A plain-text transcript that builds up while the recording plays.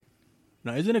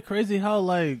Now, isn't it crazy how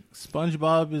like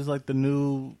SpongeBob is like the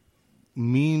new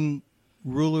meme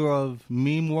ruler of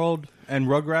meme world and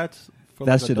Rugrats?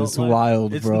 That shit is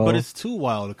wild, bro. But it's too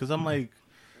wild because I'm like,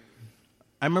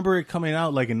 I remember it coming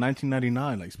out like in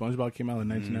 1999. Like SpongeBob came out in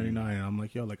 1999, and I'm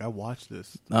like, yo, like I watched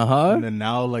this. And then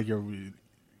now like you're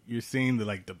seeing the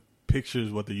like the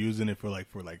pictures, what they're using it for like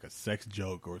a sex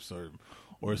joke or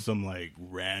some like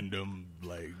random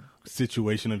like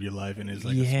situation of your life, and it's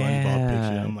like a SpongeBob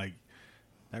picture. I'm like,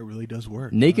 that really does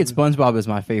work. Naked SpongeBob is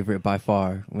my favorite by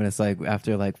far. When it's like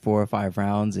after like 4 or 5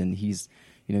 rounds, and he's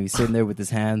sitting there with his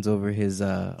hands over his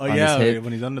on his hip.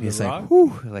 When he's under the rock. Like,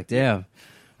 whew, like damn,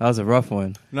 that was a rough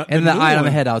one. And the eye on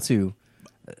the head out too.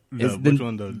 Which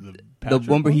one? The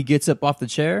one where he gets up off the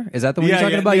chair? Is that the one you're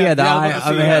talking about? Yeah, the eye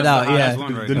on the head out. Yeah,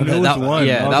 the newest one.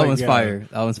 Yeah, that one's fire.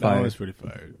 That one's fire. That was pretty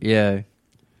fire. Yeah.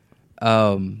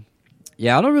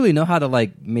 Yeah, I don't really know how to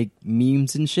like make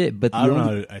memes and shit, but I don't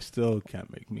know. I still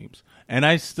can't make memes, and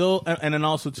then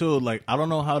also too, like I don't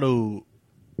know how to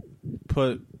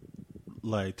put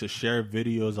like to share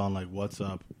videos on like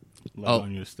WhatsApp, like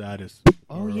on your status.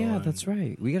 Oh yeah, that's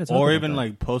right. We gotta talk about or even that.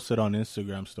 like post it on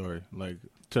Instagram story, like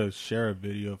to share a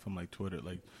video from like Twitter,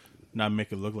 like not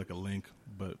make it look like a link,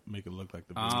 but make it look like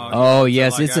the video. Oh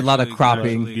yes, it's a lot of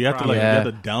cropping. You have to you have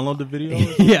to download the video.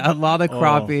 Yeah, a lot of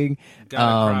cropping.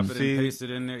 Gotta crop it and paste it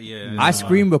in there. Yeah, I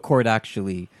screen record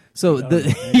actually. So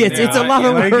it's a lot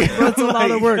of work. It's a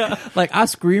lot of work. Like I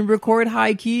screen record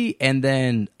high key, and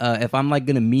then if I'm like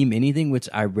gonna meme anything, which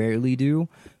I rarely do,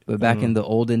 but back in the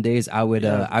olden days, I would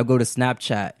I go to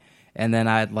Snapchat, and then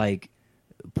I'd like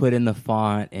put in the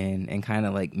font and kind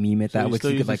of like meme it that way so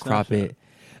you could like crop it.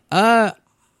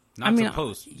 Not to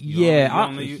post.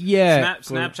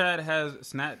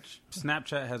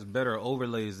 Snapchat has better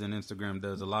overlays than Instagram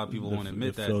does. A lot of people won't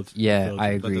admit that. I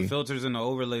agree. But the filters and the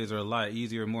overlays are a lot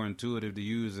easier, more intuitive to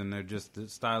use, and they're just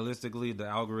stylistically, the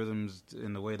algorithms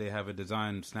and the way they have it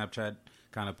designed. Snapchat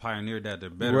kind of pioneered that. They're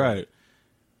better, right?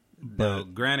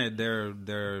 But granted,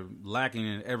 they're lacking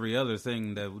in every other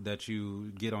thing that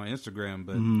you get on Instagram.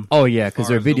 But because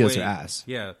their videos are ass.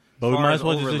 Yeah. But we might as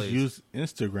well just use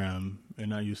Instagram and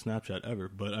not use Snapchat ever.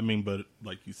 But I mean,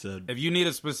 like you said, if you need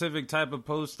a specific type of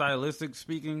post, stylistic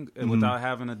speaking, without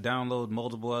having to download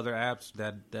multiple other apps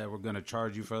that were going to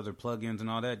charge you for other plugins and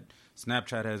all that,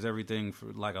 Snapchat has everything for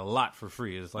like a lot for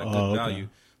free. It's like good value.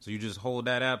 So you just hold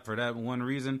that app for that one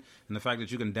reason, and the fact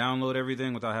that you can download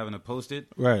everything without having to post it,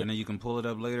 right? And then you can pull it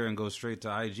up later and go straight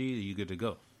to IG. You good to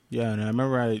go. Yeah, and I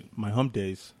remember my hump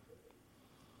days.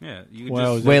 Yeah,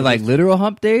 like literal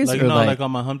hump days, like or like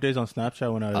on my hump days on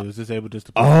Snapchat when I was just able just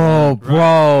to.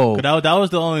 Bro, that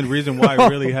was the only reason why I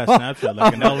really had Snapchat.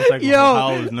 Like, and that was like how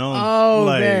I was known. Oh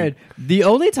man, the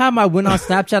only time I went on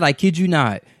Snapchat, I kid you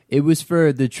not, it was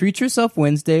for the Treat Yourself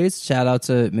Wednesdays. Shout out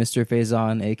to Mr.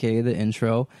 Faison, aka the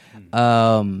intro.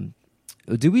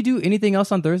 Did we do anything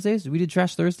else on Thursdays? We did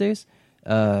Trash Thursdays.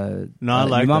 No, I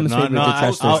like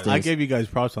that. I gave you guys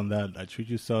props on that. I Treat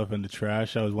Yourself in the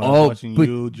Trash. I was watching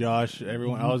you, Josh,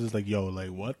 everyone. I was just like, yo, like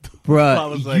what,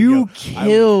 bruh? You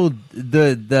killed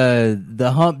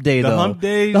the hump day. The hump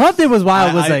day. The hump day was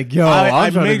wild. Was like, yo,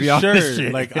 I made sure.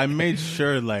 Like, I made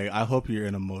sure. Like, I hope you're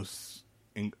in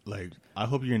I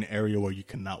hope you're in an area where you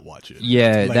cannot watch it.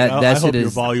 Yeah, like, that I shit hope is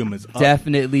your volume is up.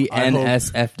 Definitely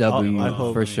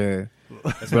NSFW for sure.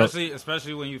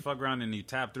 Especially when you fuck around and you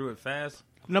tap through it fast.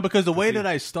 No, because the way that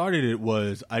I started it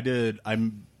was I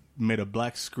made a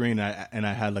black screen and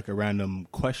I had like a random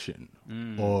question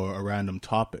or a random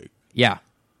topic. Yeah.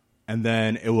 And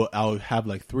then I'll have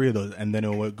like 3 of those, and then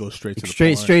it would go straight to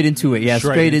the straight into it. Yeah,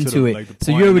 straight into it. Like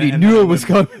so you already knew it was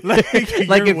coming. like if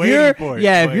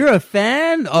you're a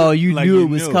fan, you knew it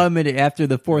was coming after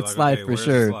the 4th slide for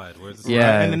sure.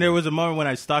 Yeah, and then there was a moment when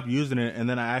I stopped using it, and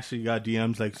then I actually got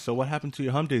DMs like, "So what happened to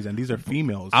your hump days?" And these are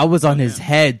females. I was on his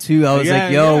head too. I was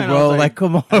like, "Yo, bro, like,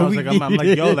 come on." I was like, I'm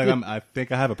like, "Yo, like, I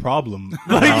think I have a problem."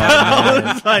 Like,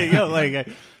 I was like, "Yo, like."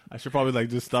 I should probably like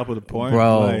just stop with the porn,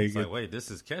 bro. Like, wait, this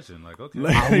is catching. Like, okay,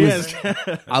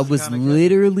 I was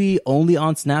literally only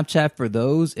on Snapchat for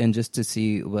those, and just to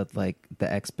see what like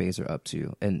the X-Bays are up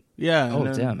to. And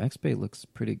damn, X-Bay looks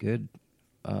pretty good.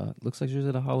 Looks like she's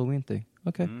at a Halloween thing.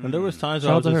 Okay. And there was times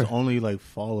where I was just only like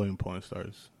following porn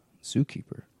stars.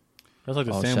 Zookeeper. That's like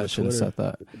the same with Twitter. Said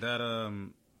that.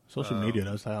 Social media.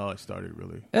 That's how I started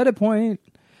really. At a point.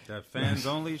 That fans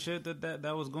only shit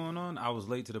that was going on. I was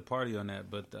late to the party on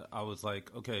that, but I was like,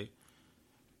 okay,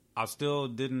 I still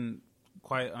didn't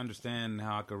quite understand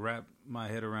how I could wrap my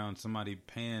head around somebody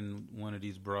paying one of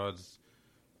these broads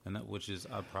and which is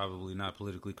probably not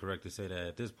politically correct to say that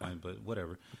at this point, but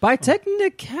whatever. By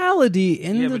technicality,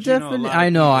 in the definition, I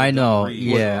know.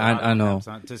 Yeah, I know.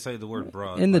 To say the word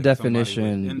broad in the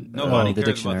definition, nobody the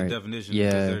cares dictionary. about the definition.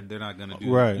 Yeah, because they're not going to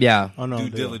do right. Yeah, due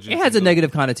diligence. It has a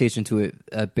negative connotation to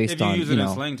it based if you on use it in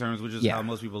slang terms, which is how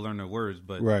most people learn their words.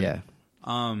 But right.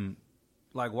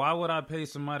 Like, why would I pay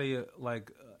somebody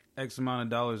like X amount of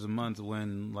dollars a month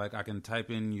when like I can type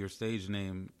in your stage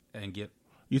name and get?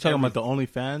 You talking about the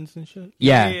OnlyFans and shit?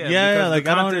 Yeah. Like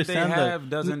I don't understand that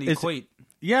doesn't equate.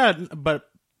 Yeah, but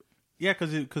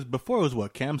because before it was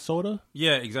what, Cam Soda?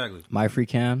 Yeah, exactly. My free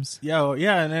cams. Yeah,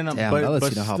 and then damn, but, that lets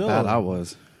but you know how still, bad I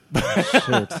was.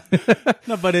 Shit.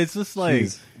 No, but it's just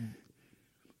like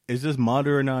it's just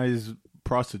modernized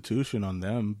prostitution on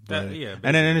them. But, and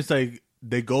then it's like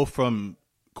they go from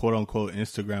quote unquote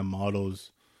Instagram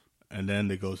models, and then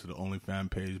they go to the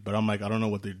OnlyFans page. But I'm like, I don't know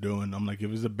what they're doing. I'm like,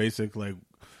 if it's a basic like,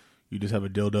 you just have a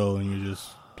dildo and you're just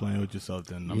playing with yourself,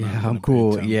 then I'm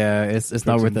cool. Yeah, it's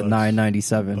not worth the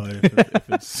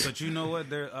 $9.97. But you know what?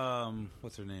 They're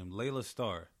what's her name? Layla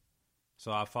Starr.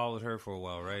 So I followed her for a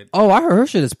while, right? Oh, I heard her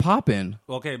shit is popping.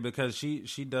 Okay, because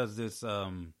she does this.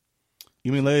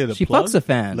 You mean Layla the she Plug? Fucks a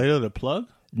fan. Layla the Plug?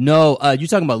 No, you're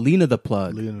talking about Lena the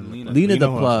Plug. Lena the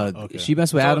Plug. Okay. She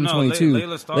messed with Adam 22.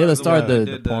 Layla Starr,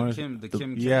 the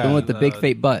Kim, the one with the big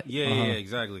fake butt. Yeah,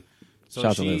 exactly.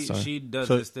 So she does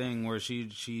this thing where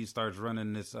she starts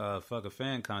running this fuck a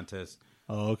fan contest.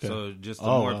 Oh, okay. So just the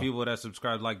more people that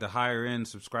subscribe, like the higher end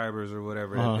subscribers or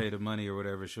whatever, that pay the money or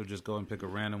whatever, she'll just go and pick a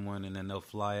random one, and then they'll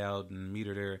fly out and meet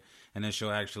her there, and then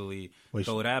she'll actually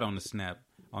throw it out on the Snap,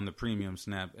 on the premium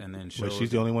Snap, and then show. Wait,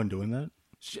 she's the only one doing that?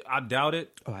 I doubt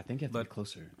it. Oh, I think you have to be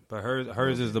closer. But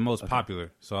hers is the most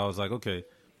popular. So I was like, okay.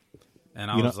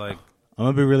 And I was like, I'm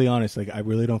gonna be really honest. Like, I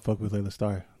really don't fuck with Layla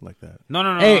Starr like that.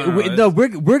 No. Hey,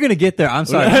 we're gonna get there. I'm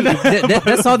sorry.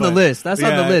 That's on the list. That's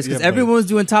on the list because everyone's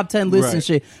doing top 10 lists and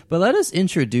shit. But let us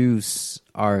introduce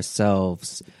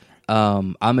ourselves.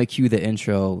 I'm gonna cue the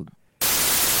intro.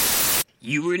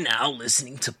 You are now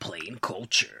listening to Plain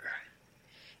Culture.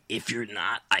 If you're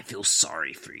not, I feel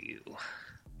sorry for you.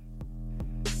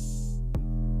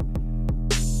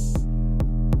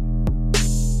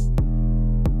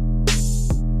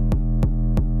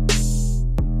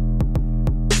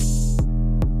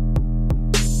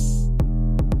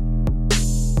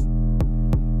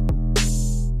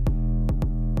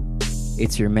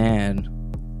 It's your man,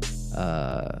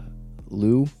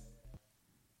 Lou.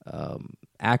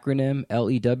 Acronym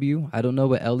LEW. I don't know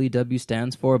what LEW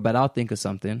stands for, but I'll think of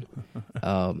something.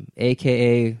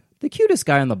 AKA the cutest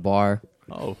guy in the bar.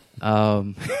 Oh.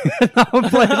 I'm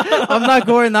not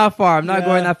going that far.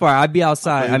 Going that far. I'd be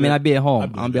outside. I'd be at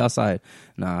home. I'll be outside.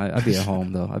 Nah, I'd be at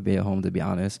home though. I'd be at home to be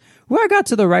honest. Who I got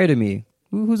to the right of me?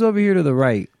 Who's over here to the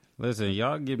right? Listen,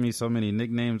 y'all give me so many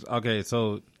nicknames. Okay,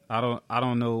 so I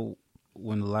don't know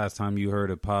when the last time you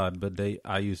heard a pod, but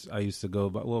I used to go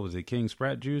by, what was it, King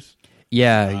Sprat Juice?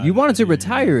 Yeah, you wanted to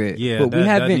retire it, but we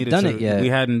haven't done it yet. We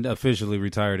hadn't officially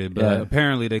retired it, but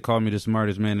apparently they called me the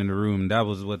smartest man in the room. That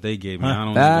was what they gave me. I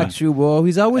don't know. Factual.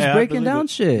 He's always breaking down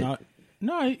shit.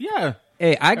 Yeah.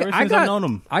 Hey, I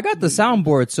got the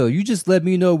soundboard, so you just let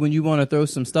me know when you want to throw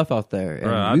some stuff out there, and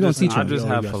we're gonna teach you. I just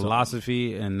have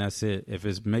philosophy, and that's it. If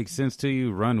it makes sense to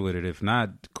you, run with it. If not,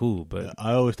 cool. But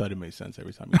I always thought it made sense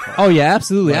every time you talk. Oh yeah,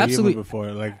 absolutely, like, absolutely. Even before,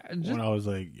 when I was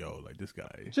like, "Yo, like this guy,"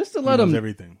 just to let him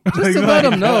everything, just to let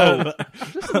him know,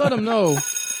 just to let him know.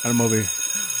 I'm over here.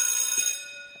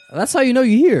 That's how you know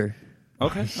you're here.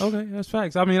 Okay, that's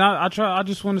facts. I mean, I try. I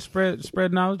just want to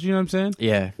spread knowledge. You know what I'm saying?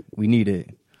 Yeah, we need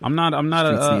it. I'm not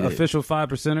an official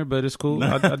 5%er, but it's cool.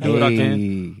 I do what I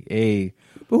can. Hey,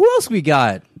 but who else we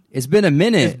got? It's been a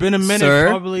minute. Sir.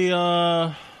 Probably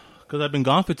because I've been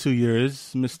gone for 2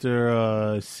 years.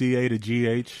 Mr. CA to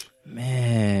GH.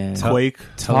 Man, Kwake.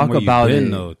 Talk about it.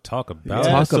 Talk about it.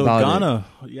 Talk about Ghana.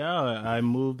 It. Yeah, I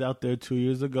moved out there 2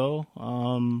 years ago.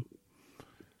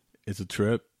 It's a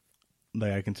trip.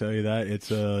 Like I can tell you that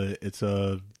it's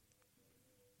a.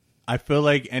 I feel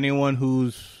like anyone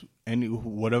who's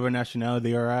whatever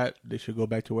nationality they are at, they should go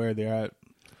back to where they're at.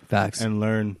 Facts. And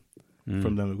learn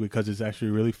from them because it's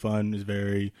actually really fun.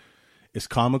 It's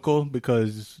comical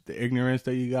because the ignorance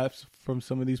that you got from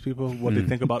some of these people, what they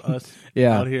think about us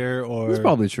out here, or it's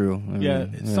probably true.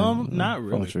 Some not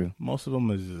really. True. Most of them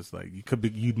is just like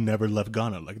you never left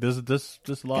Ghana. Like there's a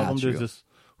lot of them. There's just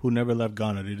who never left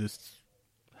Ghana. They just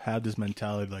have this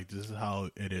mentality like this is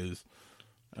how it is,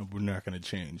 and we're not going to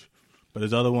change. But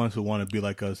there's other ones who want to be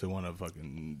like us. They want to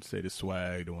fucking say the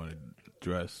swag. They want to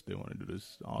dress. They want to do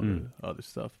this, all the other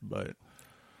stuff. But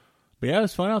But yeah,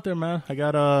 it's fun out there, man. I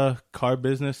got a car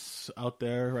business out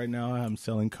there right now. I'm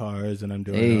selling cars, and I'm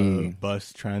doing a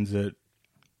bus transit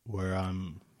where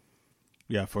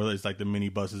it's like the mini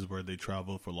buses where they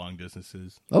travel for long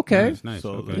distances. Okay, nice. So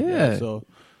Okay. yeah. So,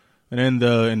 and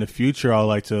in the future, I'd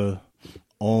like to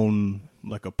own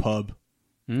like a pub.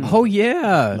 Oh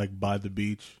yeah, Like by the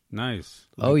beach. Oh Nice.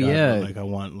 Like I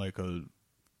want like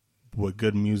with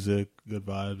good music, good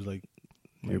vibes. Like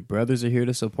your brothers are here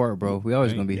to support, bro. We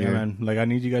always gonna be here. man. Like I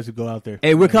need you guys to go out there.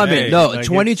 Hey, we're coming. Hey, No, like,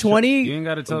 2020. You ain't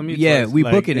got to tell me Yeah, twice. we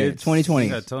Like, booking it. it's- 2020.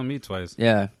 You got to tell me twice.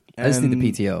 Yeah, I just need the And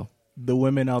PTO. The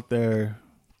women out there.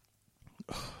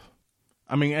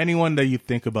 I mean, anyone that you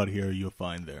think about here, you'll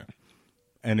find there,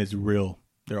 and it's real.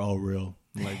 They're all real.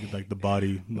 Like the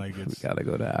body. Like We it's gotta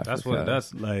go to Africa. That's what.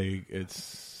 That's like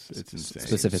it's insane.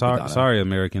 specifically. Donna. sorry,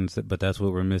 Americans, but that's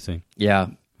what we're missing. Yeah,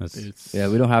 It's yeah.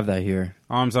 We don't have that here.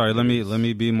 Oh, I'm sorry. Let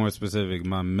me be more specific.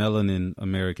 My melanin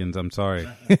Americans. I'm sorry.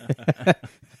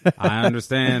 I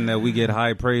understand that we get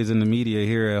high praise in the media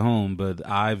here at home, but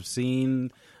I've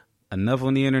seen enough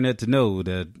on the internet to know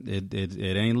that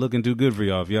it ain't looking too good for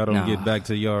y'all if y'all don't get back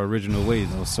to your original ways.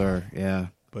 No, sir. Yeah.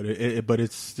 But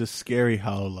it's just scary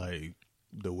how like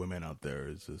the women out there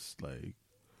is just like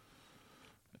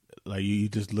you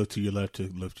just look to your left, to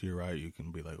look to your right, you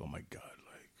can be like, oh my god,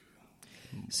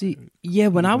 like. See, yeah,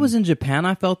 when I was in Japan,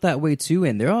 I felt that way too,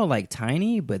 and they're all like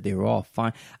tiny, but they were all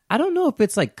fine. I don't know if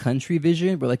it's like country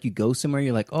vision, where like you go somewhere,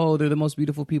 you're like, oh, they're the most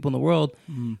beautiful people in the world.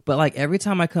 But like every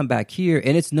time I come back here,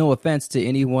 and it's no offense to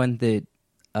anyone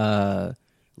that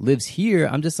lives here,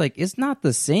 I'm just like, it's not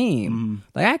the same.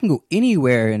 Like I can go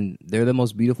anywhere, and they're the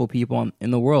most beautiful people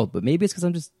in the world. But maybe it's because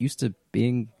I'm just used to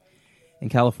being in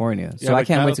California, so I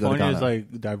can't wait to go to Ghana. California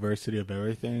is like diversity of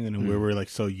everything, and we were like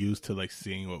so used to like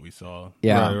seeing what we saw.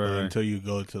 Yeah. Right. Until you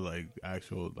go to like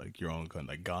actual like your own country,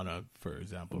 like Ghana, for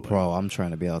example. Like, Bro, I'm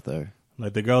trying to be out there.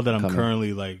 like the girl that I'm Coming.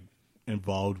 currently like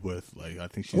involved with, like I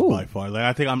think she's Ooh. by far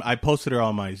like I posted her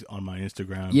on my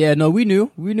Instagram. Yeah, no, we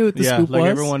knew what the scoop like was.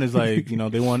 everyone is like,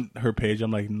 they want her page.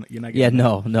 I'm like, you're not. Yeah, Getting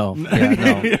no,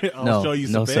 yeah, I'll no, show you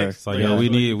some no, sir. pics. So Like, yo, I'll we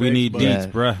show you need pics,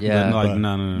 deets, but- bruh. Yeah. But, like,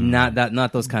 no.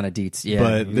 Not those kind of deets. Yeah,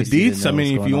 But we the just need to deets, know I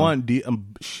mean, what's if you going on. want,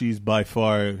 she's by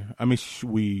far. I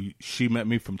mean, she met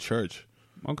me from church.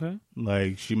 Okay.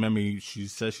 Like she met me. She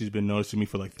says she's been noticing me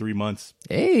for like 3 months,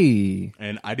 Hey,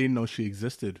 and I didn't know she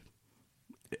existed.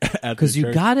 because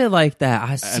you got it like that.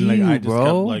 I see and like you, I just bro.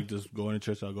 kept like just going to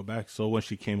church. I'll go back. So when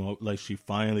she came up, like she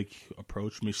finally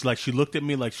approached me. She looked at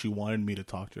me like she wanted me to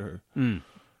talk to her, and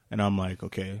I'm like,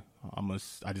 okay,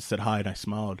 I just said hi and I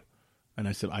smiled, and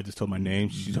I just told my name.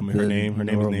 She told me her name. Her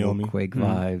name is Naomi. Quake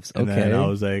vibes. And Okay. then I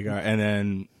was like, all right. And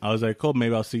then I was like, cool,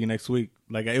 maybe I'll see you next week.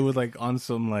 Like it was like on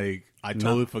some like I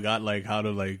totally forgot like how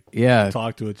to like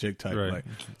talk to a chick type. Right. Like,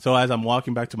 so as I'm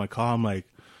walking back to my car, I'm like,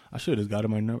 I should have got her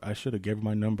my number. I should have gave her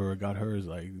my number or got hers.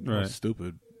 Like Right. that's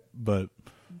stupid. But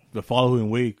the following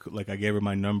week, like I gave her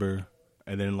my number,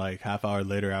 and then like half hour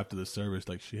later after the service,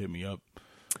 like she hit me up.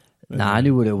 Nah, I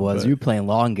knew what it was. But- You were playing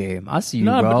long game. I see you,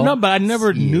 No, bro. but I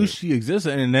never See knew it. she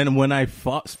existed. And then when I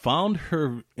found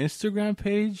her Instagram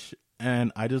page,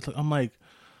 and I'm like,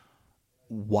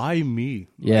 why me?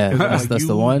 Yeah, Like, that's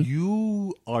the one.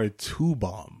 You are too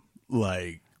bomb,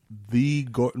 like the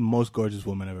most gorgeous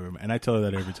woman I've ever met, and I tell her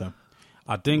that every time.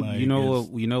 I think Like,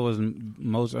 what's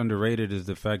most underrated is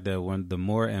the fact that when the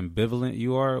more ambivalent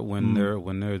you are, when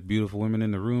there's beautiful women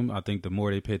in the room, I think the more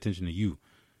they pay attention to you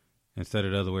instead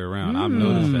of the other way around. I've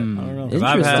noticed that. I don't know.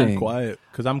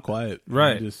 Interesting. I'm quiet,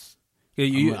 Right. I'm just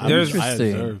Yeah, I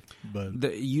Interesting. observe, but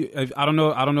I don't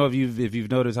know if you've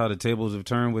noticed how the tables have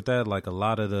turned with that. Like a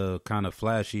lot of the kind of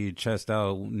flashy, chest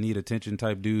out, need attention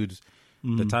type dudes,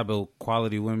 the type of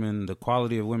quality women, the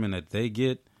quality of women that they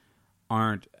get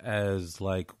aren't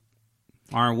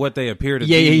what they appear to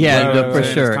be. Yeah, You know what I'm for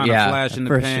saying? sure, It's kind yeah, of flash in the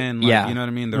for pan. sure, Like, yeah. you know what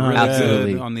I mean? They're really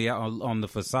Absolutely. good on the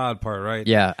facade part, right?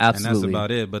 Yeah, And that's absolutely.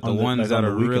 about it. But the On the- ones like that on are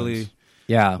the really weekends.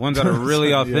 Yeah. ones that are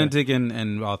really authentic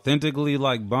and authentically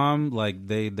like bomb, like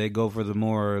they go for the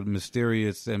more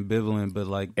mysterious, ambivalent, but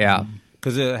like Yeah.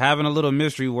 because having a little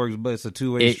mystery works, but it's a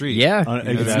two-way street. Yeah,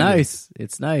 Exactly. it's nice.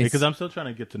 It's nice. because I'm still trying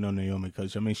to get to know Naomi,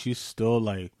 because I mean she's still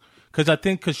like,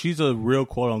 because she's a real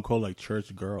quote unquote like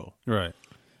church girl. Right.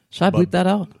 Should I bleep but- that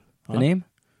out? The Huh? name?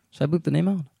 Should I bleep the name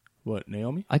out? What,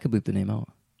 Naomi? I could bleep the name out.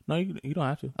 No, you don't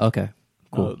have to. Okay.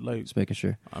 Cool. Like Just making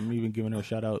sure. I'm even giving her a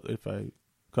shout out because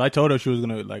I told her she was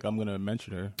gonna I'm gonna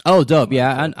mention her. Oh, dope.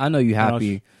 Yeah, I know you I was-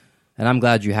 happy, and I'm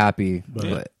glad you're happy.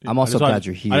 But I'm also That's why- glad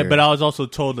you're here. But I was also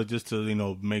told that just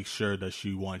to make sure that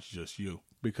she wants just you,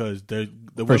 because the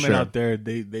For women sure. out there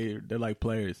they're like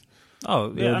players.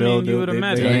 Oh, yeah. They'll- I mean, you would they-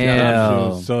 imagine. they Damn.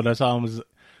 got shoes. So that's how I was.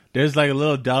 There's like a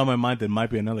little doubt in my mind that might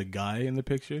be another guy in the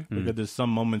picture because there's some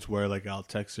moments where like I'll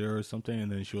text her or something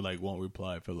and then she like won't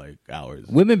reply for like hours.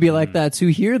 Women be like that too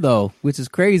here though, which is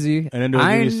crazy. And then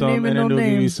they'll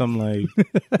give you some like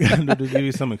they'll give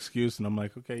you some excuse and I'm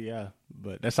like, okay, yeah,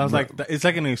 but that sounds like it's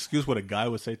like an excuse what a guy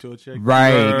would say to a chick,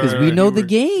 right? Because we know the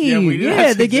game.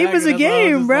 Yeah, the game is a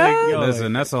game, bro. Like,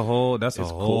 listen, that's a whole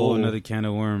another can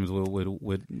of worms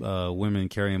with women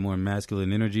carrying more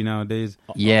masculine energy nowadays.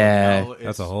 Yeah,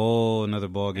 that's a whole another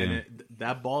ball game.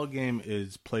 That ball game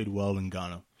is played well in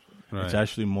Ghana. Right. It's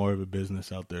actually more of a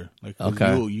business out there. Like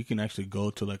you can actually go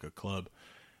to like a club,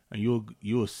 and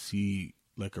you'll see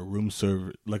like a room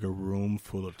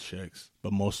full of chicks,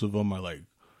 but most of them are like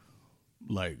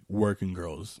working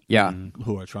girls,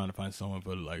 who are trying to find someone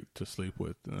for like to sleep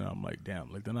with. And I'm like,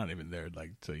 damn, like they're not even there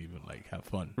like to even like have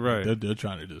fun. Right? Like, they're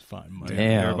trying to just find money.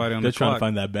 Damn. Everybody on they're the trying clock. to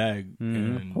find that bag.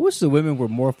 I wish the women were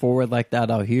more forward like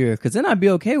that out here, because then I'd be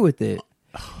okay with it.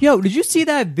 Yo, did you see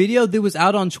that video that was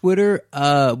out on Twitter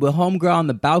with homegirl on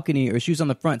the balcony, or she was on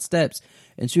the front steps,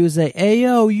 and she was like, "Hey,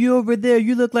 yo, you over there?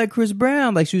 You look like Chris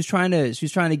Brown." Like she was trying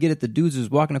to get at the dudes who's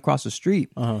walking across the street,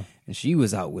 and she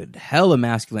was out with hella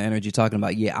masculine energy, talking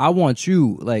about, "Yeah, I want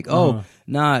you." Like, "Oh,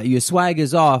 nah, your swag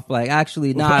is off." Like,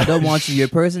 "Actually, nah, I don't want you. Your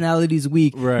personality's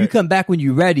weak. Right. You come back when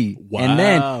you're ready." Wow.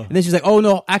 And then she's like, "Oh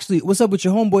no, actually, what's up with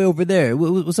your homeboy over there?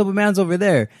 What's up with man's over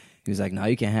there?" He was like, "No,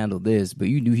 you can't handle this," but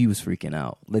you knew he was freaking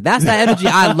out. Like, that's that energy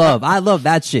I love. I love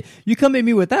that shit. You come at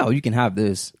me with that, you can have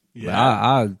this.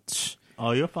 Yeah.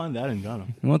 Oh, you'll find that in Ghana.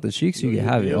 You want the cheeks, you can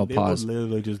have it. I'll pause. They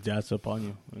literally just jazz up on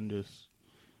you and just.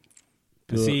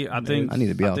 See, I think I need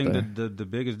to be out there. The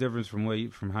biggest difference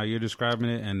from how you're describing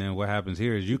it and then what happens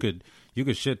here is you could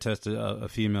shit test a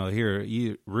female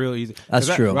here real easy.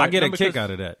 That's true. I get a kick out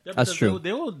of that. Yeah, that's true.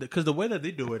 Because the way that they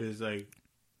do it is like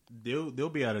they'll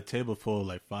be at a table full of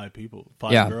like five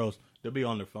girls. They'll be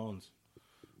on their phones,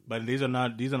 but these are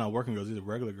not working girls. These are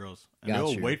regular girls, and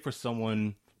they'll wait for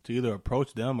someone to either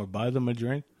approach them or buy them a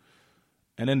drink,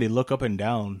 and then they look up and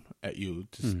down at you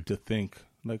to think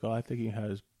like, "Oh, I think he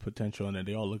has potential," and then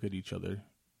they all look at each other.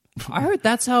 I heard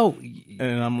that's how.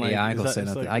 And I'm like, yeah, I ain't gonna say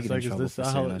nothing. I get in trouble for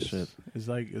saying that shit. It's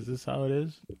like, is this how it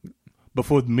is? But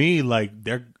for me, like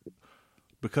they're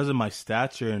because of my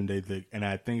stature and and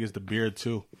I think it's the beard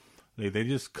too. They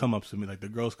just come up to me, like the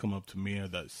girls come up to me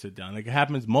and that sit down. Like it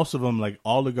happens. Most of them, like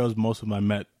all the girls, most of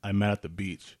them I met at the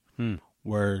beach,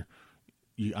 where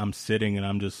I'm sitting and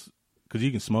I'm just because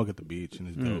you can smoke at the beach and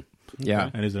it's dope.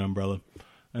 Yeah, and there's an umbrella.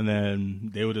 And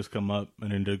then they would just come up,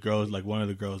 and then the girls, like one of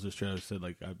the girls just straight up said,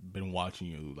 like, "I've been watching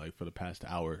you like for the past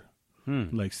hour,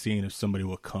 like seeing if somebody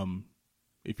will come,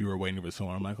 if you were waiting for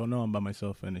someone." I'm like, "Oh no, I'm by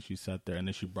myself." And then she sat there, and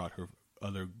then she brought her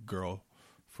other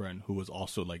girlfriend who was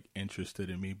also like interested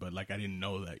in me, but like I didn't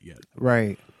know that yet.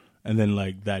 Right. And then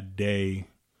like that day,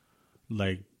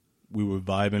 like we were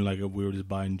vibing, like we were just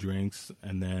buying drinks,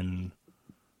 and then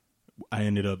I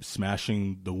ended up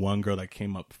smashing the one girl that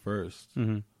came up first.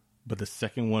 But the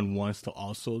second one wants to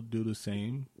also do the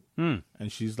same, and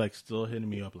she's like still hitting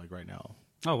me up like right now.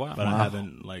 Oh wow! But I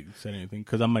haven't like said anything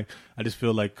because I'm like I just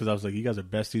feel like because I was like you guys are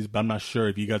besties, but I'm not sure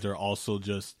if you guys are also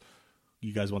just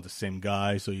you guys want the same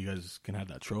guy so you guys can have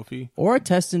that trophy or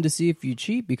testing to see if you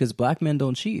cheat because black men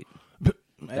don't cheat. But,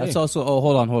 that's also. Oh,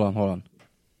 hold on.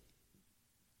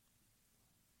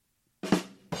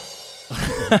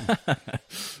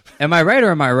 Am I right or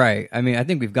am I right? I mean, I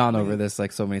think we've gone over this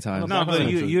like so many times. No, but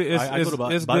it's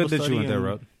good that you went that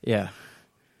route. Yeah.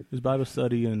 It's Bible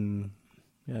study and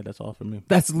that's all for me.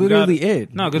 That's literally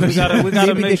it. No, because we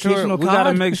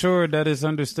gotta make sure that it's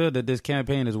understood that this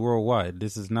campaign is worldwide.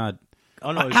 This is not.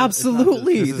 Oh no!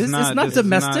 Absolutely, this is not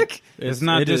domestic. It's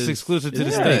not just exclusive to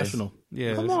the states.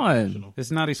 Yeah, come on. It's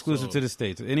not exclusive to the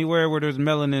states. Anywhere where there's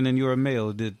melanin and you're a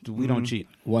male, we don't cheat.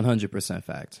 100%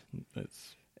 fact.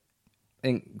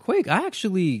 And Kwake, I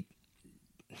actually,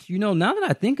 now that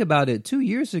I think about it, 2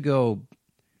 years ago,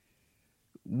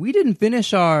 we didn't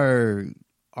finish our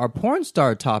porn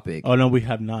star topic. Oh no, we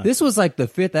have not. This was like the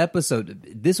 5th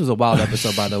episode. This was a wild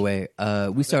episode, by the way.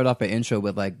 We started off an intro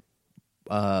with like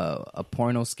a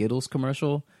porno Skittles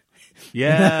commercial.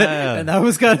 Yeah, and that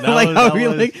was kind of like how we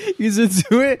like used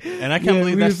into it. And I can't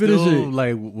believe that still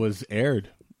like was aired.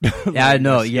 Yeah, I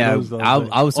know. Yeah, I was.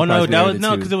 Oh no, that was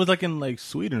because it was like in like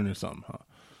Sweden or something, huh?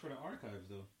 For the archives,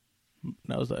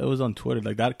 though. It was on Twitter.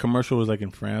 Like that commercial was like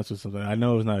in France or something. I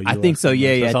know it was not. I think so.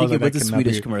 Yeah. I think it was a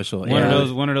Swedish commercial.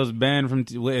 One of those banned from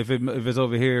if it's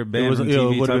over here banned from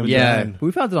TV. Yeah,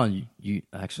 we found it on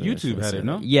actually. YouTube had it,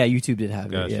 no? Yeah, YouTube did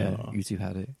have it. Yeah, YouTube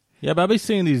had it. Yeah, but I've been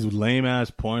seeing these lame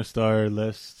ass porn star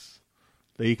lists.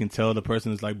 that you can tell the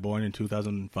person is like born in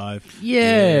 2005.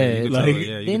 Yeah, like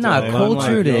they're not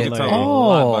cultured at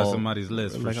all. By somebody's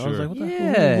list for sure. I was like, what the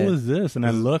hell? Who is this? And I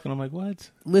look and I'm like,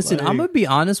 what? Listen, I'm gonna be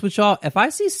honest with y'all. If I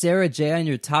see Sarah J on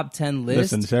your top 10 list,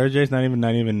 listen, Sarah J's not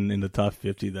even in the top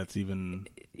 50. That's even.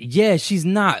 Yeah, she's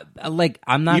not. Like,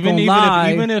 I'm not gonna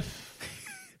lie. Even if.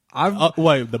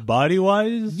 Wait, the body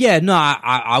wise? Yeah, no,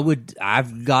 I would.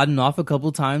 I've gotten off a couple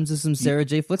times to some Sarah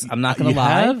J flicks. I'm not gonna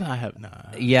lie. I have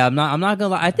not. Yeah, I'm not gonna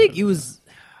lie. I think it was.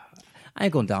 I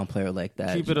ain't gonna downplay her like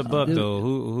that. Keep it above though.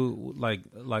 Who like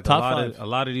a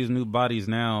lot of these new bodies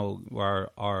now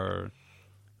are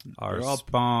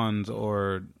spawns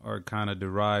or are kind of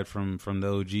derived from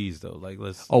the OGs though. Like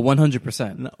let's.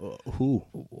 100%. Who?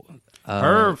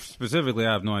 Her specifically,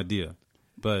 I have no idea,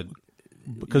 but.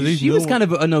 Because she was kind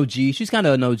of an OG. She's kind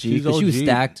of an OG because she was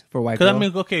stacked for white girl. Because I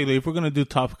mean, okay, if we're gonna do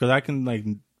top, because I can like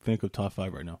think of top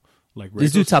 5 right now. Like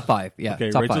let's do top 5. Yeah,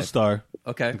 okay. Top Rachel 5. Starr.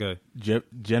 Okay.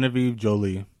 Genevieve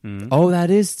Jolie. Mm-hmm. Oh,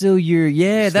 that is still your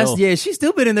she's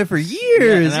still been in there for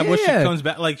years. And when she comes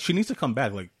back, like she needs to come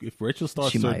back. Like if Rachel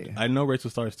Starr, I know Rachel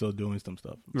Starr is still doing some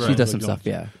stuff. Right. She does some stuff.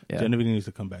 Yeah. Genevieve needs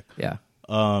to come back. Yeah.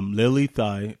 Lily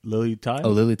Ty. Oh,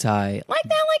 Lily Ty. Like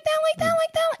that.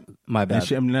 My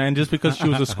bad. And just because she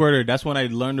was a squirter, that's when I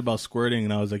learned about squirting,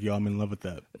 and I was like, "Yo, I'm in love with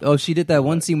that." Oh, she did that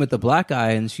one scene with the black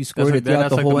guy, and she squirted throughout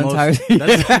the whole entire.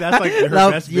 That's like her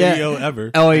best video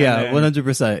ever. Oh yeah,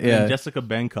 100%. Yeah. And Jessica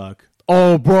Bangkok.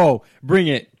 Oh, bro, bring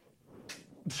it.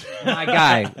 My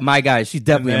guy. She's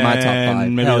definitely in my top 5.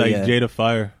 Maybe Jada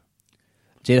Fire.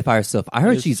 Jada Fire stuff. I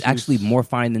heard she's actually more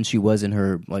fine than she was in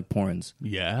her like porns.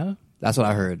 Yeah, that's what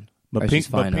I heard. But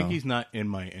Pinky's not in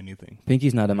my anything.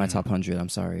 Pinky's not in my top 100. I'm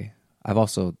sorry. I've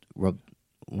also rubbed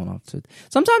one off to.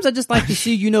 Sometimes I just like to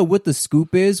see, what the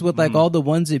scoop is with like all the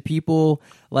ones that people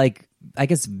like. I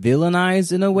guess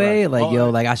villainize in a way, right. Like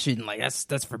like I shouldn't like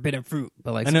that's forbidden fruit.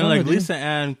 But like, and then like Lisa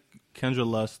Ann, Kendra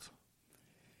Lust,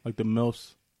 like the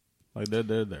MILFs, like they're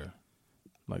there,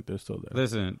 like they're still there.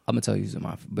 Listen, I'm gonna tell you some,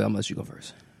 but I'm gonna let you go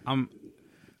first.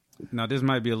 Now this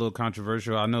might be a little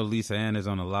controversial. I know Lisa Ann is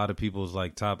on a lot of people's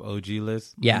like top OG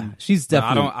list. Yeah, she's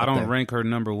definitely. I don't rank her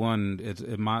number 1. It's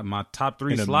in my top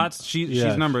 3 slots. She's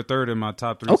number 3 in my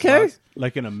top 3. Okay, slots.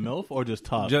 Like in a MILF or just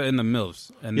top? Just in the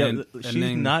MILFs, and then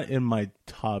she's not in my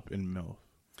top in MILF.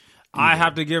 I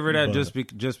have to give her that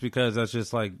just because that's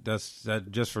just like that's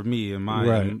just for me and mine.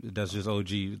 Right. That's just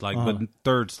OG but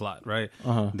 3rd slot, right?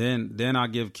 Then I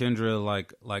give Kendra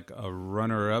like a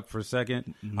runner up for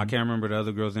 2nd. I can't remember the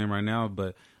other girl's name right now,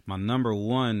 but my number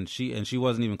 1 she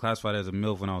wasn't even classified as a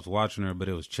MILF when I was watching her, but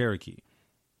it was Cherokee.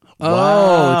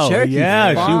 Wow. Cherokee.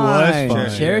 Yeah, fine. She was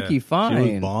fine. Cherokee, fine.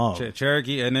 She was bomb.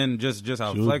 Cherokee, and then just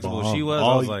how flexible she was.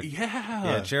 I was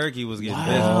like, Cherokee was getting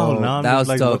busy. That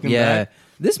was dope. Yeah. Back.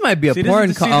 This might be a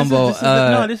porn combo.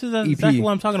 This is exactly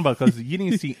what I'm talking about because you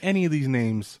didn't see any of these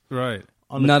names, right?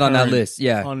 On that list,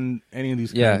 yeah. On any of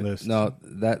these current lists, no,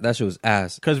 that shit was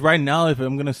ass. Because right now, if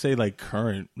I'm gonna say like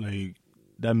current, like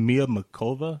that Mia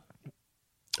Makova.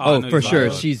 Oh, for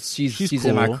sure, she's cool.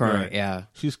 In my current, right. Yeah,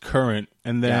 she's current,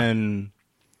 and then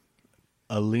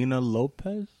Alina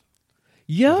Lopez.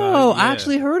 Yo, I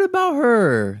actually heard about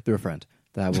her through a friend.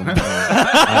 That will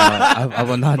I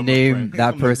will not name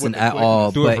that person at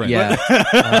all, but yeah,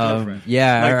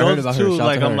 I heard about her.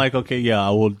 Like I'm like, okay, yeah, I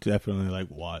will definitely like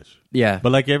watch. Yeah,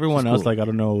 but like everyone else, like I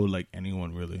don't know, like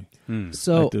anyone really.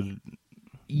 So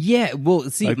yeah, well,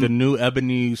 see, like the new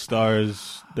Ebony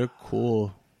stars, they're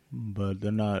cool, but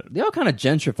they're not. They all kind of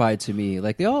gentrified to me.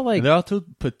 Like they're all too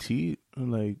petite.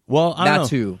 Like, well, I don't know.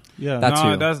 Too. Yeah,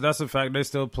 that's a fact. They're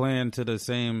still playing to the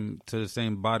same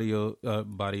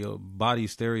body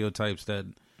stereotypes that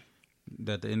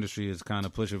the industry is kind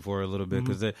of pushing for a little bit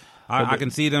because I can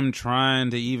see them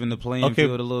trying to even the playing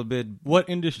field a little bit. What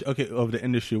industry? Okay, of the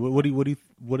industry.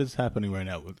 What is happening right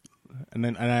now?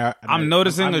 I'm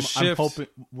noticing a shift. I'm hoping.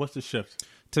 What's the shift?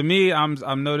 To me,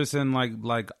 I'm noticing like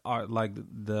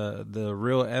the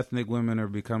real ethnic women are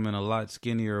becoming a lot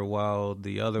skinnier, while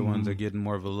the other ones are getting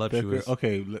more voluptuous.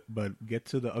 Okay, but get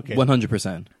to the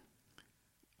 100%.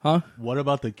 Huh? What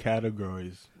about the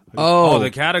categories?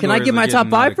 The categories. Can I get my top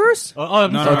 5 first? No,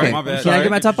 my bad. Can I get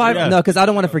my top 5? Yeah. No, because I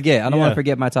don't want to forget. I don't want to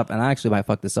forget my top, and I actually might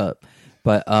fuck this up.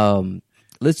 But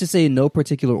let's just say in no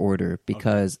particular order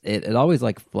because it always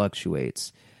like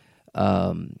fluctuates.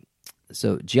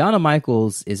 So Gianna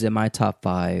Michaels is in my top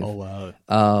 5. Oh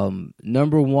wow!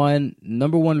 Number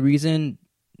one reason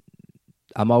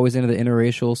I'm always into the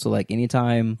interracial. So like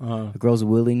anytime a girl's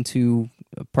willing to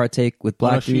partake with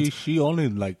black dudes, she only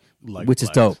like which is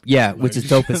dope. Yeah, which is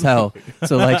dope as hell.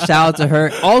 So like shout out to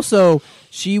her. Also,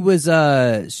 she was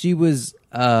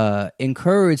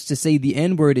encouraged to say the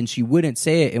N-word and she wouldn't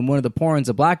say it in one of the porns.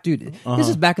 A black dude. This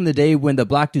is back in the day when the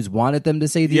black dudes wanted them to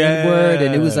say the N-word,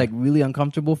 and it was like really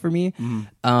uncomfortable for me.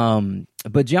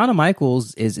 But Gianna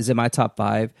Michaels is in my top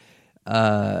 5.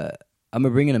 I'm gonna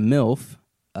bring in a MILF,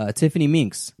 Tiffany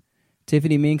Minks.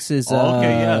 Tiffany Minks is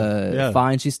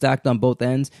fine. She's stacked on both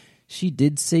ends. She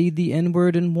did say the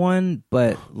N-word in one,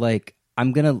 but like I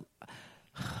don't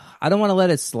want to let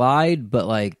it slide, but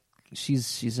like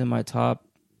she's in my top.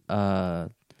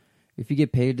 If you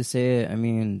get paid to say it, I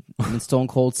mean Stone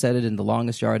Cold said it in The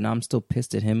Longest Yard, and I'm still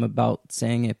pissed at him about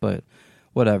saying it, but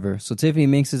whatever. So Tiffany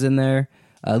Minks is in there.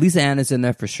 Lisa Ann is in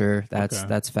there for sure.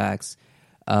 That's facts.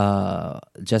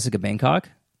 Jessica Bangkok,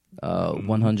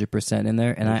 100% in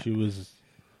there, and she was.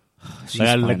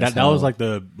 That was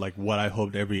like what I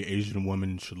hoped every Asian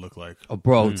woman should look like. Oh,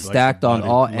 bro, stacked on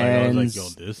all ends. I was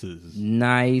like, yo, this is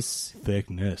nice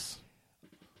thickness.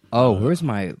 Oh, where's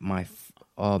my?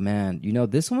 Oh man,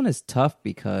 this one is tough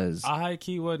because I high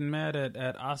key wasn't mad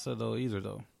at Asa though either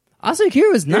though. Asa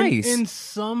Akira was nice in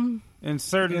certain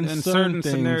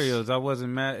scenarios. I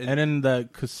wasn't mad. And then the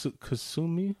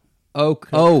Kasumi.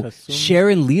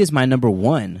 Sharon Lee is my number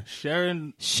 1.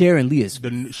 Sharon Lee is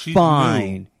she's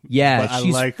fine. New, yeah,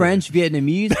 she's like French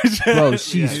Vietnamese. Bro,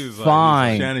 she's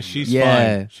fine. Shannon, she's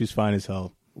fine. She's fine as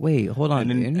hell. Wait, hold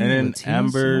on. And then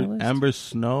Amber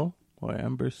Snow.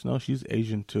 She's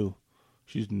Asian too.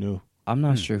 She's new. I'm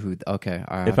not sure who. Okay,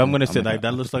 all right. If I'm gonna say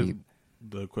that looks like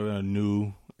the equivalent of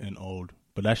new and old.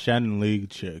 But that Shannon Lee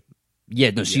chick.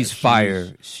 Yeah, no, she's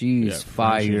fire. She's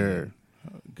fire.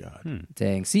 Oh, God.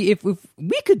 Dang. See, if we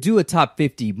could do a top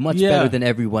 50 much better than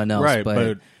everyone else, right,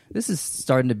 but this is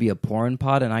starting to be a porn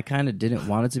pod, and I kind of didn't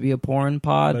want it to be a porn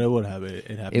pod. But it would have it.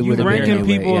 You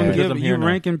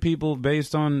ranking people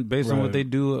based on what they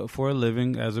do for a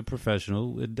living as a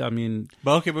professional. because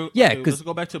let's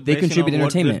go back to they contribute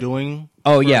entertainment. What they're doing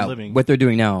a living. What they're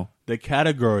doing now. The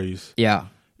categories. Yeah,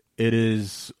 it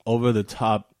is over the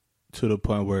top to the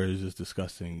point where it's just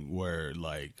disgusting. Where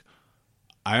like.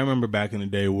 I remember back in the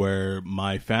day where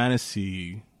my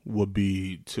fantasy would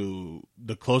be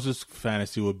the closest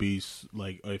fantasy would be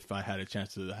like if I had a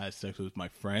chance to have sex with my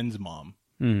friend's mom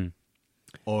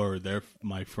or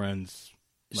my friend's.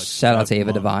 Like, shout out to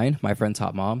Ava Devine, my friend's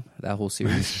hot mom. That whole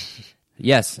series.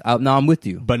 Yes, now I'm with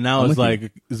you. But now it's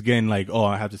like it's getting like, oh,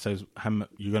 I have to say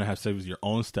you're gonna have sex with your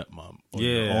own stepmom,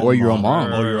 or your own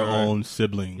mom, or your own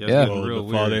sibling. Yeah, the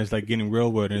father. It's like getting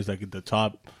real weird, and it's like at the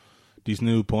top. These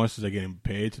new porn stars are getting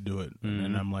paid to do it,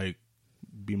 and I'm like,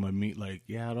 be my meat. Like,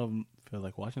 I don't feel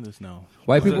like watching this now.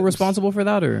 White people responsible for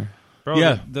that, or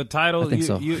bro? The title, I think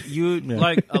so. You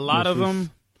like a lot of them.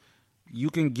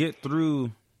 You can get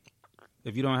through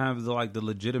if you don't have the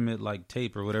legitimate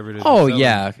tape or whatever it is. Oh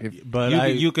yeah,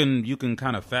 but you can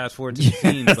kind of fast forward to the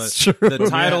scene. But true.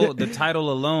 the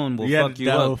title alone will fuck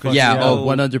you up.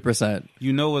 100%.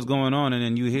 You know what's going on, and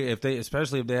then you hear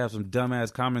especially if they have some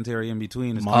dumbass commentary in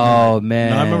between. Man,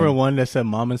 no, I remember one that said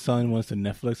mom and son wants to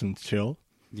Netflix and chill.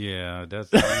 Yeah,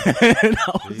 that's. And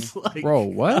I was like, bro,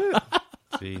 what?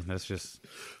 See, that's just.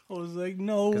 I was like,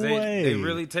 no way. They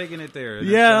really taking it there.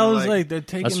 Yeah, I was like, they're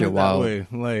taking it that way.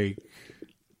 Like.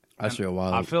 That's your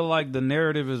wild. I feel like the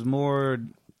narrative is more,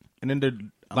 and then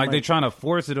they're trying to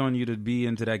force it on you to be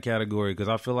into that category because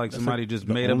I feel like somebody just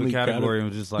made up a category and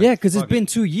was just like, because it's been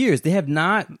 2 years. They have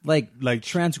not like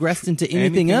transgressed into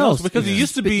anything else because it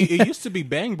used to be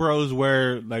Bang Bros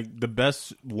where like the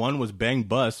best one was Bang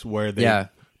Bus where they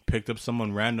picked up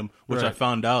someone random, which I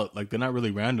found out like they're not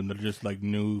really random. They're just like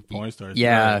new porn stars.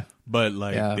 Yeah, but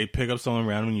like they pick up someone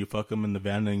random and you fuck them in the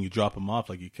van and then you drop them off,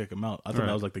 like you kick them out. I thought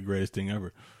that was like the greatest thing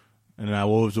ever. And I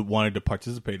always wanted to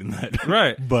participate in that.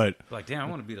 Right. But like, damn, I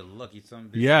want to be the lucky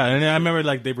son. Yeah, and I remember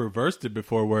like they reversed it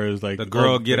before where it was like the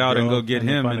girl get out and go get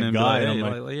him and then guy. Like, and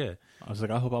I'm like, yeah. I was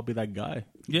like, I hope I'll be that guy.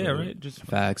 Yeah, right. Just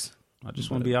facts. I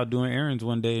just want to be out doing errands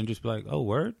one day and just be like, oh,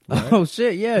 word? Right. Oh,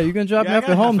 shit, yeah. You're going to drop me off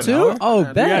at home, too? Oh,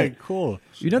 bet. Yeah, cool.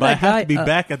 You know but that I have guy, to be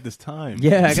back at this time.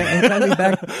 Yeah, I got to be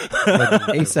back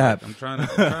ASAP. I'm trying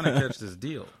to catch this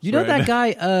deal. You know that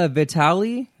guy,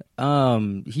 Vitaly?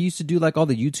 He used to do like all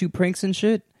the YouTube pranks and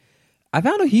shit. I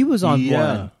found out he was on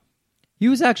one. He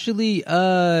was actually,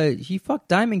 he fucked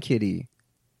Diamond Kitty.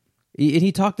 And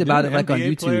he talked about it like on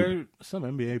YouTube. Some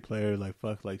NBA player like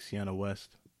fucked like Sienna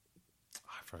West.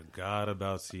 I forgot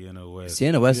about Sienna West.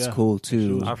 Sienna West is cool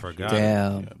too. I forgot.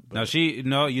 Damn. Now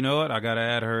you know what? I gotta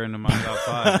add her into my top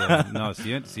 5. No,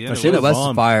 Sienna West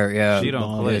is fire. Yeah, she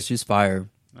don't play. Yeah, she's fire.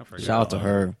 Shout out to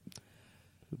her.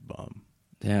 Bomb.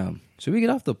 Damn. Should we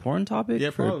get off the porn topic? Yeah,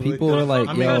 for probably. people are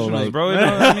like, yo, like, bro. You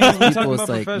know what I mean? We're people talking is about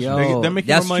like, professionals. yo, They're making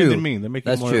that's more money true. than me. They're making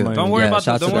That's more true. money. Don't worry about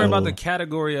shouts to them. the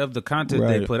category of the content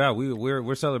they put out.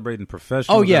 We're celebrating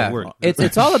professionals. Oh at yeah, work.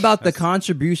 it's all about the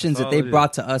contributions that's that they all it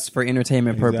brought to us for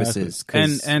entertainment Exactly.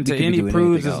 purposes. and to any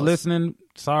prudes that's listening,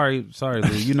 sorry, Lou.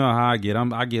 You know how I get.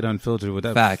 I get unfiltered with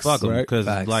that. Facts. Fuck them, Right. because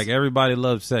Facts. like everybody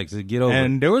loves sex. Get over.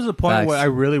 And there was a point Facts. where I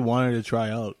really wanted to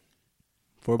try out.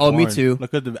 For Oh, me porn. too.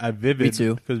 Like at Vivid. Me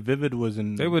too. Because Vivid was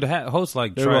in. They would host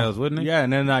like they trials, were- wouldn't they? Yeah,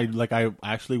 and then I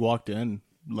actually walked in.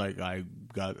 Like I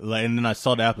got, like, and then I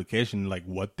saw the application, like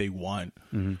what they want,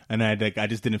 and I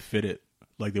just didn't fit it.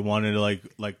 Like they wanted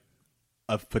like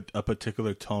a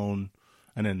particular tone,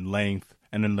 and then length,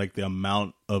 and then like the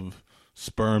amount of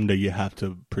sperm that you have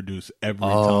to produce every time.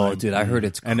 Oh, dude, I heard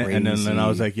it's crazy. And then I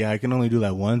was like, yeah, I can only do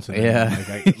that once. And Yeah.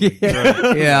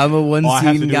 then, yeah, I'm a one I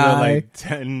have to scene do that guy. like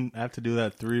 10. I have to do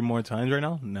that 3 more times right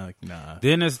now. No, like, nah.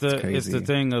 Then it's crazy. the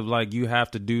thing of like you have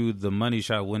to do the money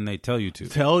shot when they tell you to.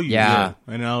 Tell you, Yeah.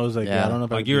 And I was like, Yeah. I don't know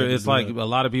if Like I it's like a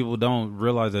lot of people don't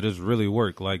realize that it's really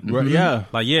work. Like yeah,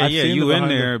 like yeah, I've seen you the in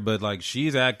behind there, but like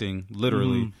she's acting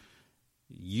literally.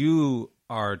 You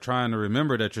are trying to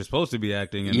remember that you're supposed to be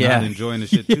acting and Yeah. not enjoying the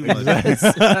shit too much.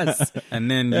 Yes. And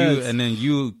then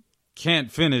you can't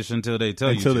finish until they tell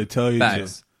until you. they tell you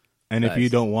Facts. to. And if Facts. you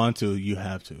don't want to, you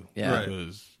have to. Yeah. Right.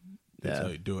 Because they Yeah. tell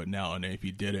you do it now, and then if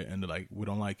you did it and they're like, we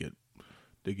don't like it,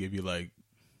 they give you like,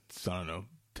 I don't know,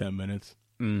 10 minutes.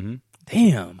 Mm-hmm.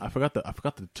 Damn. I forgot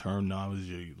the term now. I was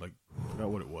like, I forgot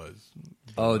what it was.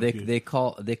 Oh, they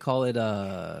call it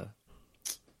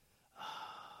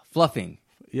fluffing.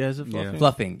 Yeah, is it fluffing?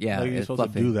 Fluffing. Yeah, Like you're it's supposed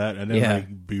fluffing. to do that and then Yeah.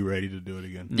 like be ready to do it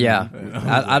again. Yeah,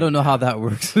 I don't know how that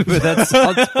works, but that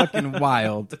sounds fucking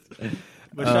wild.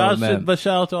 But Oh,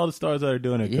 shout out to all the stars that are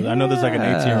doing it. 'Cause I know there's like an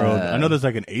 18-year-old. I know there's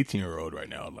like an 18-year-old right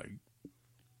now, like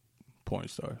porn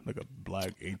star, like a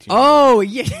black 18. Oh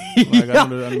yeah. Like, Yeah.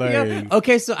 I'm like- Yeah.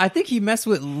 Okay, so I think he messed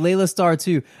with Layla Starr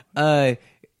too.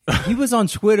 He was on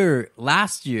Twitter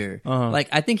last year. Like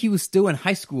I think he was still in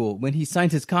high school when he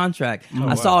signed his contract.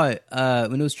 I saw it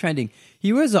when it was trending.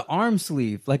 He wears an arm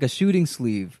sleeve, like a shooting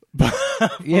sleeve.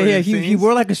 yeah. He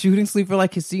wore like a shooting sleeve for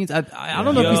like his scenes. I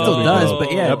don't know if he still does,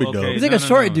 but yeah, That'd be dope. he's like a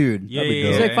short dude. Yeah, That'd be yeah,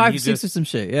 dope. He's like and 5'6" or some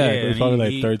shit. Yeah, He's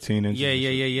probably like 13 inches. Yeah.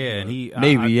 And he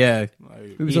maybe. Yeah,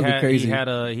 it was something crazy.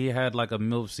 He had like a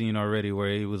MILF scene already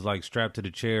where he was like strapped to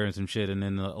the chair and some shit, and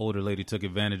then the older lady took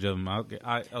advantage of him. Okay.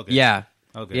 Yeah.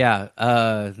 Okay. Yeah.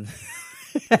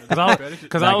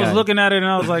 Because I was guy. looking at it and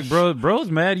I was like, bro's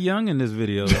mad young in this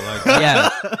video. Like, Yeah.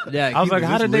 I was like, Is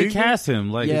how this did they legal? cast him?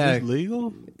 Like, Yeah. Is this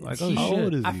legal? like How oh old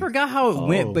shit. is he? I forgot how it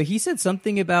went, Oh. but he said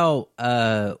something about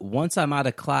once I'm out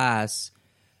of class,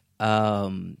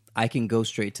 I can go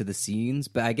straight to the scenes.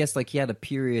 But I guess like he had a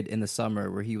period in the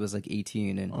summer where he was like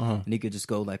 18 and he could just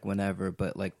go like whenever.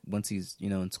 But like once he's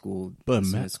in school, But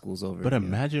as soon as school's over. But yeah.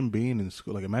 imagine being in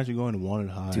school. Like imagine going to Wanted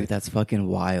High. Dude, that's fucking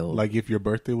wild. like if your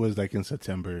birthday was like in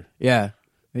September. yeah,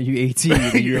 and you 18,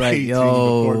 and you're like, 18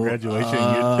 yo, before graduation.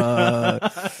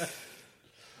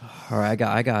 all right,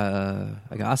 I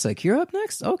got Sakura up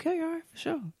next. Okay, all right, for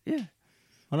sure. Yeah,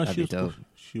 Oh, no, That'd she be was dope. cool.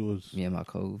 She was. me and my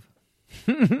cove.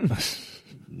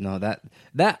 No, that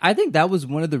I think that was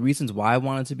one of the reasons why I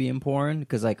wanted to be in porn,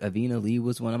 because like Avina Lee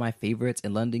was one of my favorites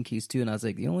and London Keys too, and I was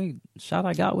like, the only shot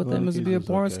I got with them is to be a Keys was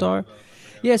porn okay. star.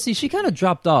 Yeah, see, she kind of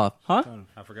dropped off, huh?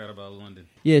 I forgot about London.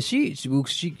 Yeah, she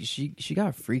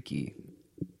got freaky.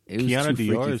 It was Kiana too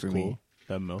Dior freaky is for cool. me.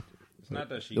 That milk. It's not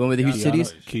that she. The one with the huge Kiana-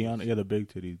 titties? Kiana, yeah, the big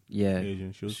titty. Yeah,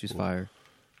 Asian. She was she's cool. fire.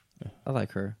 I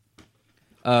like her.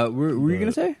 Were you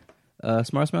gonna say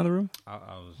smartest man in the room? I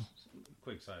was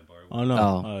quick sidebar. Oh no.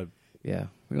 Oh. Yeah,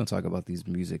 we're gonna talk about these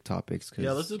music topics. Cause,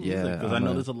 Yeah, let's do music because I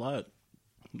know there's a lot.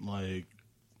 Like,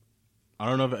 I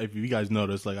don't know if you guys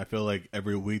notice. Like, I feel like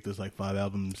every week there's like 5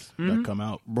 albums that come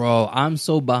out. bro. I'm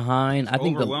so behind. I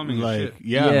think overwhelming as Like, shit.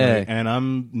 yeah, Yeah. like, and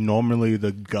I'm normally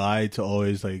the guy to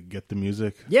always like get the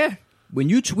music. yeah. When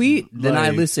you tweet, then I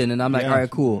Like, listen, and I'm like, yeah. all right,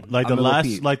 cool. Like I'm gonna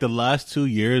the repeat. last 2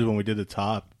 years when we did the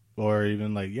top, or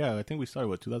even like I think we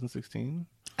started 2016.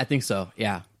 I think so.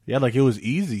 Yeah, Yeah, like it was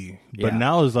easy, but Yeah.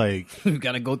 now it's like we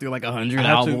gotta go through like 100 I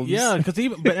have to- albums. yeah, because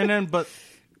even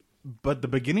but the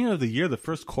beginning of the year, the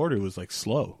first quarter was like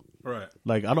slow. Right.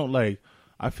 Like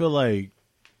I feel like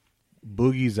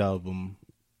Boogie's album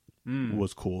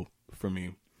was cool for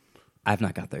me, I've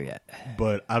not got there yet.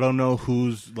 but I don't know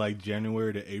who's like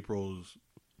January to April's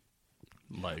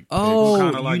like Oh,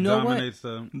 Kind of like you know what? dominates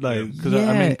the. like because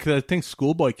Yeah. I think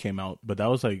Schoolboy came out, but that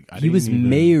was like He was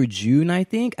May or June, I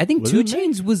think. I think Was 2 it May?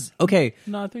 Chainz was okay.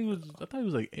 No, I thought it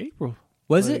was like April.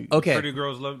 Was Like, it okay? Pretty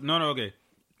girls love. No, okay.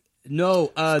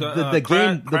 No, the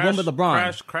game, the one with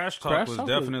LeBron. Crash Talk was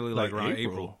definitely like around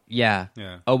April. Yeah.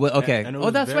 Yeah. Oh, well, okay. And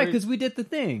that's right, because we did the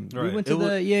thing. Right. We went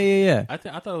to yeah. I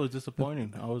thought it was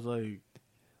disappointing. I was like,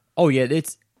 oh yeah,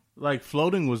 it's like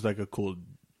Floating was like a cool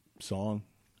song.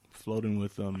 Floating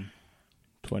with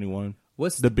 21.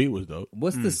 The beat was dope.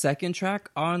 What's the second track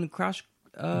on Crash?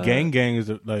 Gang Gang is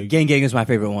like Gang is my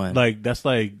favorite one. Like that's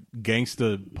like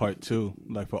Gangsta Part 2,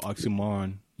 like for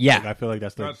Oxymoron. Yeah, like, I feel like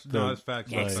that's facts.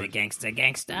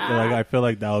 Gangsta. Like I feel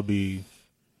like that would be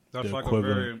that's like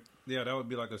equivalent. that would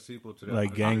be like a sequel to that.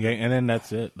 Like Gang, and then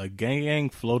that's it. Like Gang,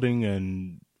 Floating,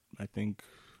 and I think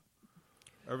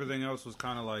everything else was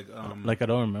kind of like I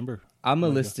don't remember. I'm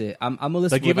gonna list it. I'm gonna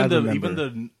list like even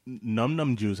the Num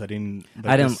Num Juice. I didn't.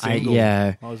 Like,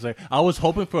 I was like, I was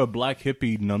hoping for a Black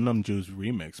Hippie Num Num Juice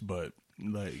remix, but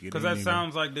like because that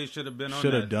sounds like they should have been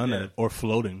should have done it or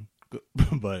Floating,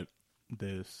 but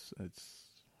it's.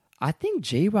 I think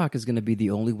J-Rock is gonna be the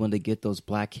only one to get those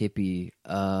Black Hippie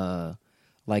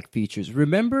like features.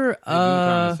 Remember,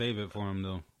 trying to save it for him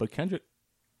though. But Kendrick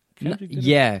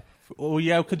yeah. Oh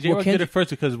yeah, because J-Rock did it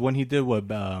first because when he did what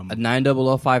a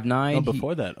 90059. No,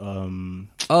 before that.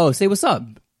 Say what's up.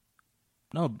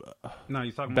 No,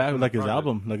 he's talking back about like his project.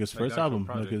 album, like his first album,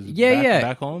 like his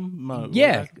back home.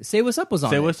 Say What's Up was on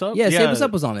Say it. What's Up. Yeah, Say What's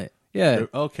Up was on it. Yeah.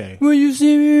 Okay. Will you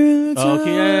see me?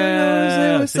 Okay.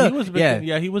 Yeah. So he was.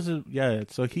 He was.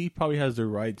 So he probably has the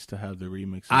rights to have the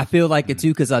remixes. I feel like it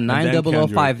too because on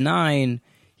 90059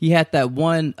 he had that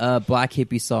one Black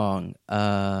Hippie song.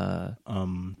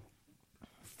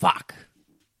 Fuck.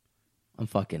 I'm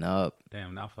fucking up.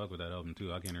 Damn, I fuck with that album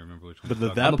too. I can't even remember which one. But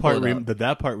the that part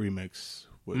remix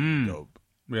was dope.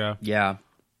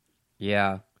 Yeah.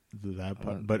 That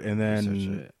part, but and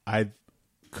then I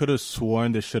could have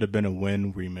sworn there should have been a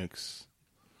Win remix.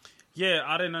 Yeah,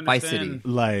 I didn't understand. Vice City.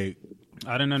 Like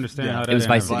I didn't understand how that it was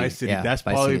Vice City. Vice City. Yeah, That's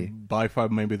Vice probably City. by far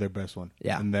maybe their best one.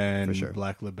 Yeah, and then for sure.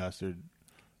 Black Lip Bastard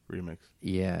remix.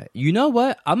 Yeah, you know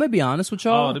what? I'm gonna be honest with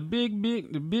y'all. Oh, the big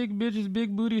bitches,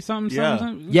 big booty, something.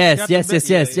 Yes. That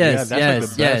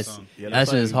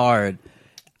shit is hard.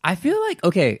 I feel like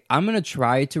I'm gonna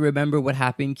try to remember what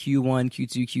happened Q1,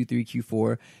 Q2,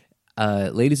 Q3,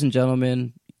 Q4. Ladies and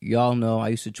gentlemen, y'all know I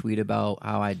used to tweet about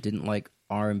how I didn't like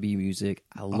R&B music.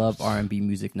 I love R&B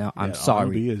music now. I'm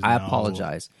sorry. I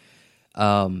apologize.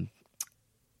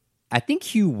 I think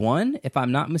Q1, if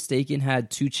I'm not mistaken,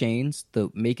 had 2 Chainz to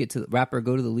make it to rapper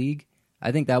go to the league.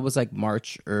 I think that was like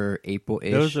March or April-ish.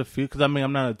 There was a few because I'm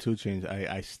not a 2 Chainz.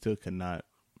 I still cannot.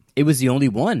 It was the only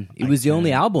one. It was the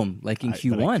only album like in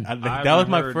Q1. That was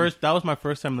my first. That was my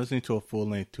first time listening to a full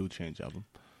length 2 Chainz album.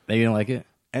 You didn't like it?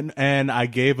 And I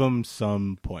gave him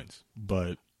some points,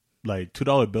 but like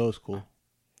 $2 Bill is cool.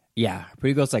 Yeah,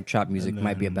 Pretty Girls Like Trap Music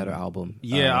might be a better album.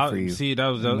 Yeah, for you. See, that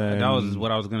was what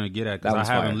I was gonna get at because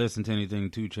I haven't listened to anything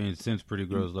 2 Chainz since Pretty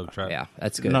Girls Love Trap. Yeah,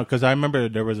 that's good. No, because I remember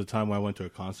there was a time when I went to a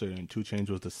concert and 2 Chainz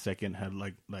was the second head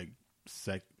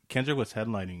Kendrick was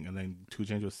headlining and then 2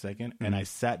 Chainz was second, and I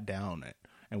sat down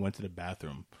and went to the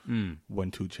bathroom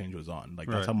when 2 Chainz was on. Like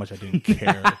that's how much I didn't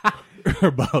care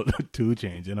about 2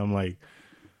 Chainz, and I'm like.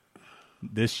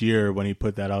 This year when he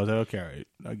put that, I was like, okay, all right,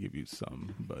 I'll give you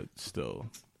some, but still.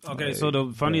 Okay, like, so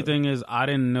the funny thing is, I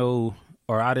didn't know,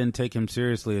 or I didn't take him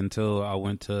seriously until I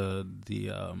went to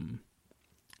the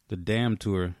Damn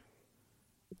tour.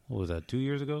 What was that? 2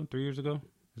 years ago? 3 years ago?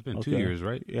 It's been 2 years,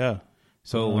 right? Yeah.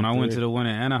 So when I went to the one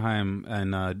in Anaheim,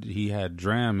 and he had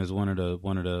Dram as one of the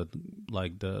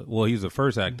he's the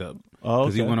first act up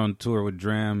because he went on tour with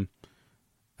Dram,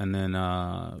 and then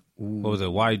what was it?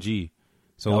 YG.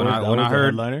 So when I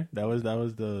heard headliner, that was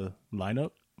the lineup.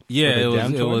 Yeah, it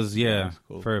was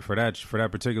cool. for that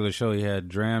particular show. He had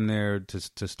Dram there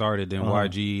to start it, then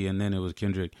YG, and then it was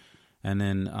Kendrick, and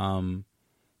then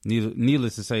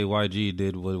needless to say, YG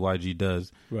did what YG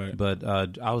does. Right. But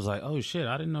I was like, oh shit,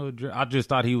 I didn't know. I just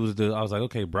thought he was I was like,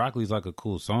 okay, Broccoli's like a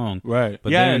cool song. Right. But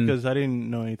because I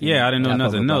didn't know anything. Yeah, I didn't know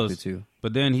nothing else.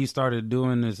 But then he started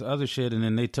doing this other shit, and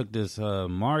then they took this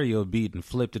Mario beat and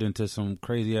flipped it into some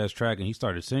crazy ass track, and he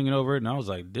started singing over it, and I was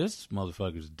like, this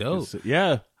motherfucker's dope.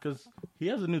 Yeah, because he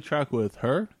has a new track with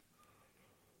her.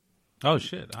 Oh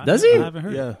shit! Does he? I haven't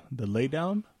heard. Yeah, the Lay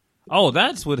Down. Oh,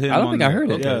 that's with him. I don't think I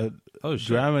heard it. Yeah. Oh shit!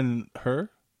 Dram and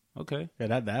her. Okay.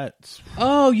 Yeah, that's.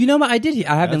 Oh, you know what? I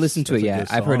haven't listened to it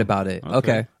yet. I've heard about it.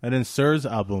 Okay. And then Sir's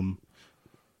album.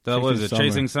 That was it.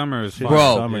 Chasing Summer is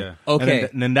bro. Summer. Yeah. Okay.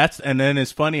 And then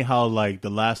it's funny how like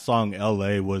the last song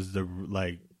L.A. was the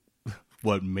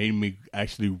what made me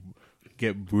actually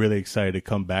get really excited to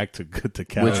come back to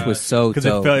Cali, which was so because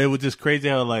it was just crazy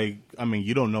how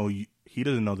you don't know he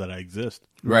doesn't know that I exist.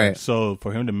 Right. So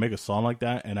for him to make a song like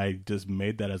that, and I just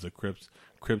made that as a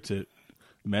cryptic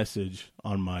message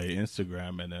on my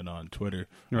Instagram and then on Twitter.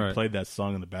 Right. I played that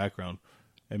song in the background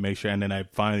and make sure, and then I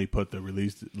finally put the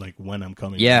release like when I'm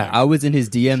coming. Yeah, back. I was in his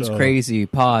DMs crazy.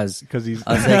 Pause. Because he's.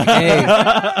 I was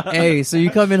like, hey, so you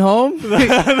coming home? You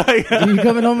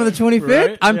coming home on the 25th?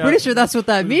 Right? I'm Yeah. pretty sure that's what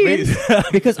that means.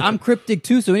 Because I'm cryptic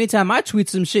too, so anytime I tweet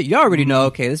some shit, you already know,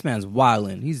 okay, this man's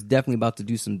wildin'. He's definitely about to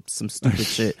do some stupid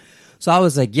shit. So I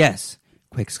was like, yes,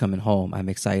 Quake's coming home. I'm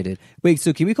excited. Wait,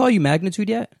 so can we call you Magnitude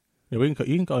yet? Yeah, you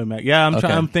can call him Mag. Yeah, Okay.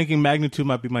 I'm thinking Magnitude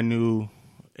might be my new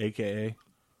AKA.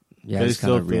 Yeah, I It just kind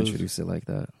still of reintroduced it like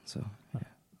that. So, yeah.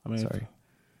 I mean, Sorry.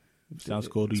 sounds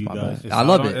cool to It's you my guys. bad. I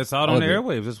love it. It's out I on love the it.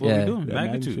 airwaves. That's what Yeah. we're doing. Yeah,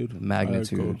 Magnitude.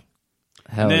 Magnitude. All right, cool.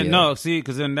 Hell And then yeah. no, see,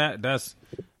 because then that's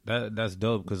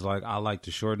dope. Because like I like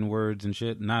to shorten words and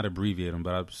shit, not abbreviate them,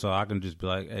 but so I can just be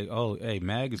like, hey,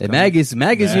 Mag is Hey, coming. Mag is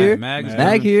here. Mag is Mag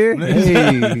coming. here.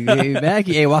 Hey, Mag.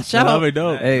 Hey, watch out. Love it,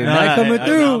 dope. Hey, Nah, Mag coming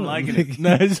through. I'm liking it.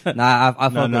 No, Nah, I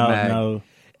fuck with Mag. no.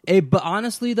 Hey, but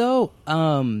honestly though,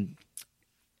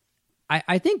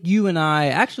 I think you and I,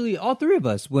 actually all three of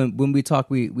us, when we talk,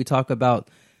 we talk about,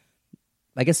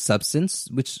 I guess, substance,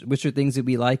 which are things that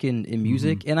we like in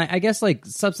music. Mm-hmm. And I guess like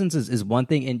substance is one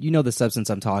thing, and you know the substance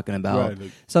I'm talking about. Right,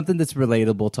 like- something that's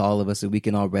relatable to all of us that we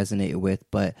can all resonate with.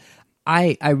 But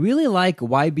I really like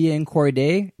YBN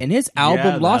Corday and his album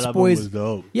Yeah, that Lost album Boys. was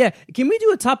dope. Yeah, can we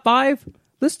do a top 5?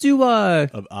 Let's do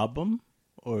Of album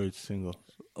or single?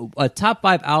 a top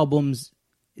 5 albums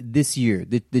this year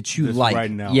that you Just like right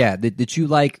now. Yeah, that you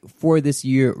like for this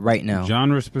year right now.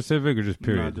 Genre specific or just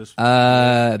period?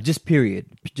 No, Just period.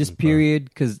 Just period,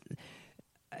 because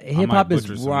hip might hop is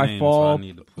butcher some where I names, so I fall.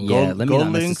 need to pull Yeah, Go- let me Go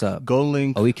not mess Link, this up. Go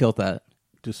Link, Oh, he killed that.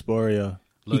 Dysphoria.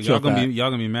 Look, He y'all killed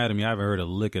gonna be mad at me. I haven't heard a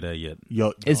lick of that yet.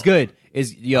 Yo, It's good. I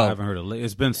Yo, haven't heard a lick.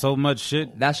 It's been so much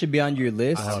shit. that should be on your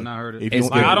list. I have not heard it. If It's you-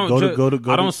 like, I don't. go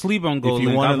to- I don't sleep on Gold If you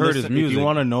Link. want I've to heard his music. if you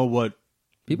want to know what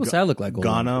People say I look like Gold.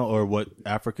 Ghana or what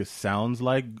Africa sounds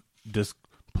like, just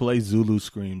play Zulu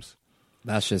screams.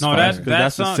 That's just no, fire. that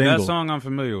that's the song. single. That song I'm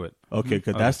familiar with. Okay,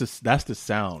 because that's the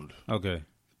sound Okay.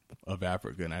 of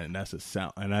Africa, and that's the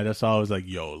sound. And I just always like,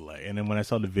 yo, like. And then when I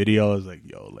saw the video, I was like,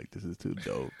 yo, like this is too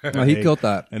dope. No, he killed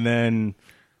that. And then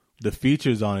the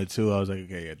features on it too. I was like,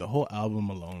 okay, yeah, the whole album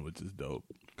alone was just dope.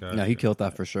 Gotcha. No, he killed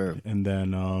that for sure. And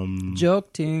then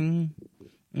Joke ting.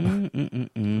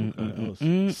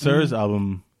 Sir's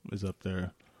album is up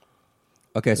there.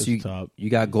 Okay, so It's top. you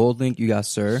got Gold Link, you got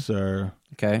Sir. Sir,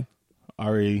 Okay.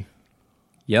 Ari,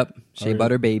 Yep. Shea Ari-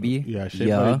 Butter Baby.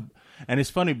 yeah, And it's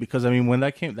funny because I mean when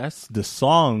that came, that's the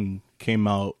song came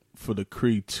out for the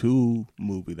Creed 2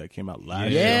 movie that came out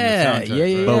last year. Yeah, on the soundtrack, yeah,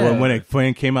 yeah, right? But yeah. when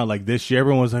it came out like this year,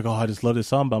 everyone was like, "Oh, I just love this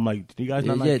song." But I'm like, "Did you guys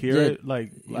not Yeah, like hear yeah. it?"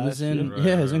 Like It last was in, year?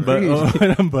 yeah, it was in But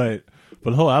Creed.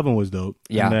 but the whole album was dope.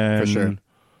 Yeah, and then, for sure.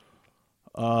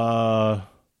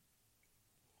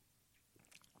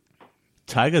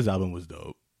 Tyga's album was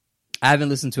dope. I haven't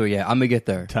listened to it yet. I'm gonna get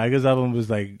there. Tyga's album was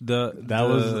like The I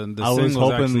was singles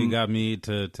hoping- actually got me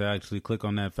to actually click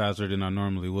on that faster than I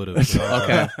normally would have. So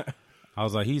Okay. I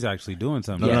was like, he's actually doing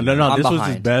something. Yeah. no. I'm This was his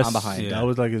behind. best. I'm behind. Yeah. That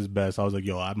was like his best. I was like,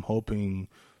 yo, I'm hoping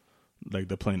like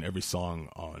they're playing every song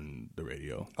on the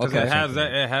radio. 'Cause Okay.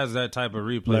 it has that type of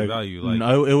replay Like, value. Like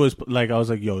no, it was like I was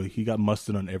like, yo, he got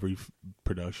mustard on every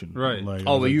production. Right. Like, I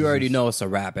Oh, was but like, you this already is- know it's a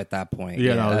rap at that point.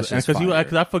 Yeah, that's just because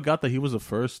fire. I forgot that he was the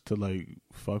first to like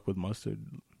fuck with mustard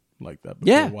like that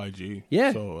before Yeah. YG.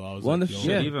 Yeah. So I was One like, of the yo,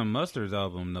 shit, Yeah. even Mustard's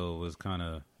album though was kind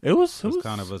of it was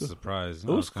kind of a surprise. It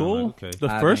was cool. okay.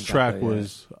 The I first haven't got track there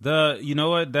yet. was You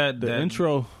know what the that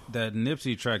intro. that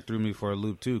Nipsey track threw me for a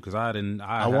loop too because I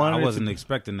wanted it wasn't to-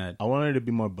 expecting that. I wanted it to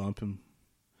be more bumping.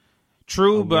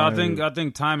 True, I but I wanted-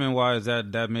 think timing wise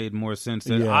that made more sense.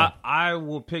 Yeah. I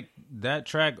will pick that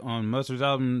track on Mustard's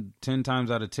album 10 times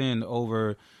out of 10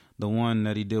 over the one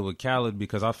that he did with Khaled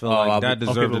because I feel like that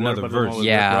deserved but what another about the one verse. with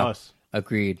Yeah. Rick Ross?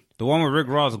 Agreed. The one with Rick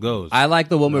Ross goes. I like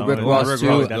the one with No, Rick the Ross Rick too.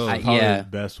 Ross That's goes. probably Yeah, the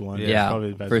best one. yeah, That's probably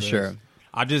the best for verse. sure.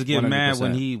 I just get mad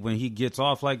 100%. when he gets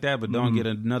off like that, but don't get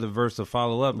another verse to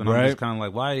follow up, and I'm Right. just kind of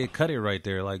like, why did you cut it right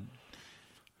there? Like,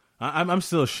 I'm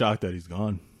still shocked that he's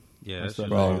gone. yeah, That's that shit-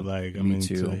 Bro, like I me mean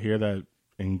too. to hear that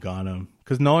in Ghana,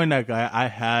 because knowing that guy, I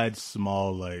had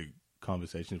small like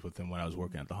conversations with him when I was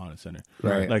working at the Honda Center.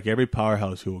 Right. Like every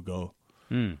powerhouse, he would go.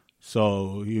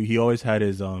 So he always had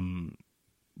his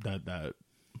that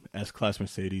S-Class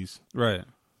Mercedes right.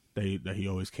 that he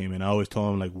always came in. I always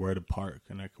told him like where to park,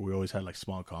 and like we always had like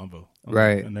small convo.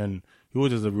 Right. And then he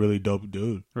was just a really dope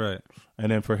dude. Right.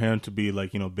 And then for him to be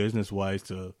like, business wise,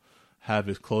 to have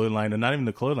his clothing line, and not even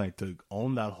the clothing line, to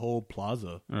own that whole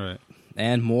plaza, right,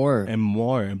 and more,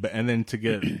 and then to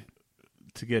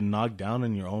get knocked down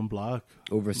in your own block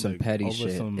over some petty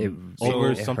shit,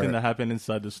 over something that happened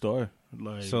inside the store.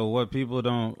 Like, so what people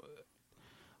don't,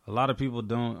 a lot of people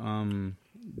don't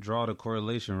draw the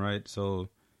correlation, right? So,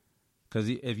 because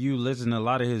if you listen to a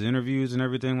lot of his interviews and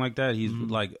everything like that, he's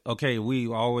like, okay, we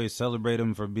always celebrate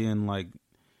him for being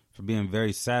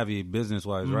very savvy business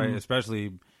wise, right?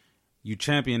 Especially. You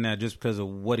champion that just because of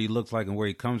what he looks like and where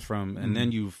he comes from, and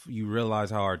then you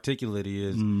realize how articulate he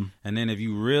is. And then if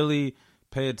you really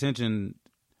pay attention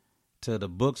to the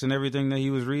books and everything that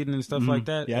he was reading and stuff like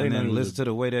that, and then listen to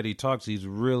the way that he talks, he's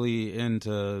really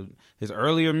into his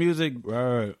earlier music.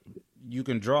 Right. You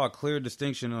can draw a clear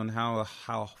distinction on how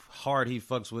hard he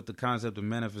fucks with the concept of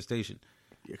manifestation.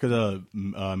 Because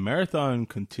Marathon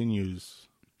continues.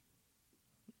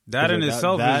 That in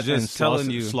itself is just telling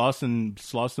you.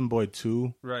 Slauson Boy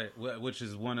 2. Right, which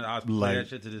is one of I play that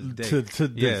shit to this day. To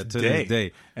this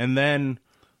day. And then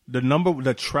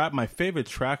my favorite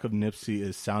track of Nipsey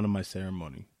is Sound of My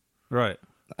Ceremony. Right.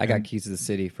 I got Keys to the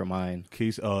City for mine.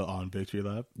 Keys on Victory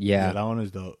Lap. Yeah. That one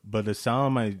is dope. But the Sound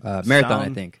of My...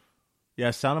 Marathon, I think.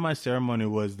 Yeah, Sound of My Ceremony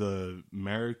was the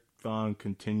Marathon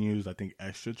Continues, I think,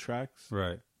 extra tracks.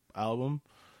 Right. Album.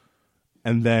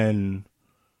 And then...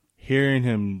 hearing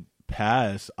him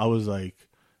pass, I was like,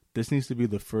 "This needs to be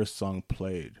the first song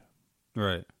played,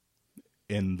 right,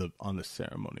 on the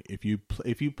ceremony. If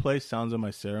you play Sounds of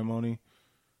My Ceremony,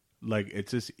 like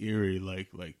it's just eerie. Like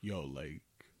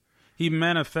he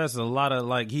manifests a lot of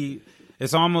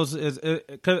It's almost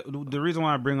the reason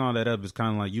why I bring all that up is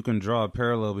kind of like you can draw a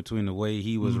parallel between the way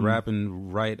he was rapping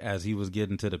right as he was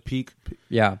getting to the peak,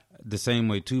 the same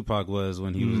way Tupac was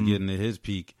when he was getting to his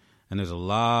peak. And there's a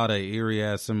lot of eerie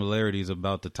ass similarities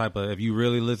about the type of, if you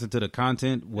really listen to the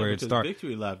content where it starts.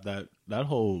 Victory Lap, that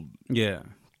whole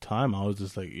time, I was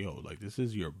just like, yo, like this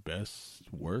is your best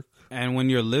work. And when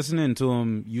you're listening to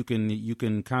him, you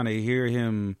can kind of hear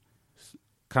him,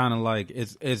 kind of like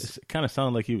it's kind of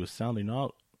sounded like he was sounding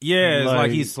out. Yeah,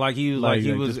 it's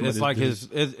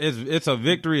it's a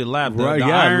victory lap. The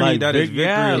irony that is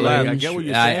victory lap. I get what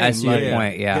you're saying. I see your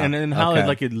point. Yeah, and then how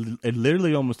it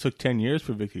literally almost took 10 years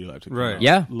for victory lap to come out.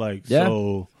 Yeah,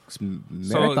 so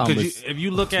if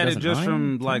you look at it just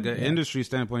from like an industry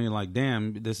standpoint, you're like,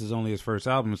 damn, this is only his first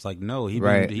album. It's like, no, he's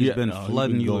been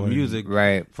flooding you with music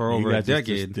for over a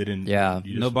decade.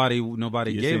 Nobody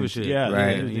gave a shit.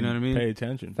 Yeah, you know what I mean? Pay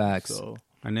attention. Facts.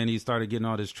 And then he started getting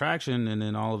all this traction, and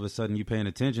then all of a sudden you paying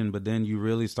attention, but then you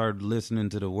really started listening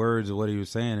to the words of what he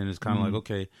was saying, and it's kind of like,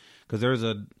 okay, because there's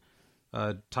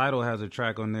Tidal has a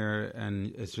track on there,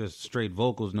 and it's just straight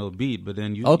vocals, no beat, but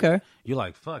then you're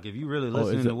like, fuck, if you really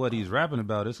listening to what he's rapping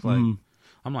about, it's like,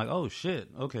 I'm like, oh shit,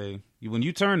 okay. When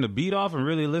you turn the beat off and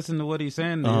really listen to what he's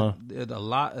saying,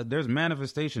 there's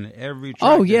manifestation in every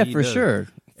track. Oh yeah, for sure.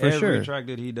 Every track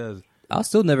that he does. I'll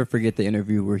still never forget the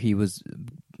interview where he was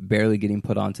barely getting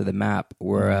put onto the map,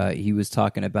 where he was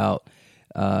talking about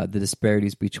the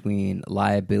disparities between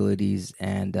liabilities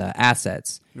and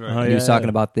assets. Right. He was talking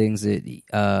about things that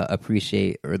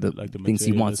appreciate or the things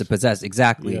he wants to possess.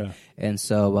 Exactly. Yeah. And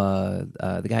so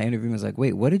the guy interviewing was like,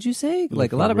 "Wait, what did you say?"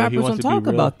 Like a lot of rappers don't talk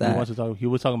about that. He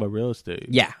was talking about real estate.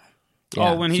 Yeah.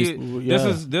 Yeah. Oh, when this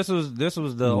was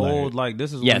the old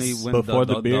this is when he went before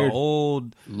the beard, the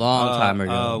old long time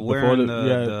ago, wearing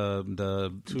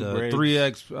the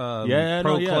 3X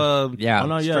Pro Club,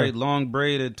 straight long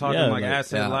braided, talking like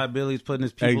asset liabilities, putting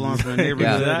his people on for the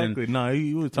neighborhood. Exactly. No,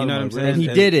 he was talking about and he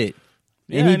did it.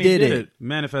 And he did it.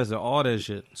 Manifested all that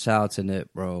shit. Shout out to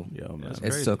Nip, bro. Yo, man.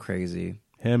 It's so crazy.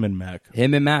 Him and Mac.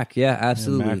 Yeah,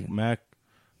 absolutely. Mac.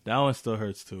 That one still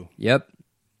hurts too. Yep.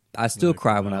 I still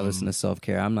cry when I listen to Self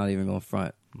Care. I'm not even going to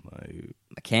front.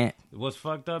 I can't. What's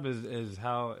fucked up is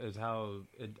how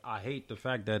I hate the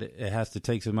fact that it has to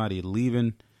take somebody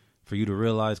leaving for you to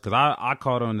realize. Because I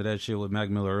caught on to that shit with Mac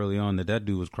Miller early on, that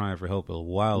dude was crying for help a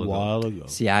while ago.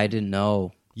 See, I didn't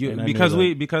know. Because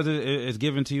it's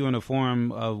given to you in a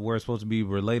form of where it's supposed to be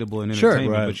relatable and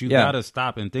entertainment, but you gotta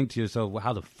stop and think to yourself, well,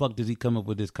 how the fuck does he come up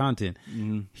with this content?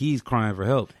 He's crying for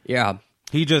help. Yeah.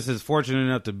 He just is fortunate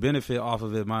enough to benefit off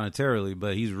of it monetarily,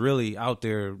 but he's really out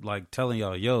there like telling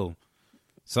y'all, yo.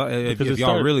 So if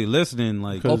y'all really listening,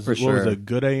 like, for sure. What was it,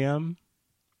 Good AM?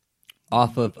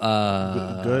 Off of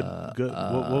good.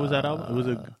 What was that album? It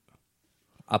was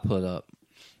I'll put it up.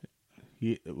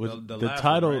 The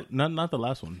title, right? not the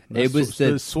last one. It was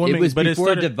the swimming. It was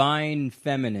before Divine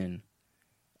Feminine.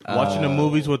 Watching the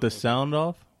movies with the sound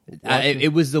off.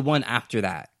 It was the one after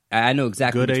that. I know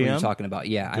exactly which one you're talking about.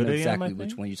 Yeah, I know exactly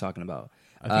which one you're talking about.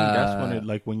 I think that's when it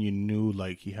like when you knew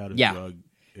like he had a drug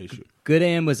issue. Good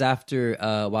AM was after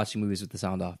watching movies with the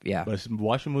sound off. Yeah, but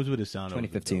watching movies with the sound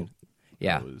 2015.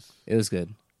 Yeah, it was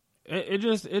good. It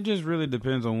just really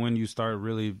depends on when you start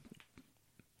really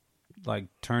like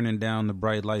turning down the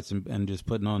bright lights and just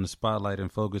putting on the spotlight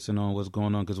and focusing on what's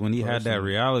going on. Because when he had that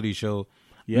reality show,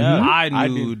 I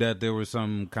knew that there was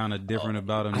something kind of different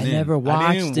about him. I never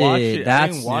watched it.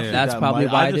 That's probably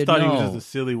why I just thought know. he was just a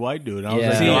silly white dude. I was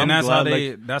like, see, and that's how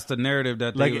that's the narrative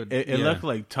that like they would, it looked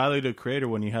like Tyler the Creator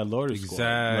when he had Lord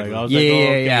exactly. Like, I was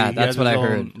like, that's what I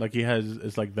heard. Like he has,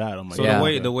 it's like that. I'm like,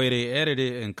 so the way they edit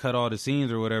it and cut all the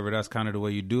scenes or whatever, that's kind of the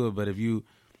way you do it. But if you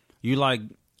like.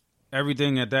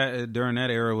 Everything during that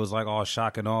era was like all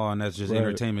shock and awe, and that's just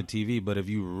entertainment TV. But if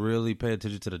you really pay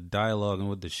attention to the dialogue and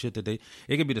what the shit that it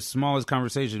could be the smallest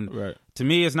conversation. Right. To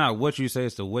me, it's not what you say;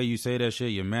 it's the way you say that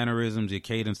shit, your mannerisms, your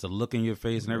cadence, the look in your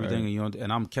face, and everything. Right.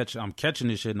 And I'm catching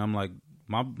this shit, and I'm like,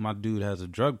 my dude has a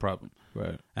drug problem.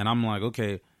 Right. And I'm like,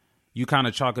 okay. You kind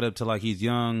of chalk it up to like he's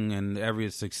young and every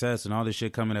success and all this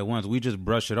shit coming at once. We just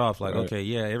brush it off like, okay,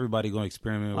 yeah, everybody going to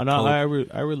experiment with coke.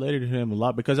 I related to him a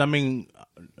lot because, I mean,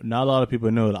 not a lot of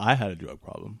people know that I had a drug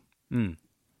problem.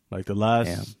 Like the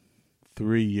last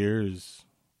 3 years,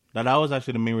 that was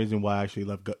actually the main reason why I actually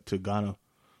left to Ghana.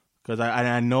 Because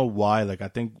I know why. Like, I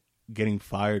think getting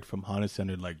fired from Honda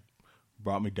Center, like,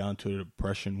 brought me down to a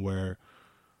depression where...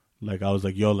 Like, I was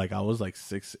like, yo, like, I was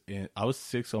 6,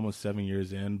 almost 7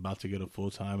 years in, about to get a full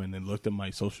time, and then looked at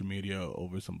my social media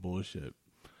over some bullshit.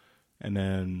 And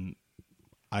then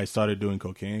I started doing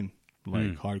cocaine,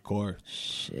 like, hardcore.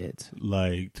 Shit.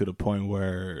 Like, to the point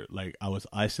where, like, I was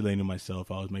isolating myself.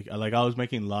 I was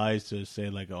making lies to say,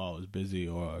 like, oh, I was busy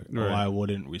or I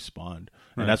wouldn't respond.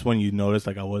 And that's when you notice,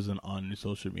 like, I wasn't on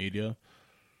social media.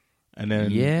 And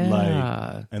then,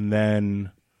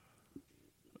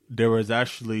 there was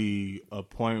actually a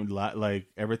point, like,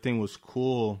 everything was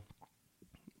cool.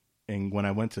 And when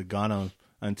I went to Ghana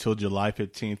until July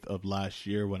 15th of last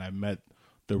year, when I met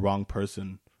the wrong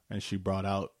person and she brought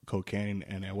out cocaine,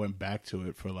 and I went back to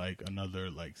it for like another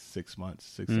like 6 months,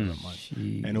 7 months.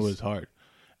 Jeez. And it was hard.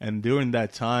 And during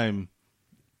that time,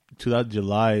 to that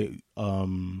July,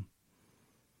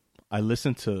 I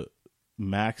listened to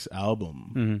Mac's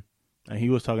album. And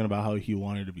he was talking about how he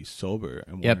wanted to be sober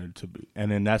and wanted to be,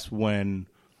 and then that's when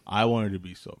I wanted to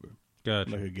be sober.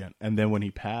 Gotcha. Like again, and then when he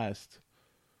passed,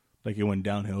 like it went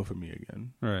downhill for me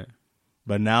again. Right.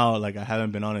 But now, like I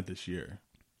haven't been on it this year.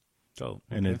 So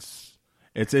and it's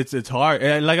hard.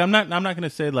 And, like I'm not gonna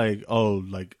say like, oh,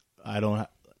 like I don't.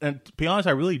 And to be honest,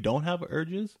 I really don't have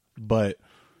urges, but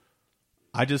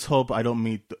I just hope I don't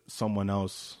meet someone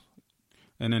else.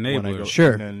 An enabler.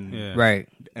 Sure. And then, right.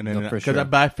 And then, because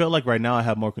I feel like right now I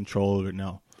have more control of it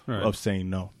now, of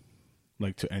saying no,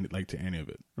 like to any of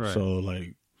it. Right. So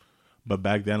like, but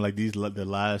back then, like the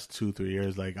last 2-3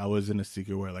 years, like I was in a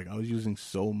secret where like I was using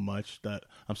so much that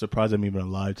I'm surprised I'm even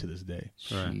alive to this day.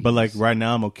 Right. But like right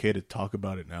now, I'm okay to talk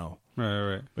about it now.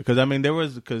 Right. Because I mean,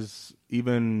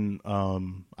 even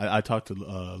I talked to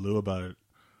Lou about it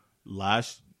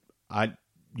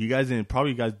you guys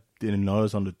didn't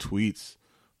notice on the tweets.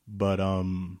 But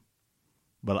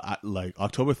like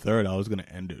October 3rd, I was gonna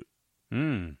end it.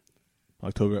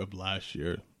 October of last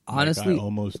year. Honestly, like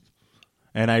almost.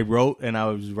 And I wrote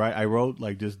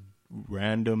like just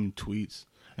random tweets,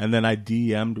 and then I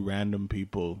DM'd random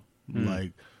people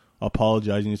like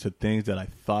apologizing to things that I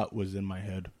thought was in my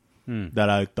head, that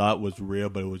I thought was real,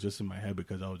 but it was just in my head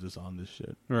because I was just on this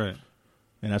shit. Right.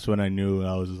 And that's when I knew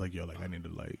I was just like, yo, like I need to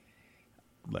like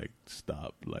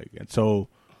stop, like, and so.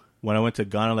 When I went to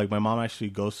Ghana, like my mom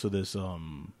actually goes to this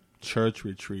church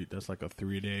retreat that's like a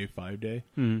 3-day, 5-day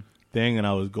thing, and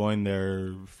I was going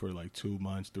there for like 2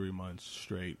 months, 3 months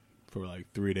straight for like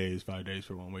 3 days, 5 days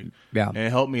for 1 week. Yeah, and it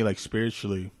helped me like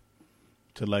spiritually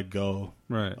to let go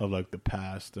right. of like the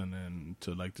past, and then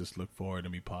to like just look forward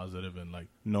and be positive, and like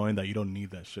knowing that you don't need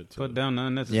that shit to put down the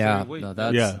unnecessary weight. No,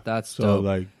 that's so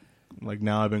dope. like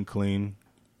now I've been clean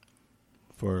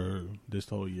for this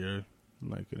whole year,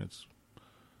 like, and it's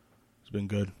been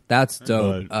good. That's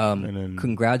dope.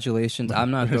 Congratulations.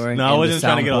 I'm not going. No, I wasn't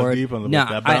trying to get all deep on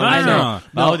that. But I know.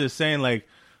 I was just saying, like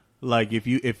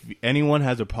if anyone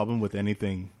has a problem with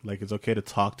anything, like it's okay to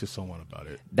talk to someone about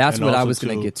it. That's what I was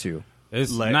going to get to.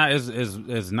 It's like,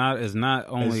 it's not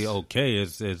only okay.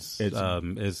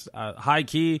 It's high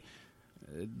key.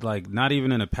 Like not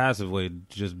even in a passive way,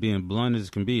 just being blunt as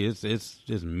can be. It's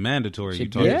just mandatory. You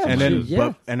talk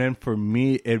and then for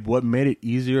me, what made it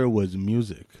easier was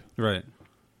music. Right.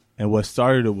 And what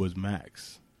started it was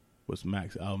Max. was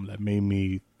Mac's album that made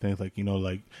me think like, you know,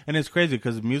 like, and it's crazy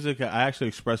because music, I actually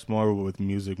express more with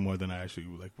music more than I actually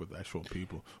like with actual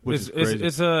people, which is crazy.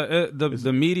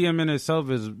 The medium in itself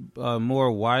is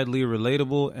more widely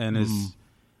relatable, and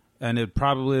and it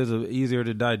probably is easier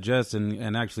to digest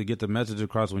and actually get the message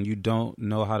across when you don't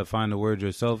know how to find the word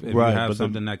yourself. If you have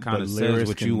something that kind of says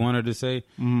what you wanted to say,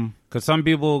 because some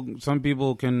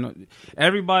people can.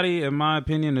 Everybody, in my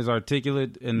opinion, is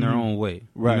articulate in their own way.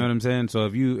 Right. You know what I'm saying?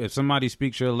 So if somebody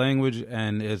speaks your language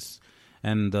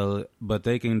but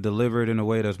they can deliver it in a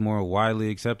way that's more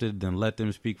widely accepted, then let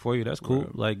them speak for you. That's cool.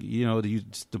 Right. Like, you know,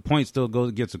 the point still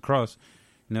gets across.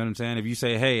 You know what I'm saying? If you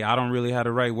say, hey, I don't really have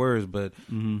the right words, but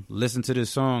listen to this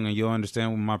song and you'll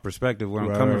understand my perspective, where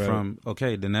I'm coming from.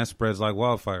 Okay, then that spreads like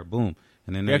wildfire. Boom.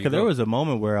 And then because there was a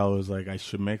moment where I was like, I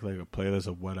should make like a playlist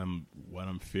of what I'm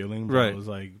feeling. But right. I was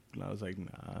like, nah,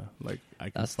 like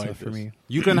I can That's fight tough this. for me.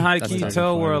 You can high key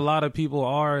tell where a lot of people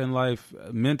are in life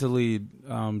mentally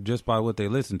just by what they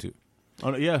listen to.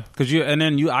 Oh, yeah, because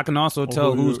I can also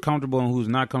tell who's comfortable and who's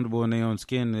not comfortable in their own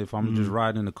skin if I'm just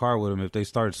riding in the car with them. If they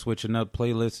start switching up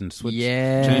playlists and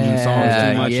changing songs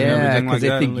too much and everything like that, because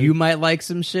they think you might like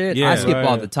some shit. I skip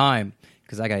all the time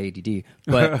because I got ADD.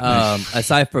 But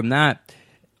aside from that,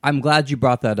 I'm glad you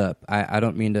brought that up. I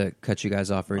don't mean to cut you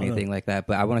guys off or anything like that,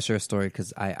 but I want to share a story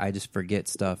because I just forget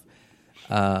stuff.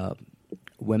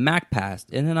 When Mac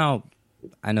passed, and then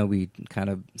I know we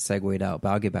kind of segued out, but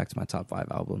I'll get back to my top 5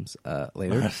 albums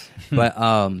later.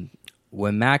 But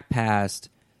when Mac passed,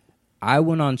 I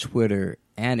went on Twitter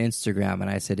and Instagram and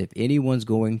I said, if anyone's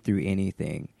going through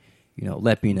anything, you know,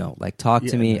 let me know. Like, talk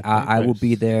to me. I will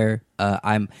be there.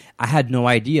 I had no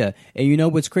idea. And you know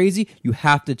what's crazy? You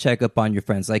have to check up on your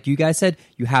friends. Like you guys said,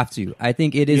 you have to. I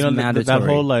think it is mandatory. That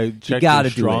whole like check your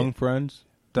strong friends.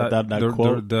 That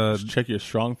quote, check your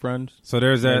strong friends. So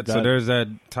there's that. So there's that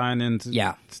tying into.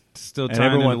 Still tying and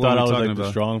everyone into thought I was like about. The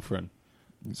strong friend.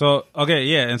 So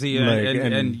okay, and see,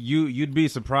 and you'd be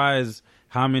surprised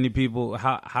how many people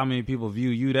view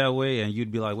you that way, and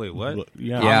you'd be like, wait, what?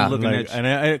 I'm looking at you.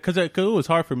 And because it was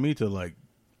hard for me to like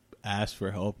ask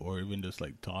for help or even just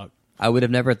like talk. I would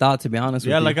have never thought, to be honest.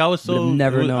 with you. Like I was so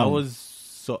never known. I was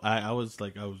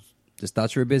just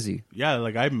thought you were busy. Yeah,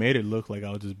 like I made it look like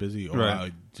I was just busy, or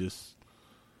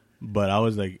but I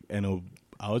was like,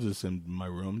 I was just in my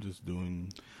room just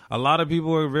doing. A lot of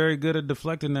people are very good at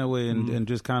deflecting that way, and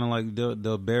just kind of like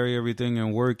they'll bury everything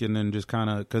in work, and then just kind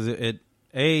of because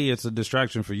it's a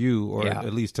distraction for you, or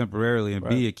at least temporarily, and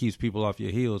B, it keeps people off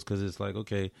your heels because it's like,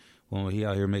 okay, well, he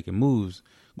out here making moves,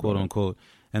 quote unquote,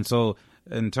 and so.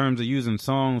 In terms of using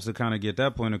songs to kind of get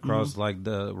that point across, like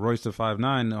the Royce da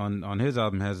 5'9" on his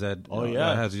album has that.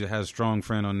 Has Strong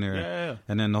Friend on there,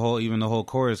 and then the whole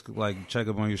chorus, like, check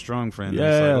up on your strong friend.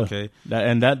 Yeah, it's like,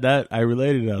 okay, that I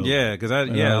related to. Yeah, because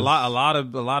a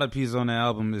lot of pieces on the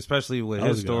album, especially with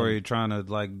his story, trying to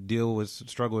like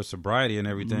struggle with sobriety and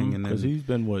everything, and then because he's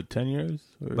been 10 years,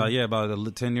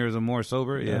 about 10 years or more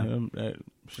sober. Him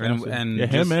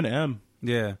and M.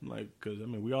 Yeah, like because I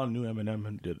mean we all knew Eminem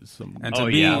and did some. And to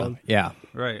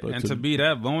right, but and to be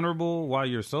that vulnerable while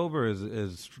you're sober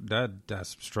is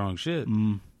that's strong shit.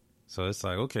 So it's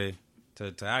like, okay,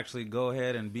 to actually go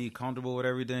ahead and be comfortable with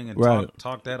everything and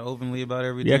talk that openly about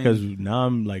everything. Yeah, because now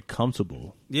I'm like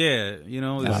comfortable. Yeah, you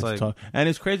know, it's like, and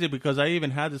it's crazy because I even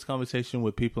had this conversation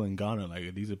with people in Ghana.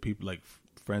 Like these are people like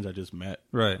friends I just met,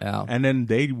 right? Yeah. And then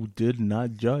they did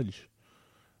not judge.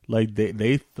 Like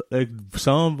they like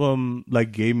some of them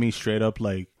like gave me straight up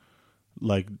like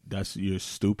that's you're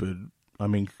stupid. I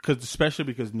mean, especially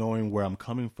because knowing where I'm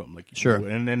coming from, like sure.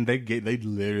 And then they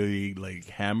literally like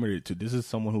hammered it to. This is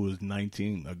someone who was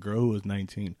 19, a girl who was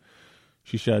 19.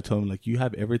 She should have told him like you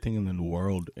have everything in the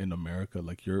world in America,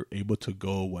 like you're able to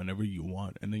go whenever you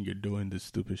want, and then you're doing this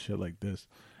stupid shit like this.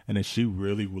 And then she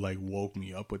really like woke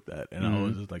me up with that, and I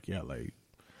was just like, yeah, like.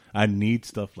 I need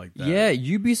stuff like that. Yeah,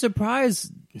 you'd be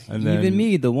surprised. And even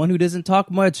me, the one who doesn't talk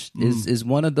much, is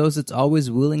one of those that's always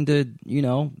willing to, you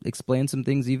know, explain some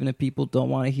things even if people don't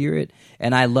want to hear it.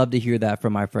 And I love to hear that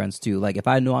from my friends too. Like if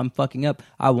I know I'm fucking up,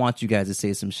 I want you guys to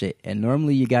say some shit. And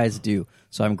normally you guys do.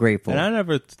 So I'm grateful. And I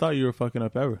never thought you were fucking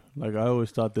up ever. Like I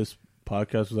always thought this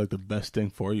podcast was like the best thing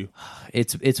for you.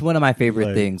 It's one of my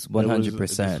favorite things,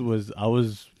 100%. I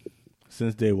was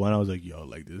since day one, I was like, yo,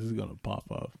 like this is gonna pop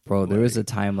off. Bro, there was a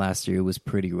time last year it was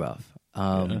pretty rough.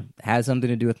 Had something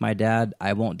to do with my dad.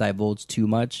 I won't divulge too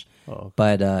much.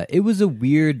 But it was a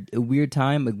weird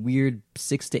time, a weird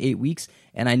 6 to 8 weeks,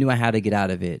 and I knew I had to get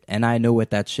out of it. And I know what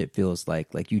that shit feels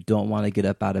like. Like you don't want to get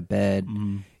up out of bed.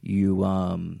 You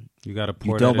gotta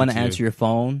you don't want to answer your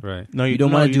phone. Right. No, you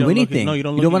don't want to do anything. You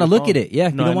don't want to look at it. Yeah,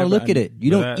 you don't want to look at it.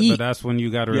 You don't eat. But that's when you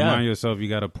got to remind yourself you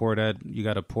got to pour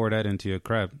that into your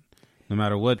crap, no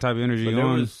matter what type of energy you're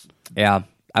on. Yeah,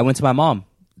 I went to my mom.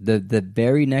 The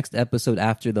very next episode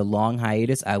after the long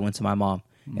hiatus, I went to my mom,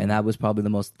 and that was probably the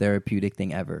most therapeutic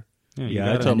thing ever.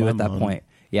 Yeah, I knew at that point.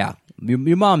 Yeah,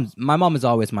 my mom is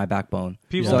always my backbone.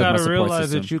 People gotta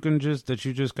realize that you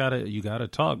just gotta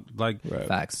talk. Like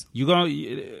facts.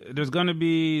 There's gonna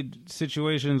be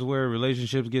situations where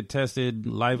relationships get tested.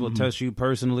 Life will test you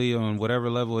personally on whatever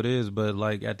level it is. But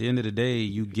like at the end of the day,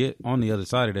 you get on the other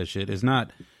side of that shit. It's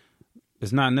not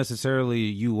necessarily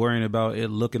you worrying about it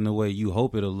looking the way you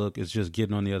hope it'll look. It's just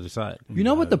getting on the other side. You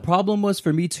know what the problem was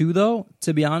for me too, though.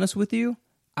 To be honest with you.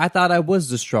 I thought I was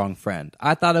the strong friend.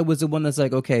 I thought I was the one that's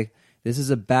like, okay, this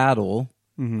is a battle.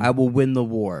 I will win the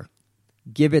war.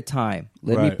 Give it time.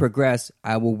 Let me progress.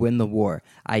 I will win the war.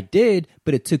 I did,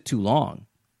 but it took too long.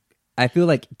 I feel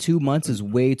like 2 months is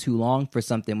way too long for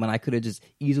something when I could have just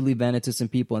easily vented to some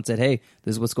people and said, hey,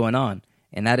 this is what's going on.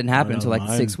 And that didn't happen until like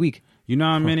the 6th week. You know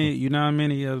how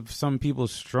many of some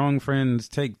people's strong friends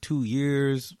take 2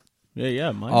 years?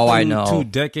 Yeah. Mine I know. 2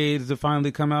 decades to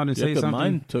finally come out and say something.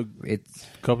 Mine took a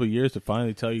couple of years to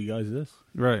finally tell you guys this.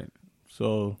 Right.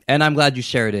 So, and I'm glad you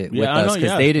shared it with us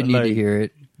because they didn't need to hear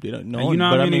it. They don't know. You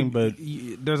know, but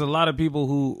there's a lot of people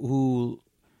who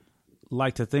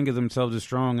like to think of themselves as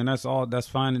strong, and that's all. That's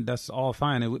fine. That's all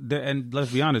fine. And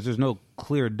let's be honest, there's no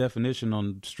clear definition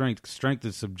on strength. Strength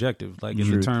is subjective. Like in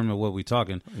the term of what we're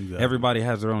talking, everybody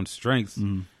has their own strengths,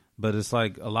 but it's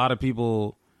like a lot of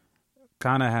people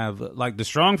kind of have, like, the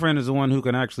strong friend is the one who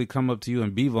can actually come up to you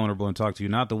and be vulnerable and talk to you,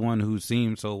 not the one who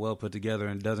seems so well put together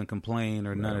and doesn't complain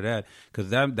or none of that, because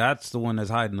that's the one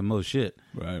that's hiding the most shit.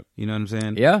 Right. You know what I'm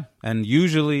saying? Yeah. And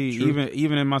usually,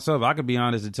 even in myself, I could be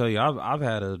honest and tell you, I've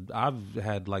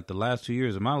had like the last 2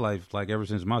 years of my life, like ever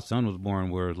since my son was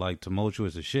born, were like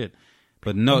tumultuous as shit.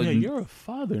 But no, you're a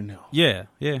father now. Yeah.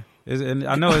 And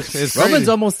I know it's crazy. Roman's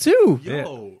almost 2.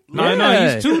 Yo,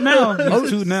 no, he's 2 now.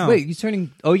 He's 2 now. Wait, he's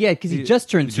turning. Oh yeah, because he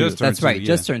just turned 2. That's right,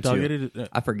 just turned 2.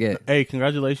 I forget. Hey,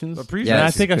 congratulations! Appreciate it.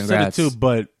 I think congrats. I said it too,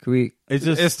 but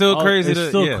it's still crazy. It's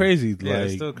still crazy. Yeah,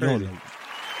 it's still crazy.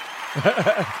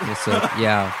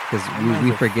 Because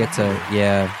we forget to.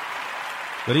 Yeah.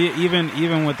 But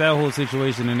even with that whole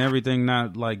situation and everything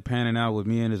not like panning out with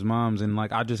me and his mom's, and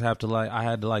like I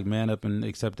had to man up and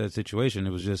accept that situation.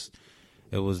 It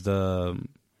was the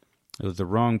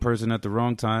wrong person at the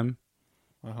wrong time,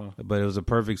 but it was a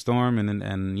perfect storm,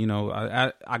 and you know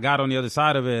I got on the other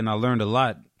side of it, and I learned a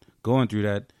lot going through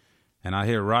that, and I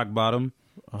hit rock bottom,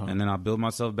 and then I built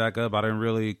myself back up. I didn't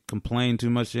really complain too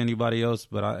much to anybody else,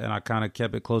 but I kind of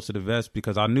kept it close to the vest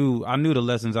because I knew the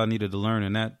lessons I needed to learn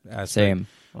in that aspect. Same.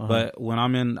 But when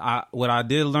what I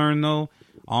did learn though,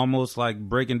 almost like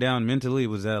breaking down mentally,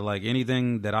 was that like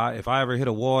anything that if I ever hit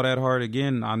a wall that hard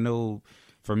again, I know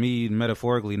for me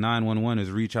metaphorically 911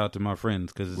 is reach out to my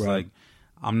friends, because it's like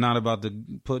I'm not about to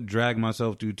drag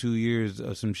myself through 2 years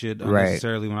of some shit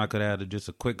unnecessarily when I could have had just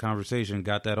a quick conversation,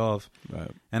 got that off. Right.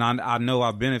 And I know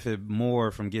I benefit more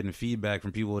from getting feedback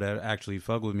from people that actually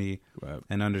fuck with me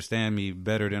and understand me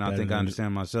better than I think I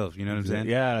understand myself. You know what I'm saying?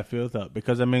 Yeah, I feel that.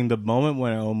 Because, I mean, the moment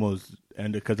when it almost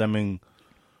ended, because, I mean,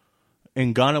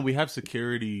 in Ghana, we have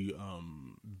security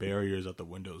barriers at the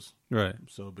windows. Right.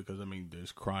 So, because, I mean,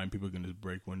 there's crime. People can just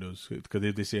break windows because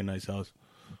they see a nice house.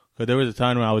 But there was a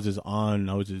time when I don't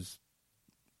know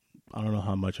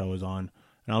how much I was on,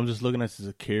 and I was just looking at the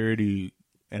security,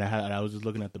 and I was just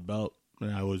looking at the belt,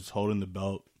 and I was holding the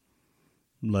belt,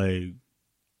 like,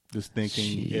 just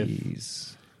thinking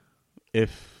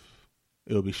if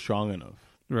it would be strong enough,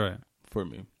 for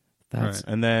me. That's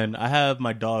And then I have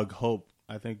my dog Hope.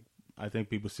 I think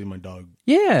people see my dog.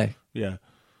 Yeah.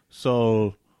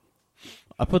 So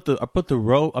I put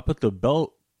the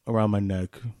belt around my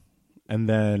neck. And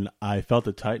then I felt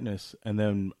the tightness, and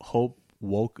then Hope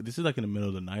woke. This is like in the middle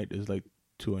of the night. It's like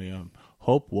 2 a.m.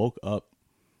 Hope woke up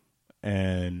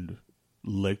and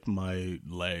licked my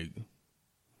leg,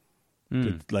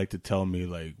 to tell me,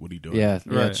 like, what are you doing? Yeah,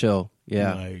 chill.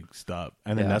 Yeah, like, stop.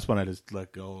 And then that's when I just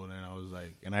let go, and then I was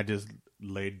like, and I just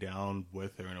laid down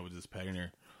with her, and I was just petting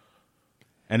her.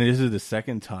 And this is the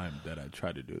second time that I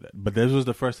tried to do that, but this was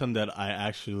the first time that I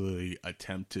actually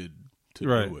attempted to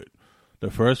do it. The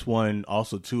first one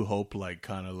also too, Hope like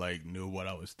kind of like knew what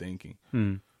I was thinking,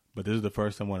 but this is the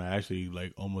first time when I actually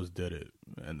like almost did it,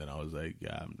 and then I was like,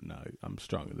 yeah, I'm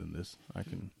stronger than this. I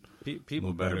can.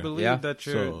 People better believe that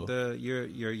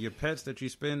your pets that you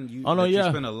spend you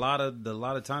spend a lot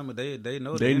of time with. They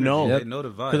know the energy, they know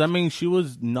the vibe. Because I mean, she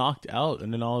was knocked out,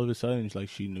 and then all of a sudden, it's like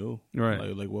she knew,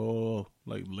 right? Like whoa,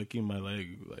 like licking my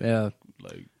leg,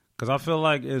 like because I feel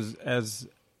like as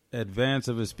advanced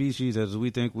of a species as we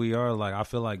think we are, like I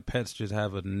feel like pets just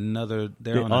have another.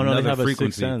 They're on another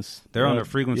frequency. They're on a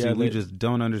frequency we just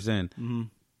don't understand. Mm-hmm.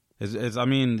 I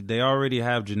mean, they already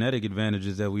have genetic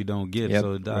advantages that we don't get. Yep.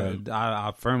 So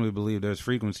I firmly believe there's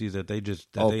frequencies that they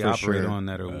operate on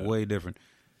that are way different.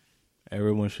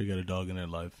 Everyone should get a dog in their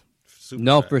life.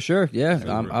 For sure. Yeah,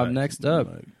 I'm next up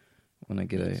when I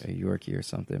get a Yorkie or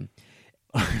something.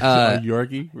 A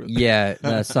Yorkie?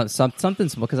 Yeah, something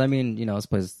small. Because I mean, this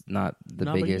place is not the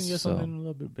biggest. But you can get something a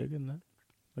little bit bigger than that,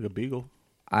 like a beagle.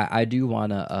 I do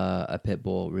want a pit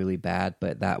bull really bad,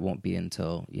 but that won't be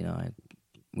until I.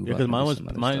 Because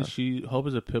Hope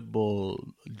is a pit bull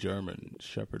German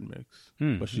Shepherd mix,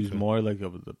 but she's more like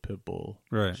of the pit bull,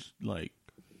 right? Like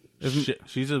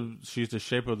she's the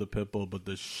shape of the pit bull, but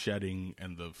the shedding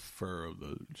and the fur of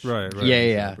the right.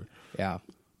 Yeah.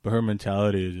 But her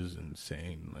mentality is just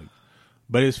insane. Like,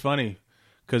 but it's funny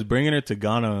because bringing her to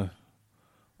Ghana,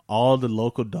 all the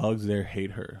local dogs there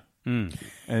hate her, and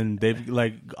they've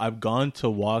I've gone to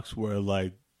walks where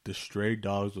like the stray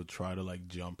dogs will try to like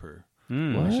jump her.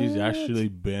 She's actually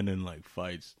been in like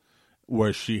fights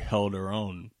where she held her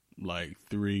own like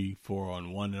 3-4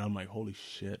 on one, and I'm like, holy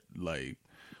shit! Like,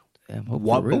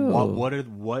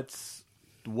 what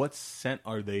scent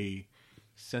are they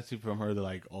sensing from her? They're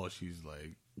like, oh, she's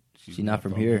not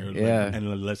from here. Yeah,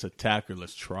 and let's attack her.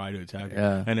 Let's try to attack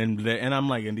her. Yeah, and I'm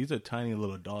like, and these are tiny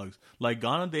little dogs. Like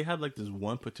Ghana, they have like this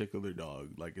one particular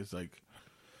dog. Like it's a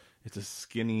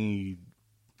skinny.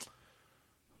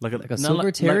 Like a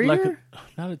silver terrier?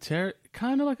 Not a terrier.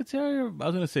 Kind of like a terrier. I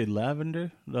was going to say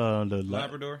lavender. The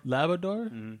Labrador? Labrador.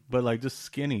 Mm-hmm. But like just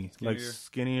skinnier. Like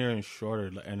skinnier and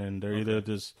shorter. And then they're either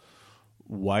just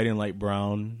white and light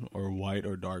brown or white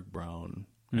or dark brown.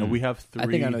 Mm-hmm. And we have 3. I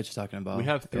think I know what you're talking about. We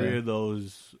have 3 of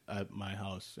those at my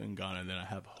house in Ghana. And then I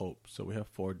have Hope. So we have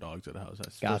 4 dogs at the house.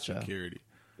 That's still security.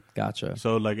 Gotcha.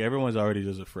 So like everyone's already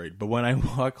just afraid. But when I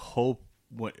walk Hope,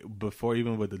 before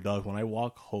even with the dogs, when I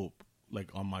walk Hope, like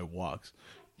on my walks,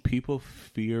 people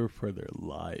fear for their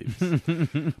lives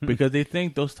because they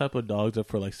think those type of dogs are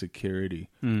for like security.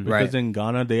 Because in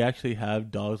Ghana they actually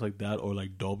have dogs like that, or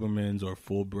like Dobermans or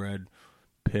full bred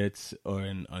pits, or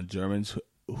in Germans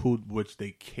which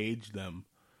they cage them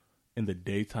in the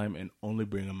daytime and only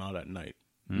bring them out at night.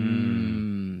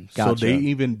 Gotcha. So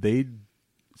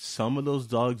some of those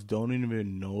dogs don't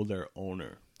even know their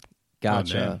owner.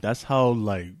 Gotcha. That's how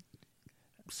like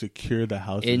secure the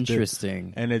house.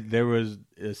 Interesting. And there was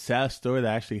a sad story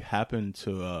that actually happened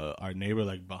to our neighbor,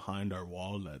 like behind our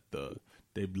wall, that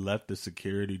they left the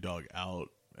security dog out,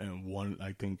 and one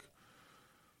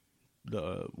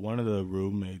of the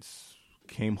roommates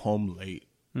came home late,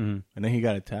 and then he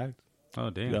got attacked. Oh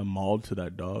damn! He got mauled to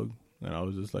that dog, and I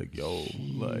was just like, "Yo,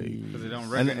 like," because they don't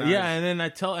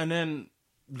recognize. And then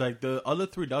like the other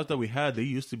 3 dogs that we had, they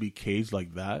used to be caged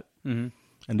like that. Mm-hmm.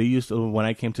 And they used to, when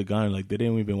I came to Ghana, like they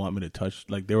didn't even want me to touch.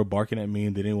 Like they were barking at me,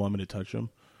 and they didn't want me to touch them.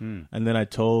 And then I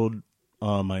told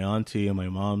my auntie and my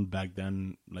mom back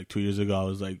then, like 2 years ago, I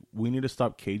was like, we need to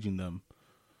stop caging them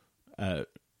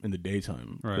in the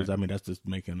daytime, because I mean that's just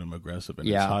making them aggressive, and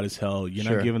it's hot as hell.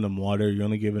 You're not giving them water. You're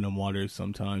only giving them water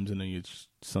sometimes, and then you're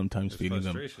sometimes feeding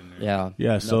them.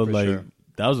 Yeah. So like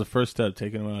that was the first step,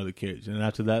 taking them out of the cage, and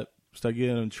after that, start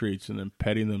giving them treats and then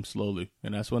petting them slowly,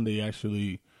 and that's when they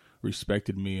actually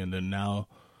respected me. And then now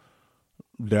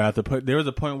they're at the point. There was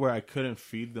a point where I couldn't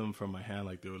feed them from my hand;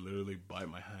 like they would literally bite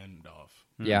my hand off.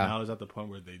 Yeah. Now it's at the point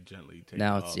where they gently take.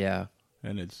 Now it it's off.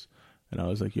 And I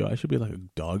was like, yo, I should be like a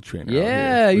dog trainer.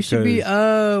 Yeah, you should be.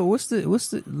 What's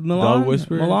the Milan? Dog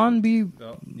whisperer? Milan be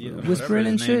whispering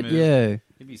and shit. Yeah.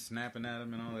 He'd be snapping at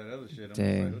him and all that other shit.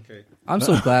 Dang. Like, okay. I'm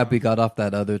so glad we got off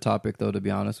that other topic, though. To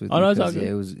be honest with you, because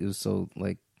it was so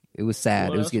like. It was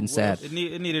sad. Well, it was getting sad. It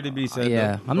needed to be said.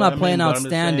 Yeah, though. I'm not playing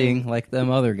outstanding like them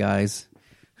other guys.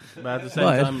 But at the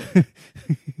same time,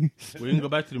 we can go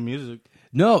back to the music.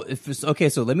 No, okay.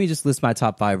 So let me just list my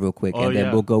top 5 real quick, and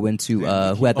then we'll go into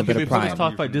who had the better prime.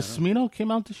 Top 5. Did Smino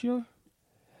came out this year?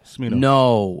 Smino.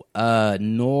 No,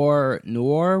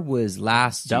 Nor was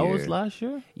last year. That was last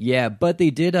year. Yeah, but they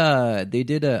did a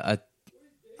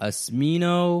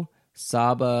Smino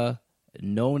Saba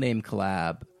No Name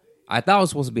collab. I thought it was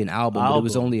supposed to be an album, but it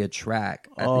was only a track.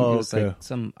 I think it was like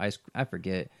some I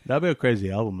forget. That'd be a crazy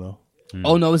album though.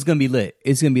 Oh no, it's gonna be lit.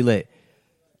 It's gonna be lit.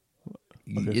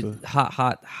 Okay,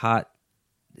 hot.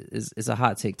 It's a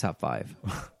hot take top 5.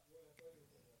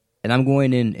 and I'm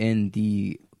going in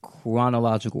the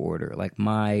chronological order, like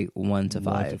my 1 to 5.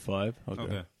 1 to 5?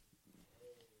 Okay.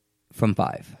 From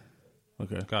 5.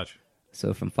 Okay. Gotcha.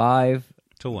 So from 5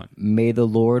 to 1. May the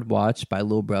Lord Watch by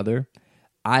Lil Brother.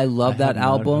 I love that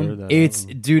album.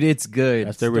 Dude, it's good.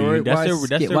 That's their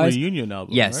reunion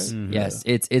album. Yes, right? Yes.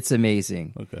 It's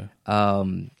amazing. Okay.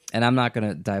 And I'm not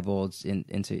gonna divulge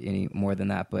into any more than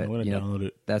that, but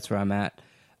that's where I'm at.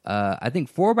 I think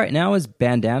 4 right now is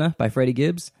Bandana by Freddie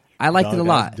Gibbs. I liked it a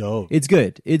lot. Dope. It's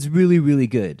good. It's really, really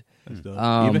good. That's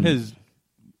dope. Even his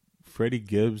Freddie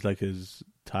Gibbs, like his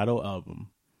title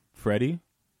album, Freddie.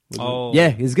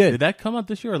 Yeah, it's good. Did that come out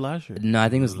this year or last year? No, I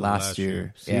think it was last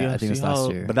year. Yeah, I think it was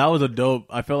last year. But that was a dope.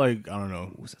 I feel like I don't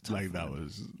know, like that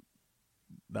was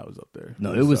up there.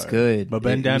 No, it was good. But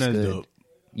Bandana is dope.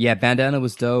 Yeah, Bandana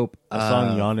was dope. The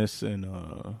song Giannis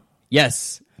and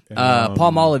yes.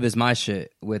 Palm Olive is my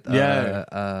shit with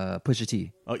Pusha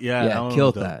T. Oh yeah,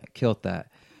 killed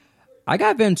that. I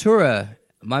got Ventura,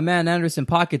 my man Anderson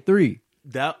Pocket 3.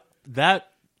 That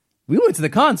we went to the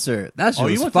concert. That shit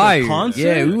was fire.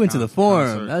 Yeah, we went to the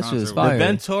Forum. That shit was fire. The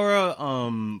Ventura,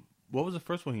 what was the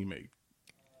first one he made?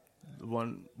 The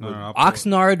one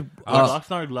Oxnard.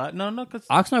 Oxnard. No, because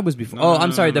Oxnard was before.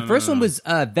 I'm sorry. The first one was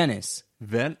Venice.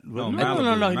 No.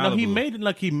 He made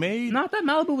Not that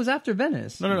Malibu was after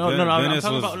Venice. No. I'm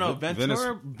talking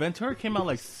about Ventura came out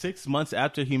like 6 months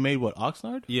after he made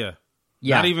Oxnard. Yeah.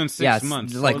 Not even 6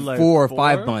 months. Like 4 or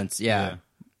 5 months. Yeah.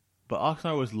 But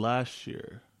Oxnard was last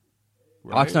year.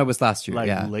 Right? Oxnard was last year.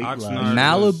 Late last year.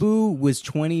 Malibu was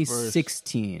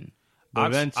 2016.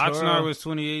 Oxnard was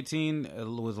 2018. It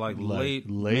was like late,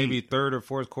 maybe third or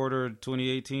fourth quarter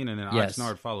 2018, and then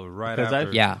Oxnard followed right after.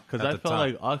 Because I felt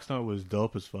like Oxnard was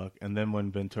dope as fuck, and then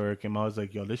when Ventura came out, I was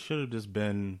like, yo, this should have just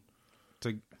been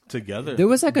together. There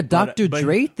was like a Dr.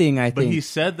 Dre thing, I think. But he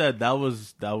said that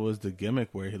was the gimmick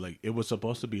where it was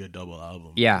supposed to be a double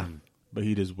album. Yeah. But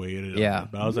he just waited. Yeah,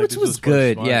 but I was which was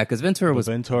good. Yeah, because Ventura was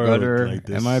better, like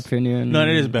in my opinion. No,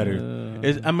 it is better.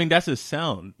 I mean, that's his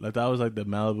sound. Like that was like the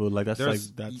Malibu. Like that's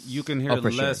you can hear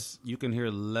less. Sure. You can hear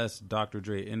less Dr.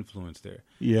 Dre influence there.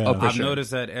 Yeah, I've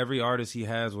noticed that every artist he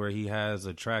has, where he has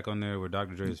a track on there where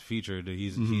Dr. Dre is featured,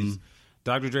 he's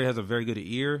Dr. Dre has a very good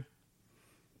ear.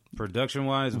 Production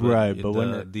wise, but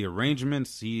the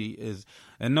arrangements he is,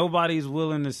 and nobody's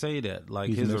willing to say that. Like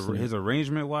his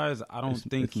arrangement wise, I don't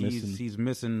think he's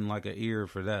missing like an ear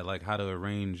for that. Like how to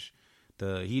arrange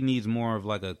he needs more of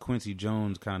like a Quincy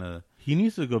Jones kind of. He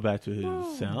needs to go back to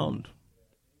his sound.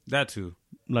 That too.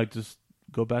 Like just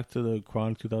go back to the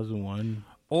Chronic 2001.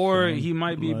 Or he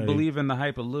might be believing the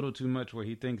hype a little too much, where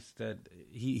he thinks that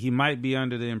he might be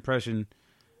under the impression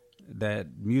that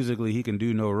musically he can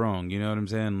do no wrong, you know what I'm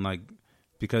saying? Like,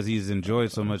 because he's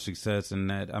enjoyed so much success, and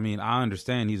that, I mean, I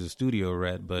understand he's a studio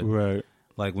rat, but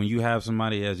like when you have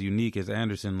somebody as unique as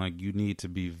Anderson, like you need to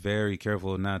be very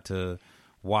careful not to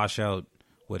wash out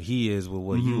what he is with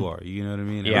what you are. You know what I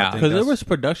mean? Yeah, because there was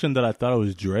production that I thought it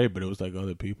was Dre, but it was like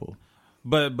other people.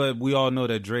 But we all know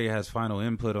that Dre has final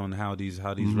input on how these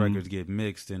records get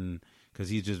mixed, and because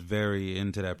he's just very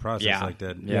into that process like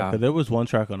that. Yeah, there was one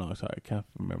track on Oxnard. I can't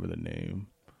remember the name,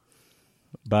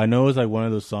 but I know it was like one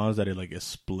of those songs that it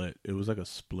split. It was like a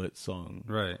split song,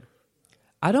 right?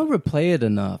 I don't replay it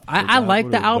enough. I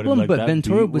like the album, but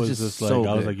Ventura was just so good.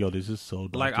 I was like, yo, this is so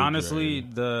Dr. Like honestly,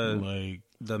 Dre.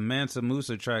 the Mansa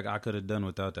Musa track I could have done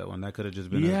without that one. That could have just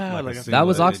been that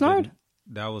was Oxnard.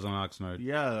 That was on Oxnard.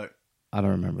 Yeah. I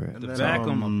don't remember it. The back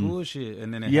on my bullshit,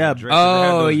 and then it yeah. had Drake,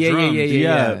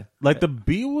 yeah. Like the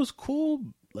beat was cool,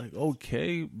 like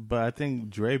okay, but I think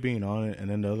Dre being on it, and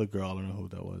then the other girl, I don't know who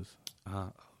that was.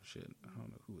 Oh shit, I don't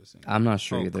know who was singing. I'm not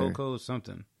sure either. Coco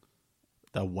something.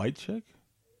 That white chick.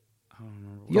 I don't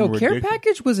remember. Yo, Care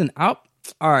Package was an out.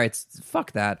 All right,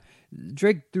 fuck that.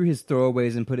 Drake threw his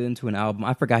throwaways and put it into an album.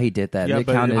 I forgot he did that. It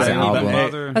counted as an album.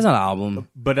 That's not an album.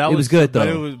 But that it was good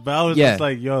though. But I was just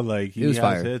like, yo, like he was has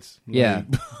fire. hits. Yeah,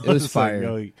 it was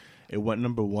fire. Like, yo, it went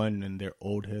number one and they're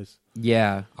old hits.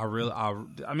 Yeah,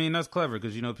 I mean that's clever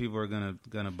because you know people are gonna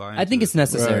buy into I think it's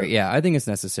necessary. Right. Yeah, I think it's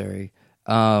necessary.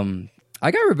 I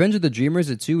got Revenge of the Dreamers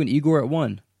at 2 and Igor at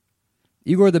 1.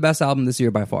 Igor the best album this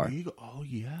year by far. Oh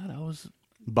yeah, that was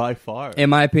by far. In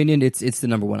my opinion, it's the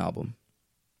number 1 album.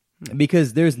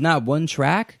 Because there's not one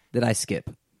track that I skip.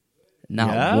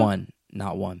 Not one.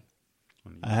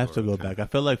 I have to go back. I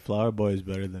feel like Flower Boy is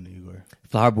better than Igor.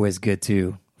 Flower Boy is good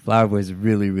too. Flower Boy is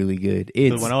really, really good.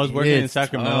 When I was working in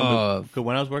Sacramento,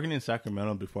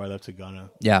 before I left to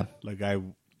Ghana, like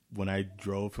when I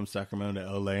drove from Sacramento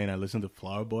to LA and I listened to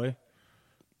Flower Boy,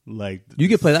 like you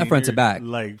could play that front to back,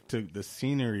 like to the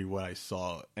scenery what I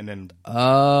saw, and then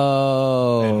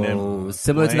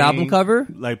similar to the album cover,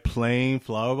 like playing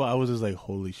Flower Boy. I was just like,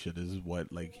 holy shit, this is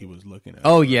what like he was looking at.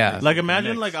 Oh yeah, like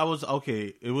imagine like I was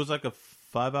okay. It was like a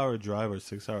 5-hour drive or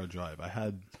 6-hour drive. I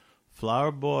had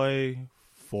Flower Boy,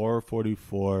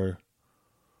 444.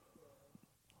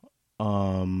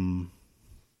 I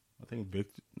think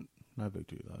not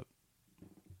Victory Lap.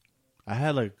 I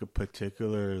had like a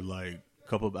particular like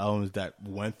couple of albums that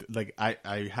went like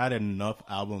I had enough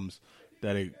albums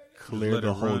that it cleared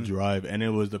the whole drive, and it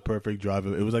was the perfect drive.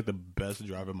 It was like the best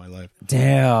drive of my life.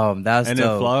 Damn, that's and dope.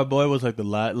 then Flower Boy was like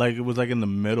like it was like in the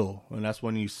middle, and that's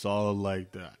when you saw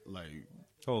like that like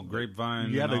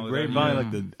grapevine. Yeah, the grapevine,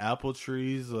 like the apple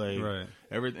trees, like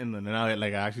everything. And then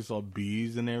I actually saw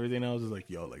bees and everything. I was just like,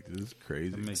 yo, like this is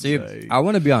crazy. See, like, I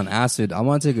want to be on acid. I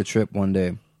want to take a trip one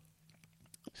day.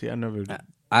 See,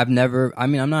 I've never. I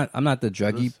mean, I'm not the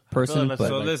druggy person, but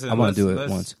so listen, I want to do it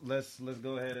once. Let's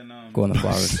go ahead and go on the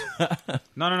flowers.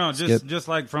 No. Just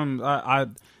like from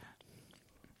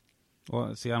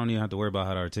Well, see, I don't even have to worry about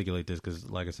how to articulate this because,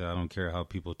 like I said, I don't care how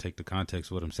people take the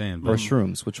context of what I'm saying. Or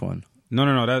shrooms, which one?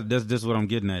 No. That's this is what I'm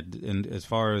getting at. And as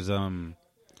far as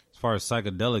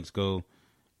psychedelics go,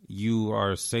 you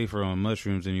are safer on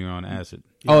mushrooms than you're on acid.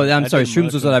 Yeah, oh, I'm sorry.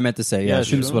 Shrooms was what I meant to say. Yeah,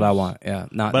 shrooms is what I want. Yeah,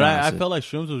 not. But not I felt like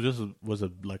shrooms was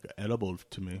like edible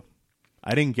to me.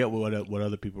 I didn't get what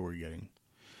other people were getting.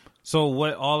 So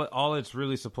what? All it's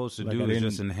really supposed to do is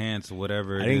just enhance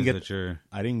whatever it is that you're.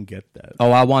 I didn't get that.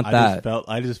 Oh, I want that.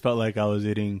 I just felt like I was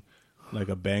eating like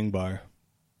a Bang bar.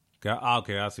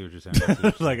 Okay, I see what you're saying.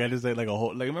 Like I just ate like a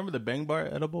whole. Like remember the Bang bar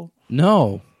edible?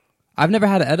 No. I've never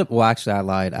had an edible. Well, actually, I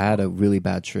lied. I had a really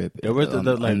bad trip. There was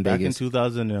like back in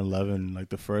 2011, like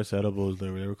the first edibles, they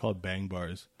were called Bang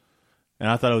Bars, and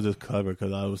I thought it was just clever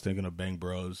because I was thinking of Bang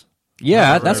Bros.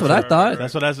 Yeah, that's what I thought.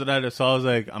 That's what I saw. I was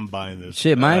like, I'm buying this.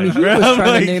 Shit, Miami Heat was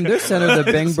trying to name their center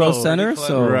the Bang Bros Center.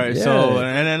 So right, yeah. so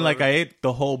and then like I ate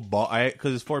the whole bar.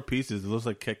 Because it's 4 pieces. It looks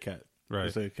like Kit Kat. Right,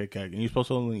 it's like a Kit Kat, and you're supposed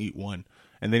to only eat one,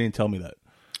 and they didn't tell me that.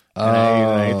 And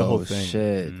I ate the whole thing.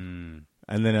 Shit.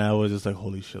 And then I was just like,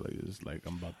 holy shit, like this, like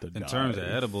I'm about to die. In terms of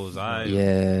edibles, I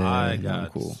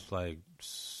got like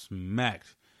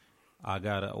smacked. I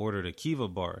got ordered a Kiva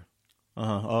bar.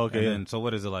 Oh, okay. And then, so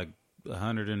what is it, like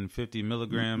 150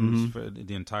 milligrams for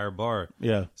the entire bar?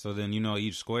 Yeah. So then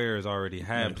each square is already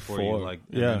halved for you, like,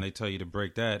 and then they tell you to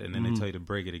break that, and then they tell you to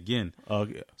break it again.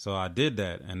 Okay. So I did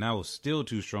that, and that was still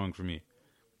too strong for me.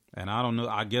 And I don't know.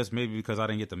 I guess maybe because I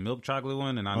didn't get the milk chocolate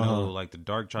one, and I know like the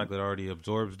dark chocolate already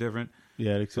absorbs different.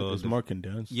 Yeah, it's more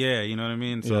condensed. Yeah, you know what I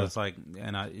mean. So it's like,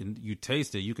 and you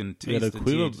taste it. You can taste the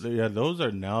Quiva. Yeah, those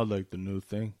are now like the new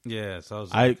thing. Yeah, so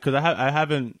I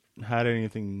haven't had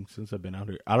anything since I've been out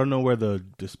here. I don't know where the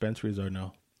dispensaries are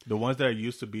now. The ones that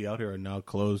used to be out here are now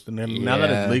closed, and then now that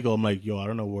it's legal, I'm like, yo, I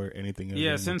don't know where anything is.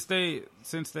 Yeah, since they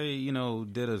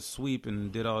did a sweep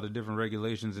and did all the different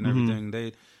regulations and everything,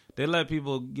 they let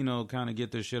people, kind of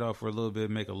get their shit off for a little bit,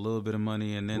 make a little bit of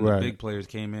money, and then the big players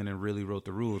came in and really wrote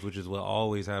the rules, which is what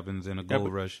always happens in a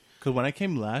gold rush. Because when I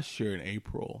came last year in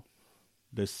April,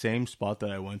 the same spot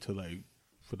that I went to like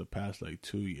for the past like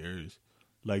 2 years,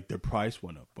 like the price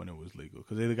went up when it was legal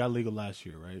because they got legal last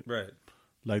year, right? Right.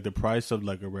 Like the price of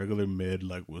like a regular mid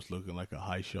like was looking like a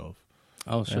high shelf.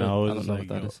 Oh shit! And I was don't know like,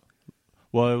 what that is.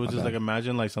 Well, it was just like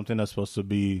imagine like something that's supposed to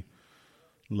be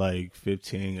like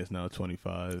 15 is now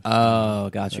 25. Oh,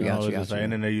 got you.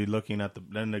 And then you're looking at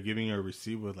then they're giving you a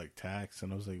receipt with like tax,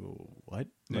 and I was like, well, what?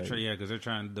 Because they're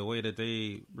trying, the way that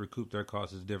they recoup their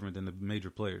costs is different than the major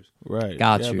players. Right.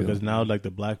 Got you. Because now like the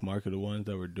black market, the ones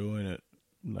that were doing it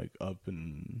like up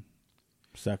in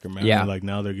Sacramento, like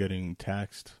now they're getting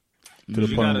taxed to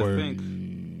the point where think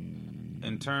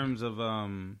in terms of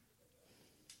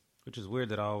which is weird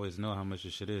that I always know how much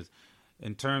this shit is.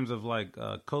 In terms of like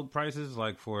coke prices,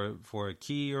 like for a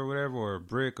key or whatever, or a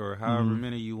brick or however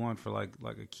many you want for like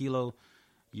a kilo,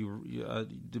 you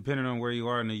depending on where you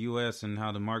are in the U.S. and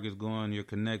how the market's going, you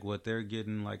connect what they're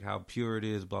getting, like how pure it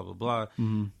is, blah blah blah.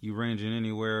 You ranging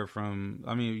anywhere from,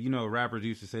 rappers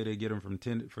used to say they get them from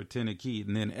 10 a key,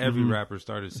 and then every rapper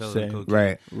started selling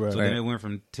cocaine. Right. So then it went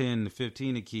from 10 to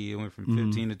 15 a key. It went from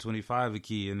 15 to 25 a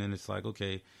key, and then it's like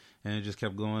okay, and it just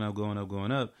kept going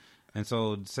up. And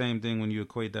so same thing when you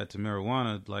equate that to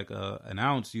marijuana, like an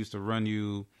ounce used to run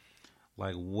you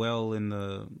like well in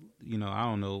the,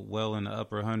 well in the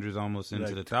upper hundreds, almost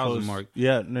into the 1,000 mark.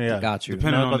 Yeah. Got you.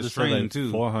 Depending on the strain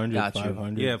too. 400, Got you.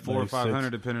 500. Yeah, 400 or 500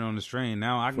 depending on the strain.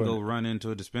 Now I can go run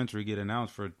into a dispensary, get an ounce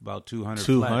for about 200.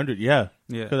 200, yeah.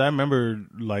 Yeah. Because I remember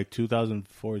like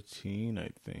 2014, I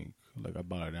think, like I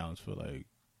bought an ounce for like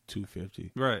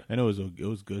 $250. Right. And it was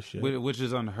good shit. Which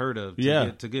is unheard of.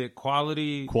 To get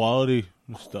quality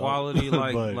stuff.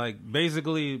 like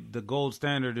basically the gold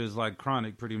standard is like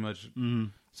chronic pretty much. Mm-hmm.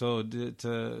 So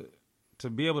to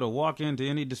be able to walk into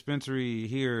any dispensary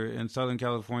here in Southern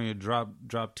California, drop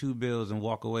 $2 bills and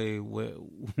walk away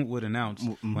with an ounce,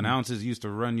 when ounces used to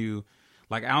run you,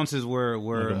 like ounces were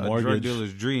like a drug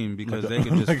dealer's dream because they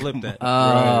could just flip that.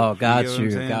 Oh, right?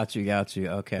 got you.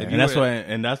 Okay, and that's why,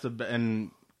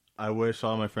 and I wish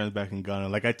all my friends back in Ghana,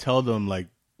 like I tell them like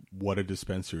what a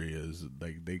dispensary is,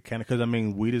 like they can't, because I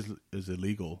mean weed is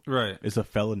illegal, right? It's a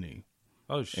felony.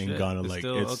 Oh shit! In Ghana,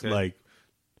 It's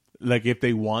like if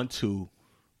they want to,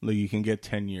 like you can get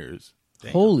 10 years.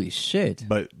 Damn. Holy shit!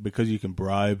 But because you can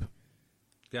bribe,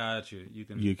 got you.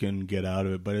 You can get out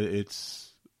of it. But it's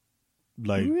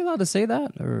like, are we allowed to say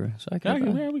that, or should I?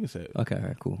 Yeah, we can say it. Okay, all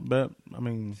right, cool. But I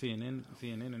mean, CNN,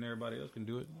 and everybody else can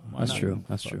do it. That's true.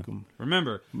 That's true.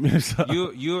 Remember,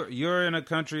 you're in a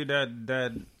country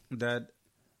that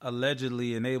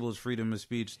allegedly enables freedom of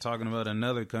speech, talking about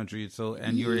another country. So,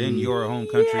 and you're in your home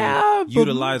country,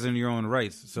 utilizing your own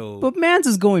rights. So, but man's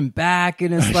is going back,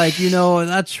 and it's like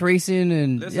not tracing,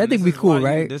 and listen, I think we cool,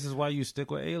 right? This is why you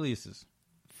stick with aliases.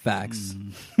 Facts.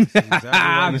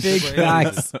 Exactly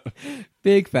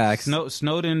Big facts.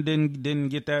 Snowden didn't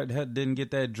get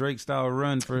that Drake style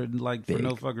run for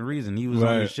no fucking reason. He was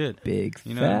on his shit. Big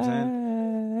you know facts. what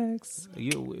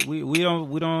I'm saying?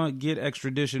 We don't get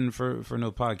extradition for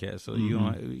no podcast. So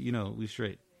we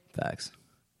straight. Facts.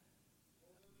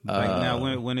 Like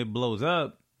now when it blows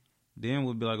up, then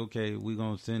we'll be like, okay, we're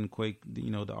gonna send Kwake,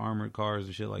 the armored cars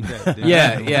and shit like that. Then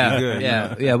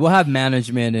yeah. We'll have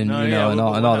management and and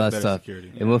all that stuff,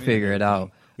 security. And we'll figure it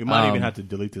out. We might even have to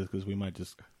delete this because we might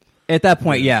just at that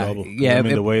point, I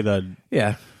mean, the way that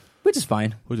which is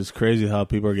fine. Which is crazy how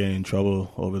people are getting in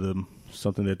trouble over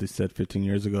something that they said 15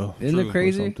 years ago. Isn't it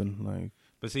crazy? Something like.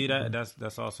 But see,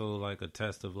 that's also like a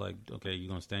test of like, okay, you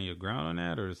gonna stand your ground on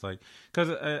that, or it's like, because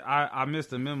I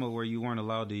missed a memo where you weren't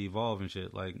allowed to evolve and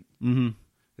shit. Like,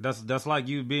 that's like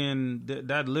you being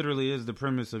that literally is the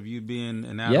premise of you being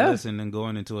an adolescent and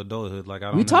going into adulthood. Like,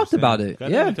 we talked about it.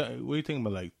 Yeah, what are you thinking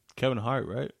about? Like Kevin Hart,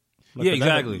 right? Like, yeah,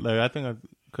 exactly. I think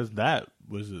because that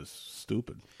was just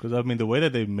stupid. Because I mean, the way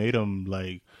that they made him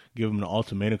like give him an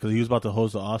ultimatum because he was about to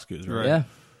host the Oscars, right? Yeah.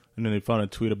 And then they found a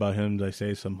tweet about him that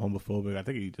say some homophobic. I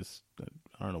think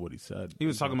I don't know what he said. He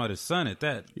was talking about his son at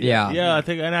that. Yeah. I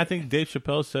think Dave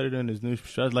Chappelle said it in his new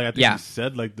show. Like I think he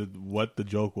said like what the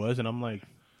joke was, and I'm like,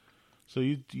 so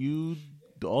you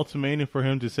the ultimatum for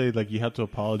him to say like you have to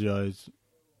apologize,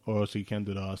 or else you can't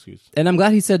do the Oscars. And I'm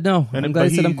glad he said no. I'm glad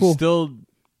he said I'm cool. Still,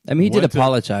 I mean, he did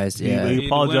apologize. He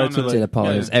apologized to did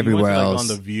apologize everywhere else. On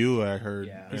The View, I heard.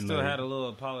 Yeah. He still had a little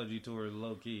apology to her,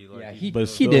 low key. Like, he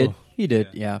did. He did.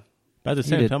 Yeah. But at the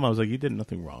same time, I was like, you did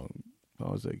nothing wrong. I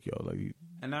was like, yo, like.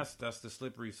 And that's the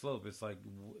slippery slope. It's like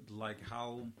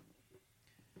how.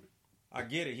 I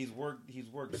get it. He's worked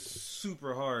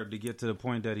super hard to get to the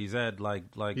point that he's at, like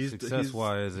success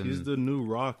wise. And he's the new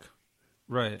Rock,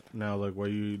 right now. Like where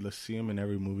let's see him in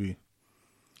every movie.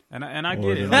 And I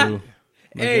get it.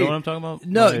 Hey, you know what I'm talking about?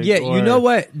 No, you know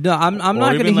what? No, I'm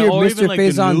not going to hear Mr.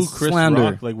 Faison slander.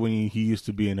 Rock, like when he used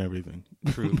to be in everything.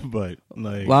 True, but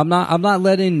like, well, I'm not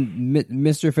letting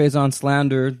Mr. Faison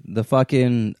slander the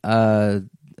fucking the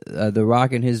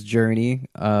Rock and his journey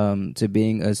to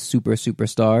being a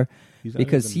superstar,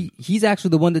 because he's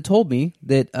actually the one that told me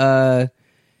that the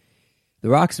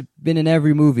Rock's been in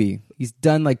every movie. He's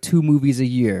done like 2 movies a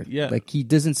year. Yeah, like he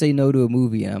doesn't say no to a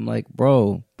movie. And I'm like,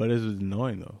 bro, but it's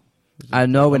annoying though. I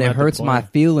know, and it hurts my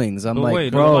feelings. I'm like,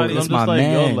 wait, bro, it's my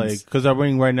man. Like, because I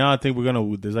mean, right now, I think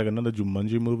there's like another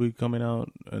Jumanji movie coming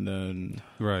out, and then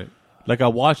right, like I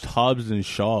watched Hobbs and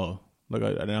Shaw,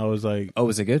 and I was like, oh,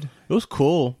 was it good? It was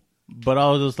cool, but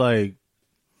I was just like,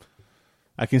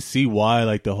 I can see why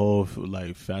like the whole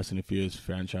like Fast and the Furious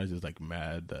franchise is like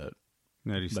mad that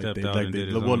he stepped out and did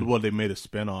his own. Well, they made a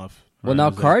spinoff. Well,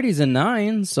 now Cardi's in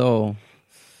 9, so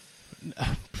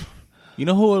you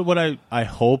know what I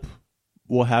hope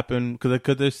will happen,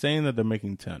 because they're saying that they're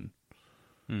making 10.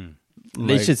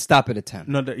 They should stop it at 10.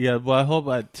 No, well, I hope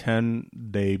at 10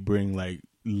 they bring like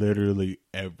literally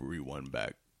everyone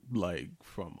back, like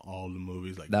from all the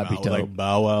movies, like that'd be dope. Like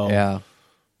Bow Wow, yeah,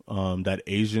 that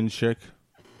Asian chick.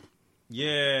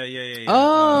 Yeah.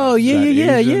 Oh,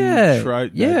 yeah.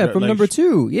 From number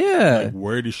 2, yeah. Like,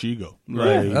 where did she go?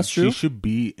 Right, like, that's true. She should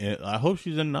be. I hope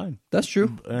she's in 9. That's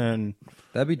true, and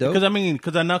that'd be dope. Because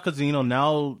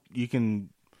now you can,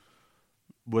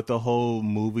 with the whole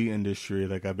movie industry,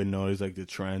 like I've been noticing like the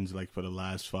trends like for the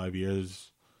last 5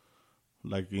 years,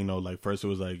 like like first it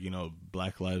was like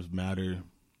Black Lives Matter,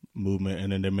 movement,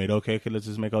 and then they made okay, let's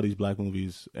just make all these black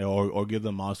movies or give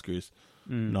them Oscars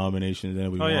nominations.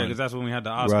 And because that's when we had the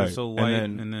Oscars so white,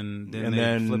 and then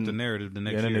they flipped the narrative the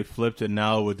next year. And then they flipped it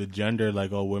now with the gender,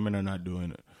 like, oh, women are not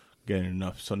getting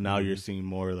enough. So now you're seeing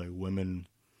more like women.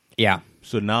 Yeah.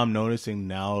 So now I'm noticing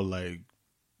like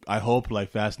I hope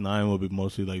like Fast 9 will be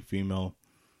mostly like female.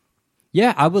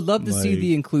 Yeah, I would love to see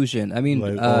the inclusion. I mean,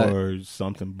 or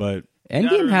something, but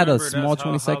Endgame had a small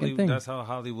 20-second thing. That's how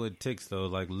Hollywood ticks, though.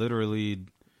 Like literally,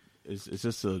 it's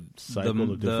just a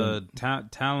cycle of different. The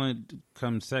talent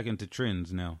comes second to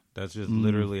trends now. That's just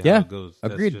literally how it goes.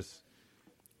 Agreed. That's just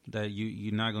that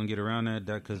you're not gonna get around that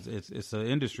because it's an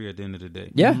industry at the end of the day.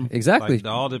 Yeah, exactly. Like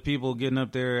all the people getting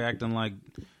up there acting like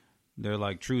they're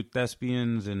like true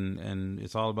thespians, and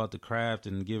it's all about the craft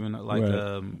and giving like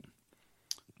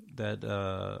that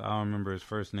I don't remember his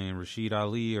first name, Rashid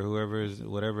Ali or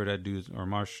whatever that dude's, or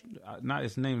not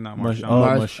his name, not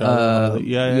Marshawn.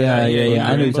 Yeah.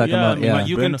 I know you're talking about. Yeah, like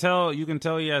you can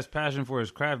tell he has passion for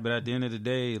his craft, but at the end of the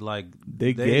day, like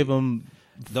they gave him.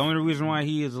 The only reason why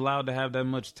he is allowed to have that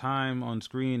much time on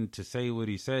screen to say what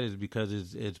he said is because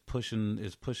it's pushing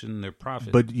their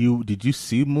profit. But did you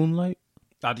see Moonlight?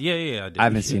 Yeah, I did. I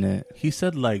haven't seen it. He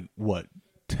said like what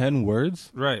 10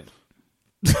 words? Right.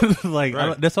 Like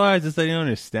right. That's why I didn't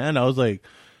understand. I was like,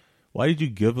 why did you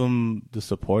give him the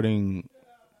supporting?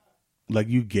 Like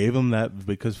you gave him that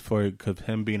because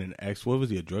him being an ex, what was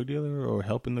he, a drug dealer or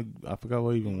helping I forgot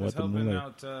what the movie.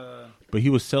 But he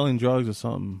was selling drugs or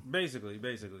something. Basically,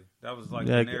 that was like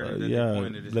the narrative that they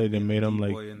pointed. They made him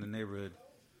like boy in the neighborhood.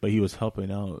 But he was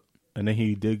helping out, and then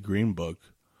he did Green Book,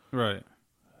 right?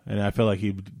 And I feel like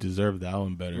he deserved that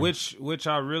one better. Which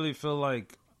I really feel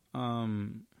like.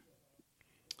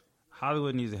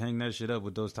 Hollywood needs to hang that shit up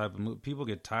with those type of movies. People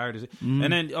get tired of it.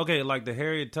 And then, like the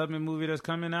Harriet Tubman movie that's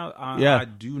coming out, I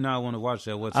do not want to watch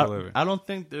that whatsoever. I don't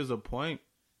think there's a point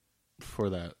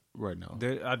for that right now.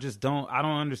 I don't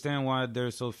understand why they're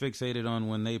so fixated on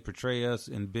when they portray us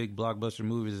in big blockbuster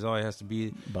movies. It always has to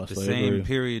be about the slavery. Same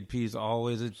period piece,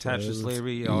 always attached to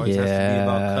slavery. It always has to be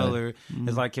about color.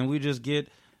 It's like, can we just get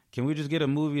a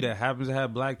movie that happens to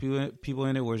have black people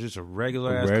in it, where it's just a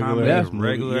regular ass comedy, ass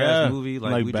movie,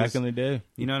 like we back in the day?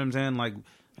 You know what I'm saying? Like,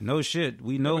 no shit,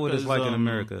 we know what it's like in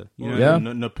America. You know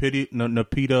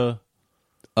Lupita.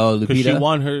 Oh,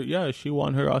 Lupita. She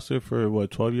won her Oscar for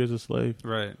 12 Years a Slave,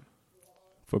 right?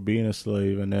 For being a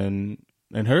slave, and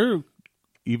her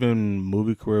even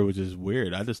movie career was just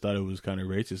weird. I just thought it was kind of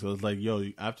racist. I was like,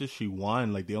 after she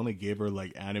won, like they only gave her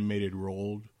like animated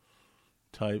role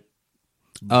type.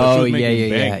 Oh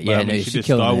yeah. I mean, she did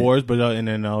Star Wars, but and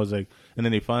then I was like, and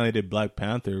then they finally did Black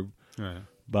Panther. Right.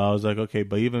 But I was like, okay,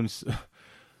 but even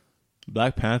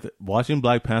watching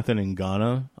Black Panther in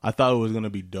Ghana, I thought it was gonna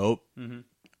be dope,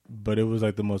 but it was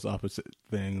like the most opposite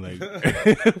thing. Like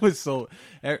it was so.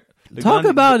 Talk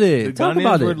about it.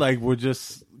 We're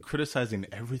just criticizing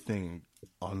everything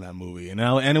on that movie, and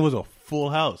it was a full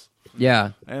house.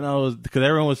 Yeah, and I was because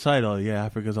everyone was excited. Oh yeah,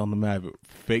 Africa's on the map,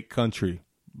 fake country,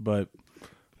 but.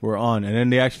 We're on, and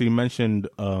then they actually mentioned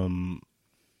Ghana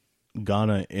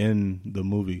in the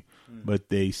movie, but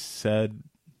they said,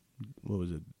 what was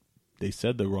it? They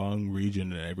said the wrong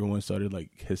region, and everyone started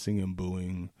like hissing and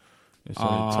booing and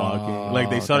started talking. Like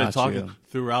they started talking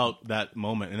throughout that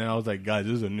moment, and then I was like, guys,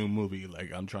 this is a new movie.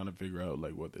 Like I'm trying to figure out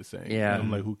like what they're saying. Yeah, and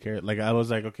I'm like, who cares? Like I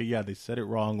was like, okay, yeah, they said it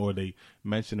wrong or they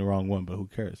mentioned the wrong one, but who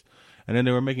cares? And then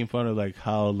they were making fun of like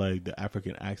how like the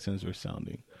African accents were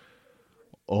sounding.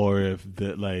 Or if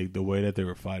the way that they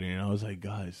were fighting, and I was like,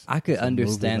 guys, I could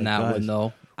understand that one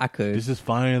though. I could. This is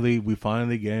we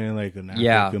finally getting like an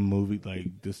African movie,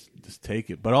 like just take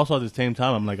it. But also at the same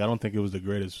time, I'm like, I don't think it was the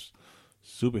greatest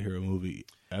superhero movie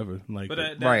ever. Like,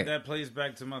 but that plays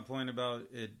back to my point about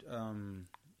it.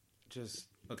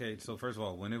 So first of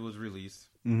all, when it was released,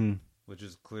 which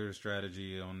is clear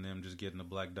strategy on them just getting the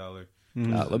black dollar, a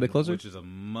little bit closer, which is a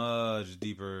much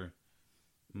deeper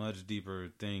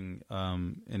thing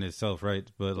in itself, right?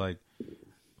 But like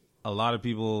a lot of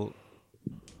people,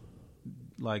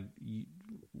 like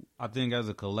I think as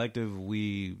a collective,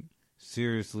 we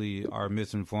seriously are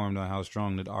misinformed on how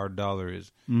strong that our dollar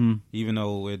is. Even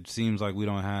though it seems like we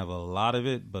don't have a lot of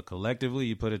it, but collectively,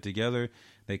 you put it together,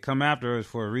 they come after us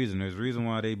for a reason. There's a reason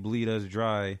why they bleed us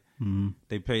dry.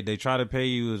 They try to pay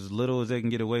you as little as they can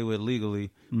get away with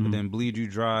legally, but then bleed you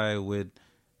dry with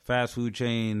fast food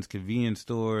chains, convenience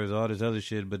stores, all this other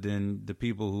shit. But then the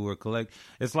people who are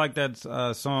it's like that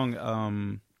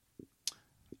song.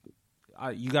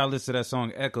 You got to listen to that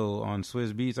song "Echo" on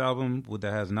Swizz Beatz album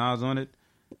that has Nas on it.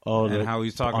 Oh, and how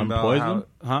he's talking about Poison?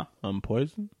 How, On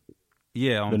Poison.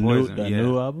 Yeah, on the Poison.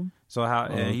 new album. So how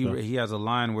okay. he has a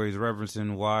line where he's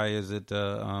referencing why is it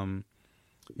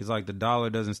he's like the dollar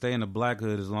doesn't stay in the black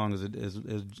hood as long as it is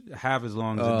half as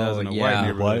long as it does in a white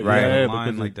neighborhood. Right. Yeah,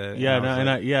 line like that.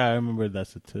 Yeah, I remember that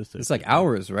statistic. It's like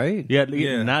hours, right? Yeah,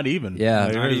 Yeah. not even. Yeah.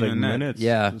 like, Not it was even like that. minutes.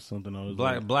 Yeah. or something. I was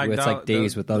black Where it's dollar, like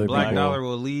days with other black people. dollar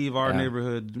will leave our Yeah.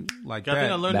 neighborhood like I that.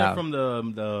 think I learned Wow. that from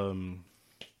the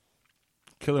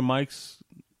Killer Mike's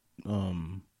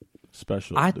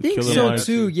special. I The think Killer so Mike's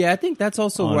too. Yeah, I think that's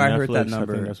also on where I heard Netflix. that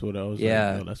number. I think that's what I was.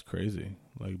 Yeah. Like, that's crazy.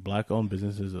 Like black-owned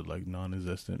businesses are like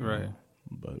non-existent, Right.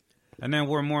 But And then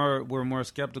we're more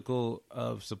skeptical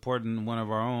of supporting one of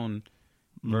our own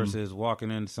versus walking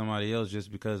into somebody else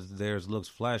just because theirs looks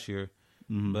flashier,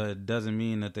 but it doesn't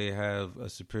mean that they have a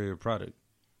superior product.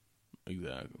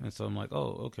 exactly. And so I'm like,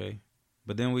 oh, okay.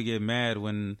 But then we get mad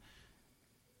when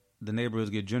the neighborhoods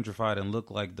get gentrified and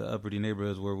look like the uppity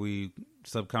neighborhoods where we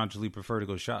subconsciously prefer to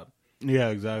go shop. Yeah,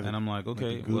 exactly. And I'm like,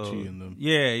 okay, Like the Gucci well, and them.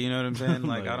 yeah, you know what I'm saying?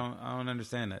 Like, Like- I don't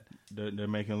understand that. They're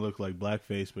making it look like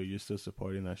blackface, but you're still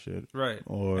supporting that shit. Right.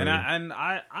 Or And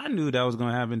I knew that was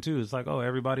going to happen too. It's like, oh,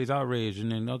 everybody's outraged,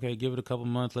 and then okay, give it a couple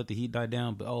months, let the heat die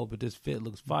down. But this fit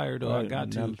looks fire, though. I Right,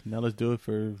 got to. now let's do it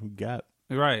for Gap.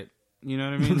 Right. You know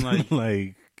what I mean? Like,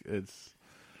 like it's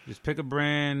just pick a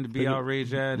brand to be Pick a-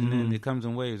 outraged at, and then it comes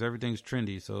in waves. Everything's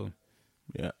trendy, so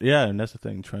yeah, and that's the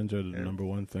thing. Trends are the number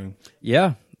one thing.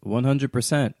 Yeah,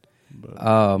 100%. But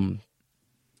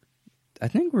I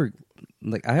think we're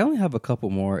like I only have a couple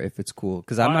more if it's cool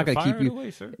because I'm not gonna Fire keep it you.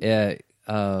 away, sir. Yeah,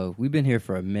 we've been here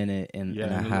for a minute and a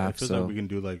it half, feels so like we can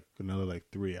do like another like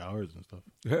 3 hours and stuff.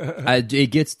 it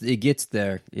gets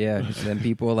there. Yeah, and then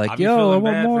people are like, I be "Yo, I feeling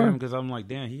want bad for more." him because I'm like,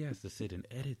 damn, he has to sit and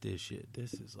edit this shit.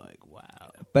 This is like, wow.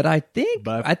 But I think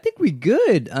we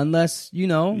good unless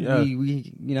Yeah.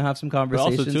 we have some But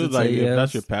conversations. also too, and like say if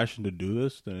that's yes. your passion to do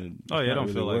this, then Oh yeah, it's I don't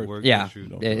not feel really like work. Yeah, Shoot.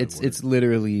 Don't yeah, feel like it's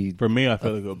literally For me, I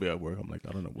feel like it'll be at work. I'm like,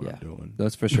 I don't know what I'm doing.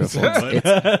 that's for sure.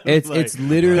 It's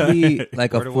literally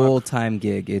like Where a do I- full time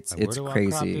gig. It's Like, where do I crop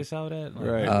crazy. this out at? Like,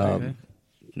 Right. okay.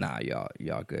 Nah,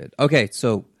 y'all good. Okay,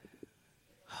 so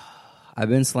I've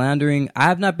been slandering. I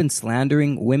have not been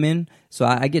slandering women, so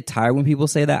I get tired when people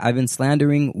say that. I've been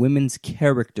slandering women's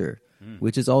character,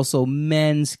 which is also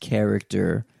men's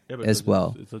character Yeah, as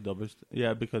well. It's a double.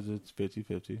 Yeah, because it's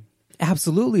 50-50.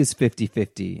 Absolutely, it's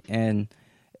 50-50. And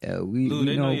we, Lou,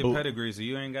 they know know. your pedigree, so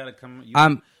you ain't got to come.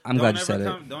 I'm don't glad you ever said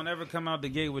come, Don't ever come out the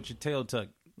gate with your tail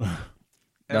tucked.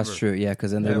 That's Ever. true. Yeah,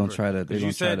 because then they're Ever. gonna try to. They're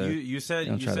 'Cause gonna try to. you said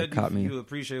gonna try to cop me. you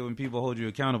appreciate when people hold you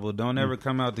accountable. Don't ever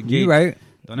come out the gate. You right.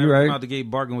 Don't You ever right. come out the gate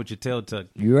barking with your tail tucked.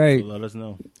 You're right. So let us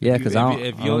know. Yeah, because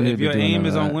If your aim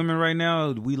is on women right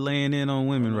now, we laying in on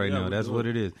women right now. That's what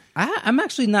it is. I'm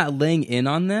actually not laying in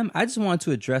on them. I just want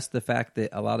to address the fact that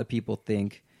a lot of people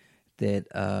think that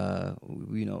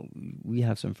we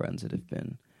have some friends that have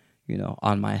been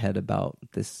on my head about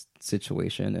this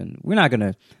situation, and we're not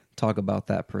gonna talk about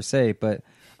that per se, but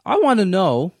I want to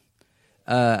know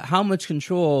how much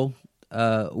control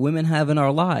women have in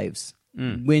our lives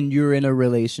when you're in a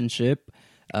relationship,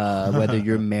 whether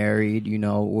you're married,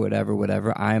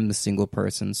 whatever. I am the single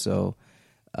person, so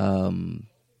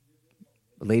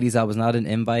ladies, I was not an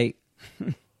invite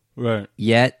Right.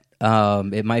 yet.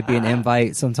 It might be an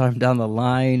invite sometime down the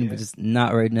line, but just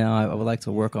not right now. I would like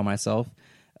to work on myself.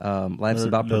 Life's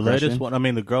about The progression. latest one. I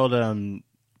mean, the girl that I'm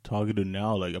talking to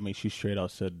now, like, I mean, she straight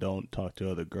out said, "Don't talk to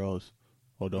other girls,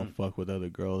 or don't fuck with other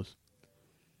girls."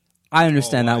 I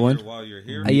understand that one. While you're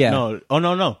here, Yeah. No. Oh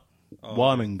no. While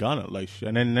I'm in Ghana, like,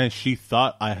 and then she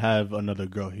thought I have another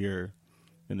girl here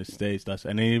in the States.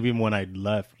 And then even when I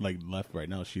left right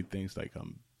now, she thinks like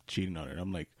I'm cheating on her. And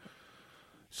I'm like,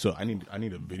 so I need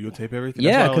to videotape everything.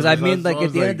 Yeah, because because I mean, like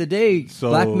at the end of the day,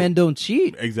 black men don't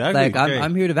cheat. Exactly. Like Okay.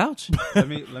 I'm here to vouch. let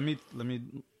me.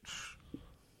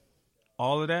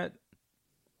 All of that.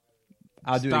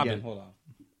 I'll do Stop it again. it. Hold on.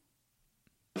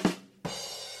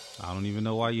 I don't even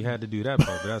know why you had to do that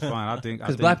part, but that's fine. I think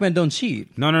Because black men don't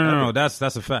cheat. No. That's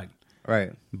a fact.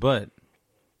 Right. But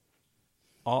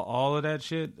all of that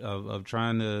shit of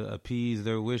trying to appease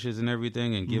their wishes and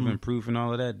everything and giving proof and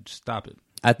all of that, stop it.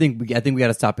 I think we got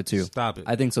to stop it too. Stop it.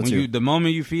 I think so When too. The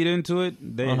moment you feed into it,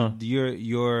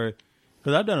 you're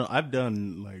because I've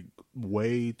done like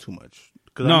way too much.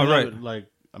 No, right.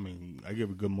 I mean, I give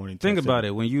a good morning. think text about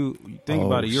it. When you think Oh,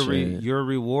 about it, shit. you're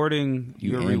rewarding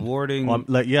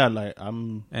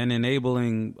I'm and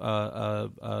enabling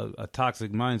a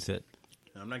toxic mindset.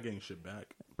 I'm not getting shit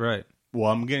back. Right.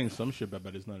 Well, I'm getting some shit back,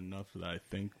 but it's not enough that I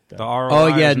think that. The ROI. Oh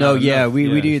yeah, is no, not yeah, enough.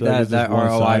 we need so that it's just one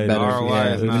ROI side. better. ROI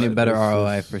Yeah, is we not- need better it's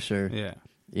ROI just- for sure. Yeah.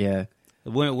 Yeah.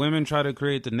 when women try to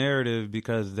create the narrative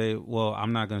because they, well,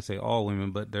 I'm not going to say all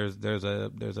women, but there's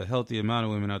a healthy amount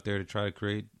of women out there to try to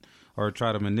create or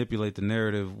try to manipulate the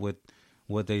narrative with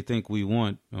what they think we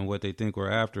want and what they think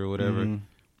we're after or whatever. Mm-hmm.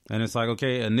 And it's like,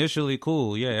 okay, initially,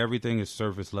 cool. Yeah, everything is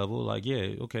surface level. Like,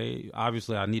 yeah, okay,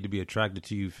 obviously I need to be attracted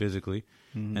to you physically.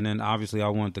 Mm-hmm. And then obviously I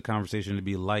want the conversation to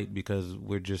be light because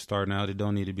we're just starting out. It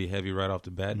don't need to be heavy right off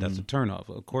the bat. Mm-hmm. That's a turnoff.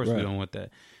 Of course we don't want that.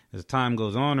 As time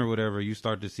goes on or whatever, you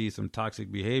start to see some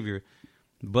toxic behavior.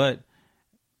 But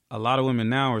a lot of women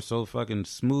now are so fucking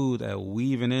smooth at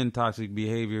weaving in toxic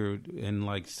behavior in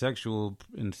like sexual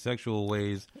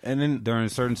ways, and then during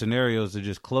certain scenarios to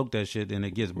just cloak that shit, and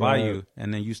it gets by you,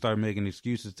 and then you start making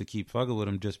excuses to keep fucking with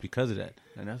them just because of that.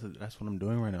 And that's what I'm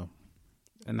doing right now.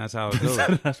 And that's how it goes.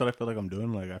 That's what I feel like I'm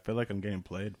doing. Like I feel like I'm getting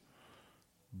played,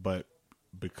 but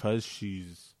because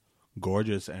she's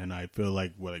gorgeous, and I feel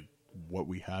like what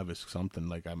we have is something.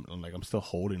 Like I'm still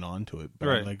holding on to it. But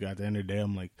right. Like at the end of the day,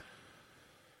 I'm like,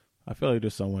 I feel like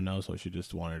there's someone else, or she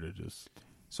just wanted to just.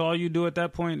 So all you do at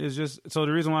that point is just. So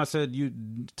the reason why I said you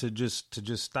to just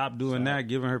stop doing that,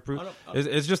 giving her proof,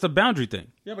 it's just a boundary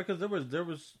thing. Yeah, because there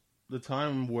was the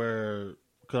time where,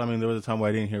 because I mean, there was a time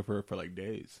where I didn't hear from her for like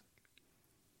days,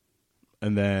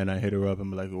 and then I hit her up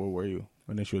and be like, "Where were you?"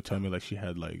 And then she would tell me like she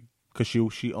had like, because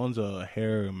she owns a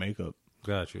hair and makeup.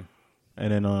 Got you.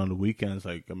 And then on the weekends,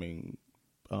 like I mean.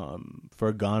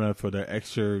 For Ghana, for their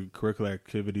extracurricular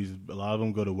activities, a lot of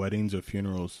them go to weddings or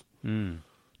funerals. Mm.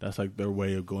 That's like their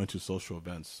way of going to social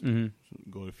events.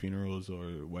 Mm-hmm. Go to funerals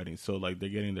or weddings. So like they're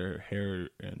getting their hair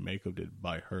and makeup did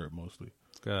by her mostly.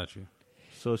 Got you.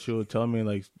 So she would tell me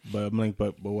like, but I'm like,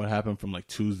 but what happened from like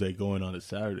Tuesday going on to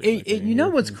Saturday? You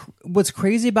know what's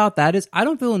crazy about that is I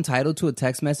don't feel entitled to a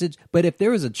text message, but if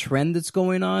there is a trend that's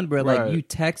going on where like you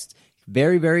text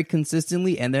very, very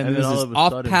consistently, and then there's this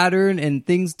off pattern, and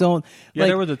things don't. Yeah, like,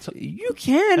 there was you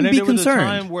can be concerned. There was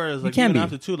a time where like even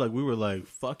after two, like we were like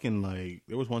fucking like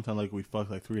there was one time like we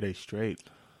fucked like 3 days straight.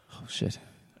 Oh shit!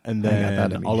 And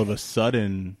then all of a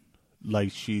sudden,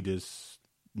 like she just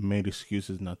made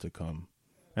excuses not to come,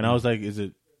 and I was like, "Is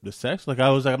it the sex?" Like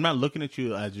I was like, "I'm not looking at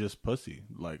you as just pussy.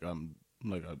 Like I'm."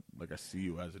 Like I see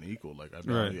you as an equal. Like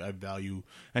I value,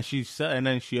 and she said, and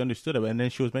then she understood it, and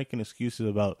then she was making excuses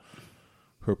about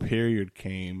her period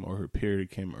came, or her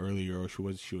period came earlier, or she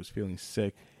was feeling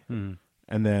sick, and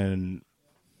then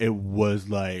it was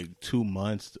like 2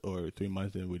 months or 3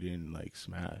 months that we didn't like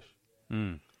smash,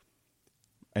 and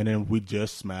then we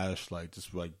just smashed like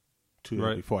 2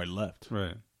 days before I left,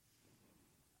 right.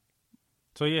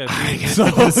 So yeah,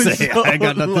 I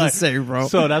got nothing to say, bro.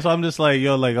 So that's why I'm just like,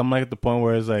 yo, like I'm like at the point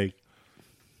where it's like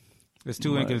it's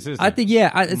too inconsistent. I think,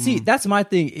 see, that's my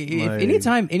thing. If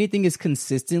anytime anything is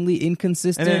consistently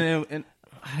inconsistent,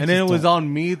 and then it was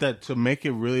on me that to make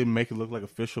it look like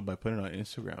official by putting it on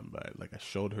Instagram. But like I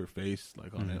showed her face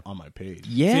like on my page.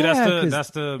 Yeah, see,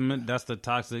 that's the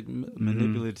toxic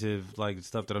manipulative like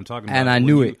stuff that I'm talking about. And I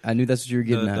knew it. I knew that's what you were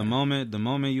getting at. The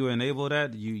moment you enable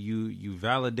that, you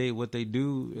validate what they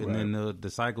do, and then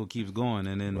the cycle keeps going,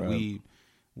 and then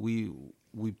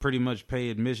we pretty much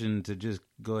pay admission to just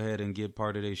go ahead and get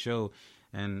part of their show.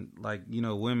 And like, you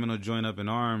know, women will join up in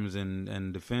arms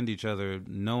and defend each other,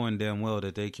 knowing damn well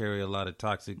that they carry a lot of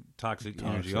toxic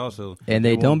energy also. And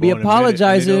they don't be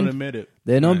apologizing. They don't admit it.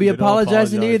 They don't be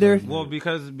apologizing either. Well,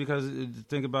 because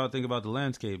think about the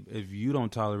landscape. If you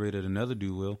don't tolerate it, another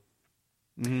dude will.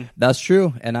 Mm-hmm. That's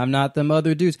true. And I'm not them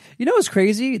other dudes. You know what's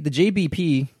crazy? The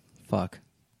JBP, I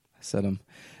said them.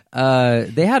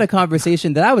 They had a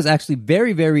conversation that I was actually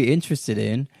very, very interested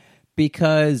in,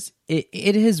 because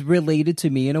it has related to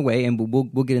me in a way, and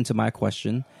we'll get into my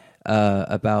question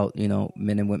about, you know,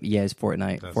 men and women. Yeah, it's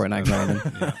Fortnite grinding.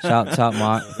 Yeah. Shout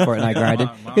Fortnite grinding.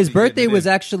 His birthday was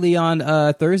actually on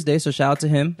Thursday, so shout out to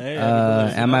him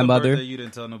and my mother. You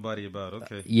didn't tell nobody about.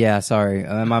 Okay. Yeah, sorry,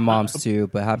 and my mom's too.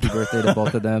 But happy birthday to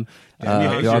both of them. They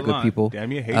are good people.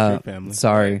 Damn, you hate your family.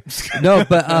 Sorry, no,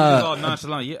 but all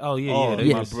nonchalant.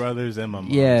 Yeah. My brothers and my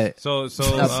mom. Yeah. So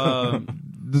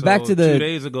back to the 2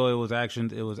 days ago, it was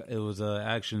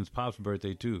Action's Pop's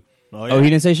birthday too. Oh, he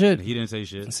didn't say shit. He didn't say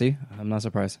shit. See, I'm not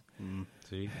surprised.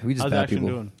 See, we just how's bad Action people.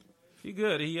 Doing? He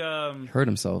good. He hurt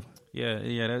himself. Yeah.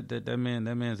 That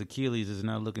man's Achilles is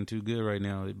not looking too good right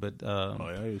now. But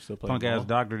he's still playing punk ass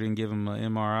doctor didn't give him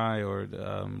an MRI or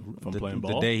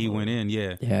the day he went in.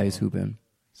 Yeah, he's hooping.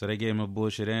 So they gave him a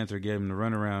bullshit answer, gave him the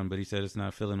runaround, but he said it's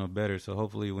not feeling no better. So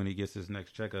hopefully when he gets his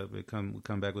next checkup, we come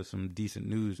back with some decent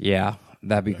news. Yeah,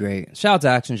 that'd be great. Shout out to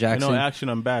Action Jackson. Action,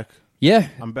 I'm back. Yeah.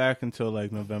 I'm back until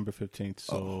like November 15th.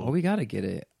 So we got to get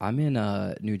it. I'm in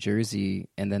New Jersey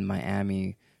and then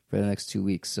Miami for the next 2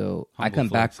 weeks. So I Humble come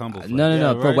flex, back. humble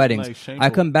No, flex. for weddings. Like, shameful. I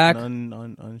come back.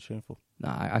 Unshameful.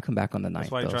 Nah, I come back on the 9th.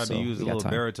 That's why he tried so to use we a got little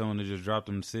time. baritone to just drop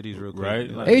them cities real quick. Right?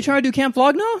 Like, Hey, you trying to do Camp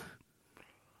Vlog now?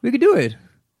 We could do it.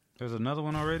 there's another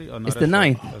one already? Oh, no, It's that's the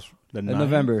right. 9th. That's, The In 9th?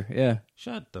 November. Yeah.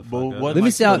 shut the fuck But up. what, Let me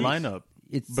like, see how- the lineup.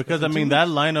 It's Because I mean that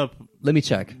lineup, Let me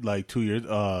check. like 2 years.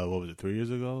 What was it? 3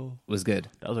 years ago. Was good.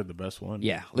 That was like the best one.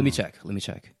 Yeah. Let me check. I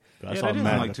Yeah, saw that is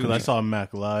Mac. like 2 Because I weeks. saw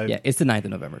Mac live. Yeah, it's the 9th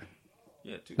of November.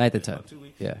 Yeah, 9th and 10th. about 2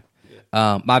 weeks. Yeah.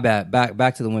 My bad.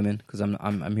 Back to the women because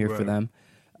I'm here for Right. them.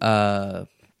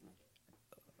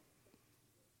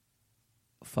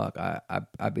 Fuck.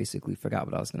 I basically forgot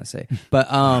what I was gonna say. But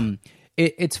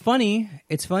it's funny.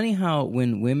 It's funny how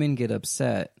when women get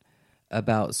upset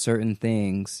about certain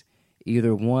things,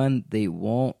 either one, they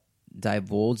won't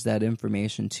divulge that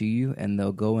information to you and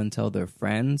they'll go and tell their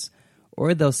friends,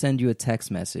 or they'll send you a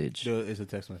text message. It's a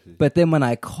text message. But then when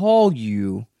I call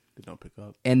you, They don't pick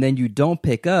up. and then you don't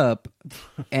pick up,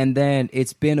 and then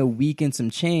it's been a week and some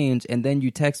change, and then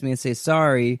you text me and say,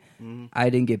 sorry, I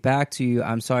didn't get back to you.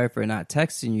 I'm sorry for not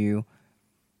texting you.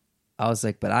 I was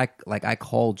like, but I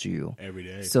called you Every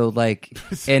day. So like,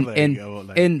 So, and like, and yo,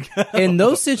 like- in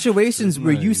those situations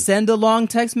where you send a long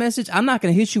text message, I'm not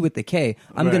going to hit you with the K.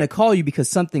 I'm Right. going to call you because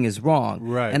something is wrong.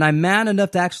 Right. And I'm man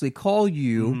enough to actually call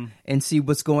you and see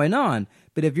what's going on.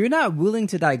 But if you're not willing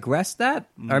to digress that,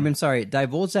 or I'm sorry,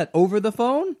 divulge that over the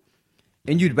phone,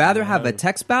 and you'd rather have a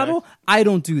text battle, I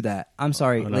don't do that. I'm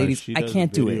sorry, Oh, no, ladies, she I does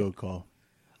can't do video it. Call.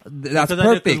 That's Because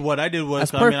perfect. what I did was,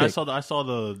 That's I mean, I perfect.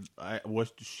 saw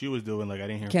what she was doing. Like I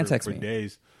didn't hear Can't for, text for me.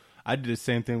 days. I did the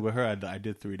same thing with her. I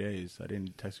did 3 days. I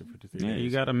didn't text her for 3 Yeah, days. you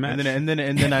gotta match. And then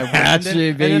I Match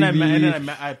it, baby.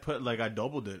 I put like I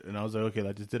doubled it, and I was like, okay,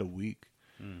 I just did a week,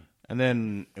 and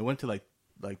then it went to like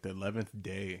the 11th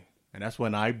day, and that's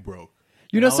when I broke.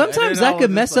 You know, And I was- sometimes and then I that could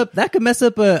was mess just like- up. That could mess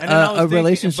up and then I was a thinking-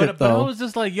 relationship, but I though. was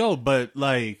just like, yo, but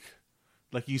like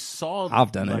you saw,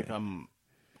 I've done like, it. I'm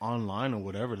online or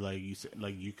whatever. Like you said,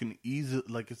 like you can easily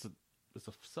like it's a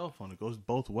cell phone. It goes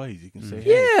both ways. You can say,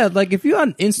 hey. Yeah, like if you're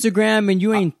on Instagram and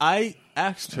you ain't, I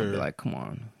asked I'd her, be like, come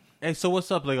on. hey, so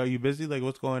what's up? Like, are you busy? Like,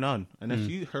 what's going on? And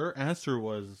then her answer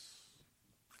was,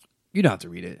 You don't have to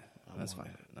read it. That's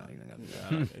fine. No, you don't got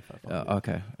to do that. if I find it.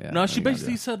 Okay. Yeah, No, she you gotta do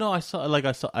basically that. said, no,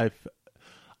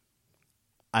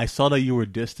 I saw that you were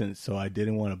distant, so I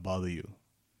didn't want to bother you.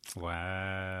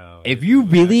 Wow. If you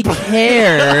really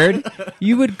cared,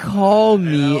 you would call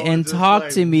me And I was and just talk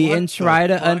like, to me what and the try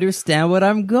to fuck? understand what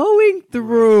I'm going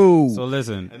through. So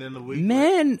listen, And then the week,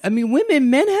 Men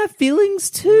have feelings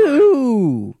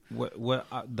too.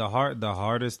 the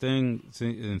hardest thing,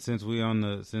 and since we on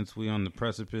the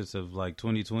precipice of like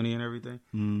 2020 and everything,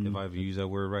 if I even use that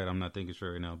word right, I'm not thinking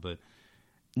straight right now. But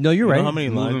No, you're you right. know how many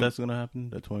Moving- lines that's gonna happen?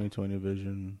 The 2020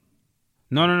 vision.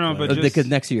 no, but just because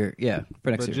next year, yeah,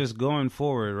 for next but year, just going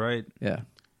forward, right? yeah.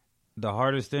 The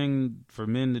hardest thing for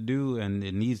men to do, and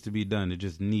it needs to be done. It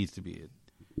just needs to be it.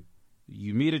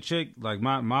 You meet a chick, like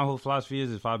my whole philosophy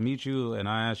is, if I meet you and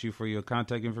I ask you for your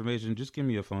contact information, just give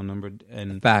me your phone number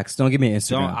and Facts. Don't give me an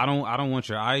Instagram. I don't want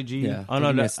your IG. Yeah. Oh, Don't no,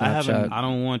 give me a that- I haven't- Snapchat. I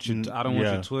don't want you. I don't want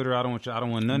Yeah. your Twitter. I don't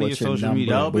want none What's of your your social number?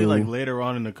 media. That'll be Boo. like later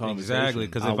on in the conversation. Exactly,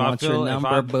 because I if I want feel your if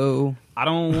number, boo. I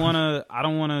don't want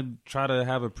to try to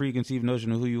have a preconceived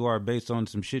notion of who you are based on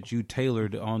some shit you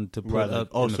tailored on to put Right. Like, up.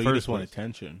 oh, in so the you first just want place.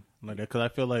 attention, like that? Because I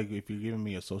feel like if you're giving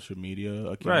me a social media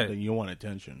account, Right. then you want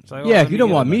attention. It's like, Yeah, let if me you don't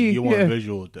get want a- me, You want yeah.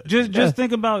 visual. Just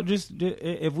think about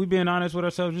if we being honest with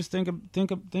ourselves. Just think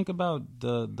about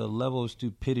the level of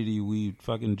stupidity we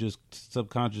fucking just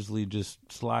subconsciously just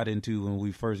slide into when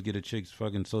we first get a chick's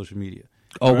fucking social media.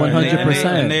 Oh, Right. 100%.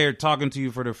 And they're talking to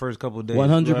you for the first couple of days.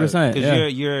 100%.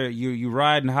 Because Yeah. you're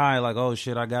riding high like, oh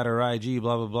shit, I got her IG,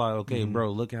 blah blah blah. Okay,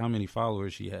 bro, look at how many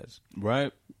followers she has.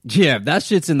 right. Yeah, that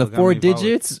shit's in the Look how 4 many followers.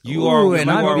 digits. You Ooh, are- and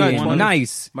you I'm are being one of-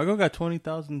 nice. My girl got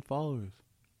 20,000 followers.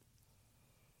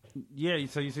 Yeah,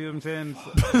 so you see what I'm saying?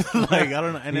 Like I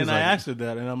don't know. And He's then I like- asked her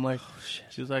that, and I'm like,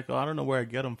 she's like, oh, I don't know where I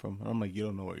get them from. And I'm like, you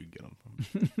don't know where you get them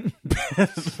from.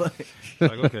 It's like,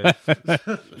 Like, okay,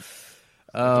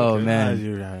 Oh, okay, man.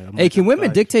 you're right. I'm Hey, like, can women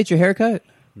God, dictate your haircut?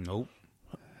 nope.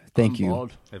 Thank I'm you.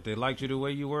 bald. If they liked you the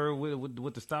way you were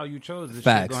with the style you chose, this shit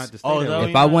Facts. gonna have to stay Oh, that that way. way?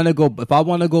 If I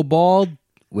want to go bald,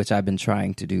 which I've been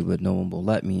trying to do, but no one will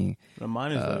let me. No,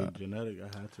 mine is like genetic. I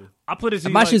had to. I put it to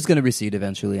you My like, shit's gonna recede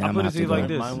eventually, and I I'm put gonna it have to to you like go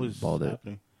this. Mine was bald it.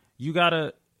 happening. you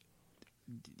gotta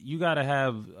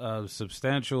have a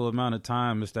substantial amount of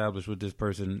time established with this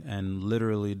person, and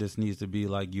literally this needs to be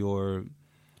like your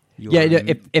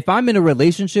If I'm in a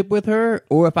relationship with her,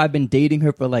 or if I've been dating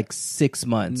her for like 6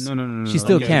 months, no. She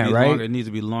still can't, right? It needs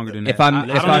to be longer than if that.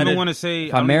 I'm, I don't even want to say.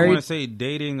 If I'm married, want to say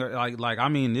dating or like. I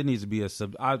mean, it needs to be a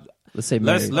sub. Let's say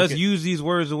married. Let's use these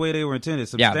words the way they were intended.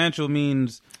 Substantial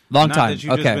means long not time. That you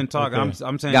just been talking. Okay.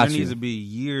 I'm saying Got there you. needs to be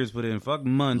years put in. Fuck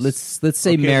months. Let's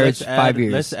say marriage 5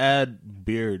 years. Let's add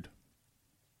beard.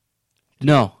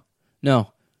 No.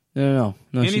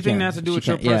 Anything that has to do with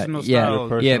your personal style.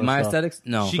 My aesthetics.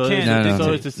 No, she So can't.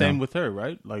 So it's the same with her,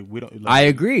 right? Like we don't. Like, I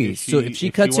agree. So if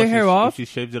she cuts her hair off, if she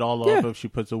shaves it all off, if she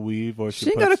puts a weave, or she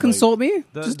ain't gotta consult me.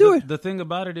 Just do it. The thing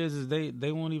about it is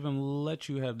they won't even let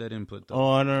you have that input. Though.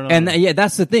 Oh, I don't know. And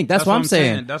that's the thing. That's what I'm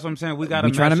saying. That's what I'm saying. We gotta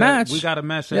trying to match. We gotta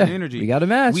match that energy. We gotta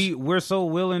match. We're so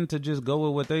willing to just go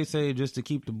with what they say just to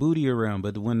keep the booty around.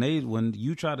 But when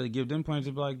you try to give them points,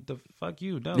 they be like, "The fuck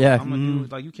you, no. Yeah. I'm gonna do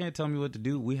like you can't tell me what to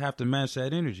do. We have to match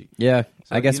that energy." Yeah.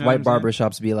 So, I guess white what I'm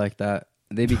barbershops be like that.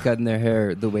 They be cutting their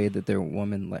hair the way that their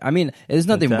woman like. I mean, there's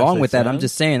nothing wrong with that. I'm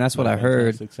just saying that's what I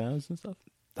heard. Sounds and stuff.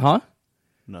 Huh?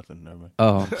 Nothing. Never mind.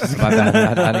 Oh, my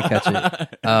bad. I didn't catch it.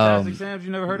 Fantastic Sam's,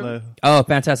 you never heard of it? Oh,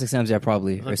 Fantastic Sam's, yeah,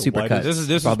 probably or Supercuts. This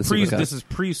is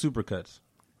pre Supercuts.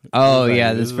 Oh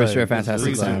yeah, this is for sure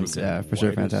Fantastic Sam's. Yeah, for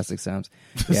sure Fantastic Sam's.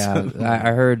 Yeah,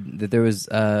 I heard that there was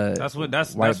that's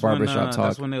white barbershop talk.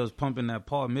 That's when they was pumping that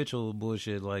Paul Mitchell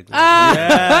bullshit. Like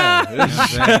yeah.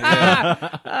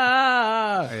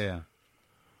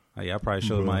 I probably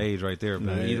showed my age right there.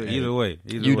 But either way,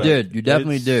 you did. You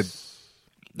definitely did.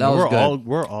 That was good.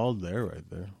 We're all there right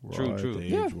there. We're true. At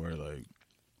the age where like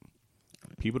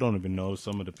people don't even know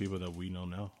some of the people that we know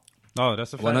now. Oh,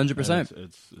 that's a fact.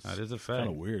 100%. That is a fact. Kind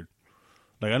of weird.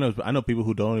 Like I know people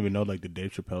who don't even know like the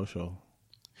Dave Chappelle show.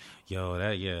 Yo,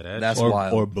 that's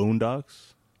wild. Or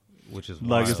Boondocks, which is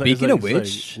like wild. Speaking of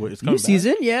which, it's new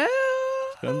season, yeah,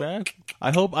 it's coming back.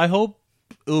 I hope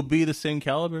it'll be the same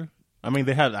caliber. I mean,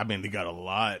 they got a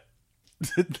lot.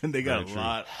 They got a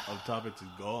lot of topics to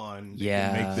go on. They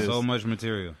can make this. So much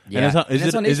material. Yeah, and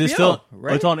it's on HBO, it still?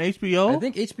 Right? It's on HBO. I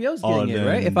think HBO's getting it,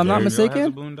 right? If I'm not HBO mistaken.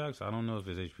 has the Boondocks? I don't know if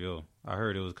it's HBO. I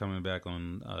heard it was coming back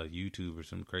on YouTube or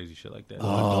some crazy shit like that.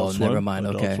 Oh, never mind.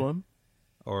 Okay. Swim?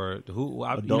 Or who?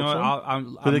 Swim?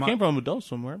 Because it came from Adult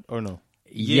Swim, right? Or no?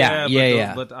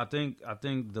 Yeah. But I think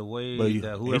the way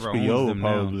that HBO whoever owns them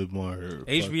probably now, more.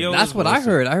 HBO. That's what I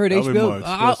heard. I heard HBO.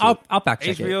 I'll fact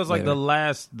check it. HBO is like the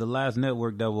last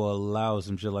network that will allow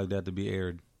some shit like that to be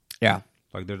aired. Yeah,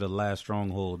 like they're the last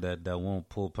stronghold that won't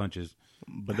pull punches.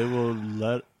 But they will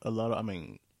let a lot of. I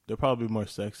mean, there'll probably be more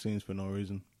sex scenes for no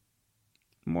reason.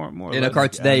 More in a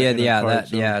cartoon.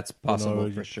 Yeah, it's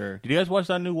possible for sure. Did you guys watch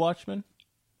that new Watchmen?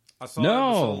 I saw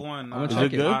episode 1. Is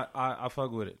it good? I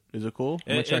fuck with it. Is it cool?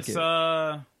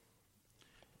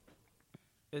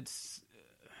 It's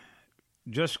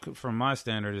just from my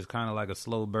standard, it's kind of like a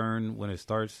slow burn when it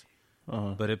starts,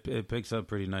 but it picks up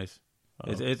pretty nice.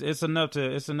 It's enough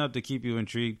to keep you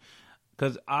intrigued.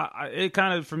 Because it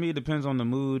kind of, for me, depends on the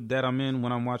mood that I'm in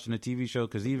when I'm watching a TV show.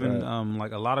 Because even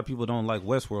like a lot of people don't like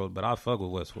Westworld, but I fuck with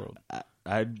Westworld.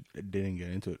 I didn't get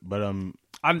into it, but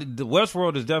the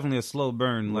Westworld is definitely a slow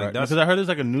burn. Like that's because I heard there's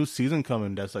like a new season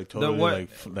coming that's like totally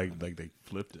like they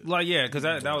flipped it. Like because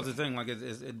that was the thing. Like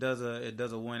it does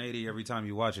a 180 every time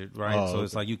you watch it, right? So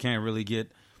it's like you can't really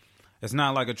get. It's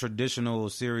not like a traditional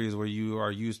series where you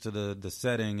are used to the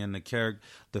setting and the character.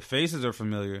 The faces are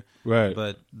familiar, right?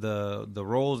 But the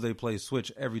roles they play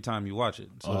switch every time you watch it.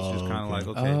 So it's just kind of like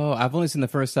okay. Oh, I've only seen the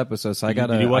first episode, so I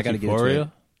gotta get into it.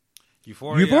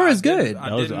 Euphoria is good. I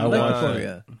like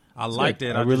Euphoria. I liked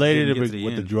it. I related it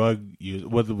with the drug use,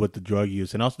 with the drug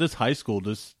use, and also this high school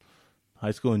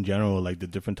in general, like the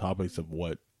different topics of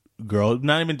what girls,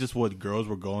 not even just what girls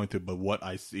were going through, but what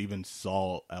I even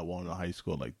saw at Walnut High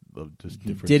School, like just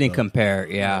different. Didn't stuff. compare,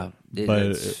 yeah.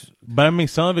 But I mean,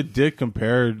 some of it did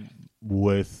compare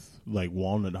with like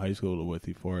Walnut High School with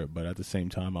Euphoria, but at the same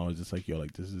time, I was just like, yo,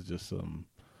 like this is just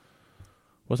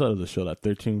what's that other show? That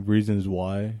 13 Reasons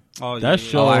Why. Oh, that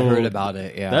show. I heard about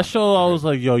it. Yeah, that show. I was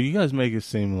like, yo, you guys make it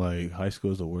seem like high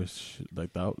school is the worst.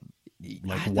 Like that,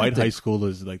 like white high school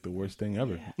is like the worst thing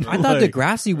ever. I thought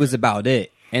Degrassi was about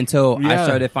it until I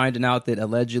started finding out that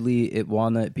allegedly at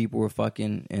Walnut people were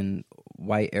fucking in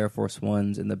white Air Force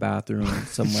Ones in the bathroom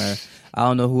somewhere. I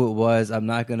don't know who it was. I'm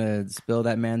not gonna spill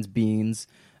that man's beans.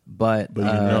 But you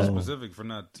know. Specific for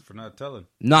not telling.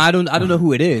 No, I don't know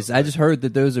who it is. I just heard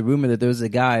that there was a rumor that there was a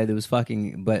guy that was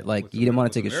fucking, but like he didn't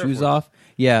want to take his shoes off.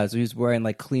 Yeah, so he was wearing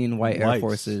like clean white Air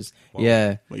Forces. Wow.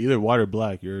 Yeah, but either white or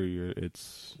black, you're you're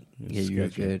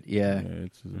good. Yeah, you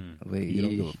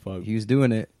don't give a fuck. He was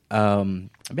doing it. I mean,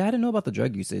 I didn't know about the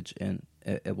drug usage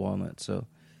at Walnut. So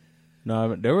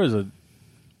no, there was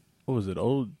what was it,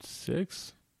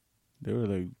 06? They were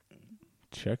like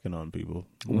checking on people.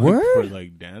 Word? For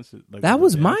like dances. Like, that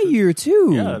was my year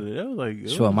too. Yeah, it was like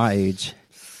show my age.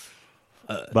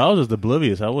 But I was just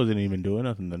oblivious. I wasn't even doing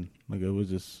nothing then. Like, it was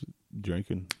just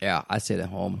drinking. Yeah, I stayed at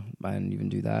home. I didn't even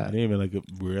do that. I didn't even like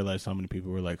realize how many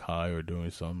people were like high or doing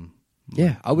something.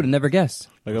 Yeah, I would have never guessed.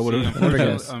 Like, I would have never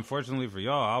guessed. Unfortunately for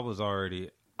y'all, I was already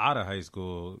out of high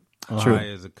school, True. high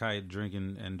as a kite,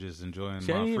 drinking and just enjoying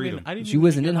my freedom. She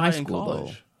wasn't in high school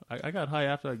though. I got high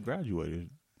after I graduated,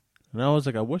 and I was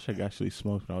like, I wish I actually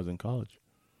smoked when I was in college.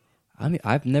 I mean,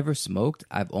 I've never smoked.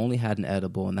 I've only had an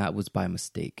edible, and that was by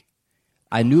mistake.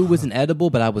 I knew it was an edible,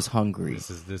 but I was hungry.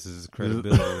 This is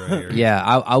credibility right here. Yeah,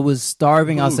 I was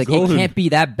starving. I was like, golden. it can't be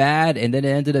that bad, and then it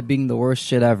ended up being the worst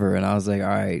shit ever. And I was like, all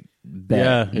right,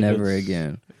 bet, never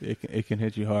again. It can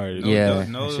hit you hard.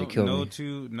 No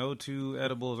two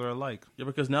edibles are alike. Yeah,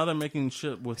 because now they're making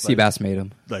shit with Seabass made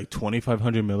them like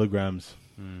 2,500 milligrams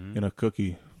in a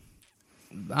cookie.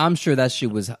 I'm sure that shit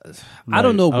was. I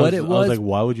don't know what it was. I was like,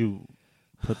 why would you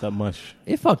put that much?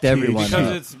 It fucked everyone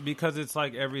because it's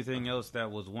like everything else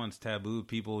that was once taboo.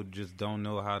 People just don't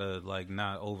know how to like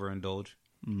not overindulge.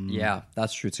 Yeah,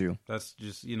 that's true too. That's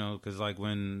just because like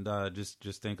when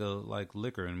just think of like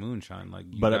liquor and moonshine. Like,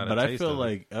 but I feel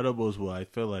like edibles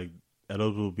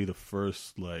will be the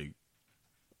first like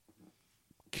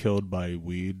killed by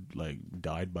weed, like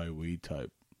died by weed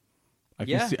type.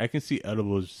 I can see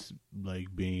edibles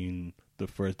like being the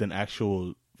first, then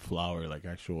actual flower, like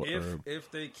actual herb. If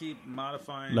they keep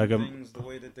modifying like things the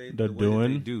way that they do,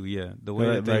 the way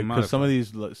that they modify.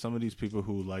 Because some of these people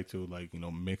who like to like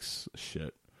mix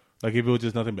shit, like if it was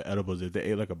just nothing but edibles, if they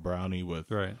ate like a brownie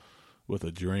with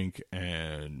a drink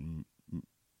and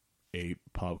ate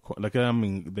popcorn, like I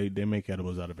mean they make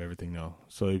edibles out of everything now.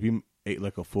 So if you ate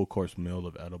like a full course meal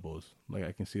of edibles, like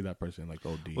I can see that person like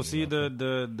OD. Well, see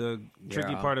the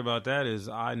tricky part about that is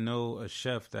I know a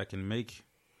chef that can make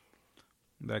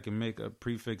a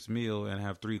prefix meal and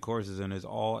have 3 courses, and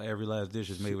every last dish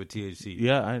is made with THC.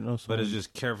 Yeah, I know. But it's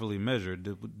just carefully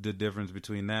measured. The difference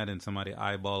between that and somebody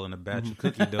eyeballing a batch of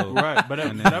cookie dough, right? But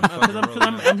I'm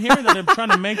hearing that they're trying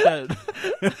to make that.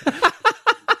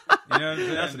 You know what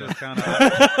I'm saying? That's kind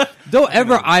of don't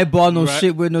ever eyeball no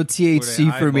shit with no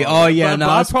THC for me. Oh yeah,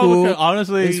 no, it's cool.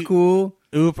 Honestly, it's cool.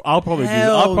 I'll probably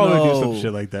do some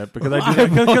shit like that because I do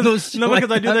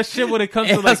because I do that shit when it comes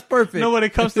to like that's perfect. When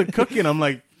it comes to cooking, I'm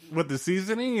like with the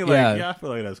seasoning, you're like I feel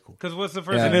like that's cool. Because what's the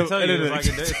first thing they tell you?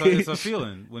 It's a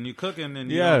feeling when you cooking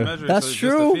and you don't measure. That's so it's true.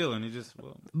 Just a feeling. You just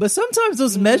but sometimes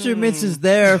those measurements is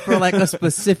there for like a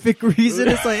specific reason.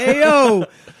 It's like, hey yo.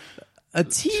 A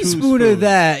teaspoon of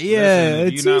that, yeah.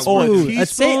 Listen, a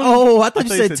teaspoon. I thought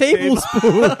you said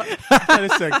tablespoon. I thought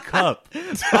it said cup.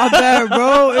 My bad,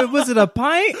 bro. Was it a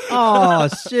pint? Oh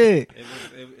shit.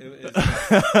 So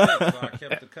I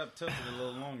kept the cup tilted a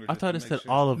little longer. I thought it said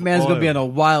olive oil. Man's gonna be on a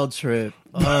wild trip.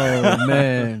 Oh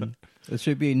man. The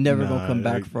trip you never gonna come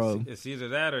back from. It's either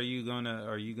that or you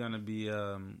gonna be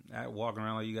walking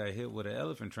around like you got hit with an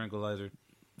elephant tranquilizer.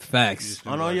 Facts.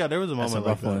 Oh no, yeah, there was a moment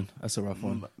like that. That's a rough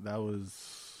one. That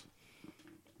was,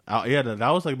 that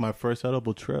was like my first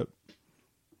edible trip.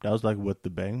 That was like with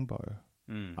the Bang Bar.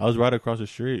 I was right across the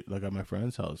street, like at my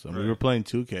friend's house, and we were playing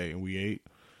 2K, and we ate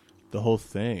the whole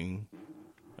thing.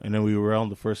 And then we were on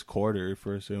the first quarter.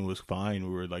 First, and it was fine.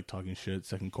 We were like talking shit.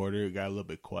 Second quarter, it got a little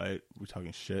bit quiet. We were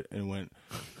talking shit, and went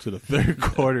to the third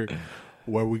quarter,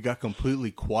 where we got completely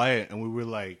quiet, and we were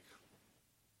like,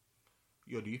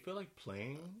 yo, do you feel like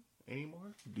playing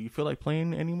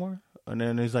anymore? And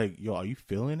then it's like, yo, are you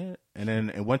feeling it? And then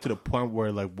it went to the point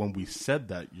where, like, when we said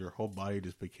that, your whole body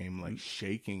just became, like,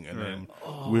 shaking. And then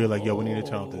we were like, yo, we need to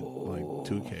turn off the, like,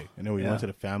 2K. And then we went to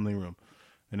the family room.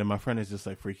 And then my friend is just,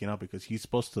 like, freaking out because he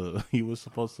was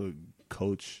supposed to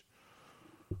coach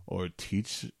or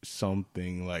teach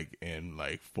something like in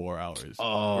like 4 hours.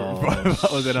 Oh, 5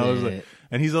 hours. And I was like,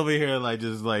 and he's over here like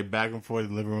just like back and forth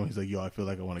in the living room. He's like, yo, I feel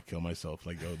like I want to kill myself.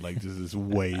 Like, yo, like this is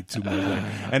way too much.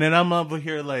 And then I'm over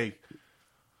here like,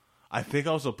 I think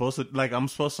I'm supposed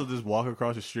to just walk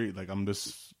across the street. Like I'm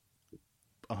just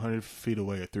 100 feet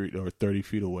away or 30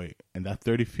 feet away. And that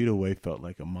 30 feet away felt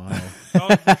like a mile.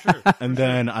 Oh, for sure. And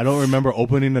then I don't remember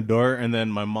opening the door. And then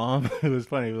my mom, it was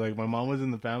funny. It was like my mom was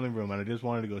in the family room and I just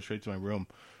wanted to go straight to my room.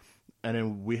 And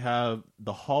then we have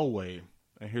the hallway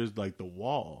and here's like the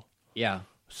wall. Yeah.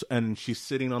 So, and she's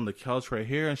sitting on the couch right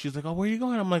here. And she's like, oh, where are you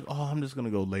going? I'm like, oh, I'm just going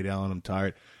to go lay down. I'm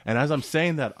tired. And as I'm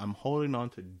saying that, I'm holding on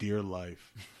to dear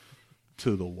life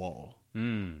to the wall.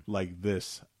 Like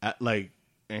this.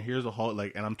 and here's a whole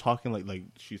like, and I'm talking like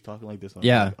she's talking like this. And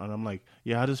Yeah. I'm like,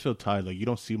 yeah, I just feel tired. Like you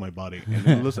don't see my body, and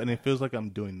it looks, and it feels like I'm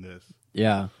doing this.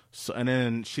 Yeah. So and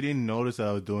then she didn't notice that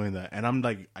I was doing that, and I'm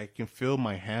like, I can feel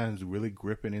my hands really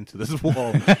gripping into this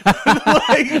wall,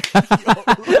 like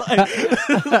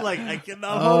I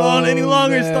cannot hold on any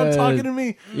longer. Man. Stop talking to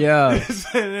me. Yeah.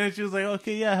 And then she was like,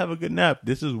 okay, yeah, have a good nap.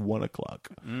 This is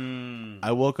 1:00.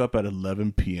 I woke up at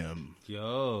 11 p.m.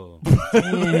 Yo, And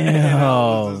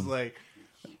I was just like,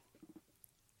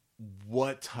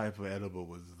 what type of edible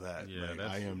was that? Yeah, like,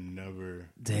 that's- I am never.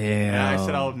 Damn. And I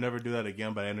said I would never do that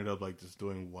again, but I ended up like just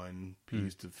doing one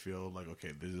piece to feel like,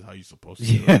 okay, this is how you're supposed to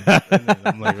do it. And then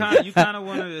I'm like, you kind of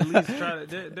want to at least try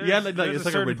to. yeah, like there's it's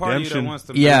like a certain part of you that redemption. wants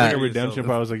to Yeah. It's like a better redemption yourself.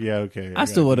 part. I was like, yeah, okay. I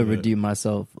still want to do that. redeem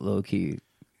myself low key.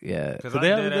 Yeah. Because But they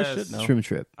have a good shit now. Shrimp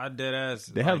trip. I dead ass.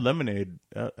 They have lemonade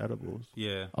edibles.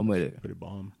 Yeah, I'm with it. Pretty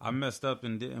bomb. I messed up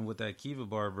and didn't with that Kiva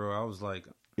bar, bro. I was like,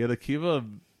 Yeah, the Kiva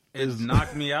it is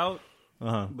knocked me out.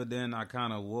 Uh-huh. But then I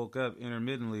kind of woke up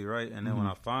intermittently, right? And then when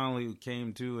I finally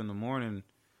came to in the morning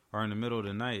or in the middle of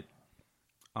the night,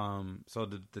 so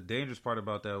the dangerous part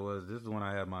about that was this is when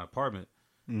I had my apartment,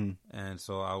 and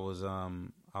so I was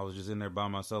just in there by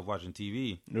myself watching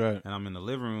TV, Right. and I'm in the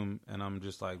living room and I'm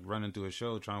just like running through a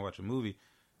show trying to watch a movie,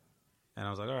 and I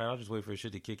was like, all right, I'll just wait for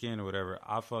shit to kick in or whatever.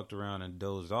 I fucked around and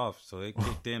dozed off, so it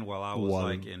kicked in while I was Wow.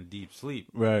 like in deep sleep.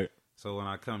 Right. So when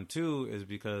I come to is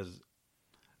because,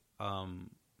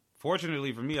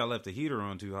 fortunately for me, I left the heater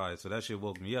on too high, so that shit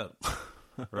woke me up,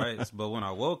 right? But when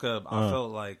I woke up, I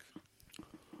felt like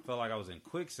I was in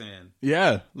quicksand.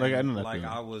 Yeah. Like I And, know that. like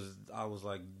feeling. I was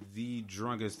like the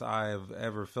drunkest I have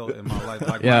ever felt in my life.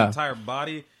 Like Yeah. my entire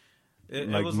body. It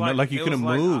Like- was like you it couldn't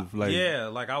was move, like- yeah,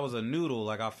 like I was a noodle.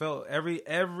 Like I felt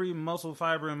every muscle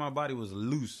fiber in my body was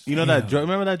loose. You know that drug?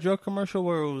 Remember that drug commercial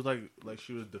where it was like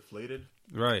she was deflated?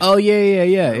 Right. Oh yeah.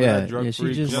 Remember Yeah. that drug Yeah. She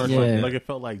free just commercial? yeah. Like it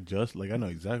felt like just like I know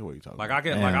exactly what you're talking Like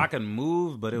about. I can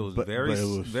move, but it was But it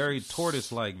was- very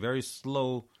tortoise like, very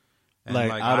slow. And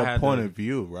like out I of had point to- of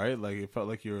view, right? Like it felt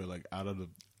like you were like out of the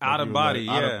Out of you were, body,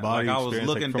 like, out yeah. of body Like I was experience,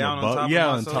 looking from down on above. top of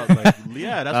yeah, myself. on top, like,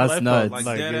 yeah, that's That's what I nuts. felt.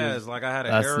 like dead it was- ass. Like I had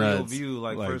an That's aerial nuts. view,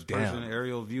 like first damn. person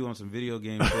aerial view on some video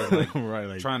game shit, like right,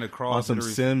 like trying to crawl on some to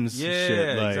the- Sims Yeah,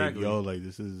 shit. Like exactly. yo, like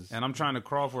this is and I'm trying to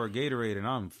crawl for a Gatorade, and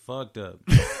I'm fucked up.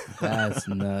 That's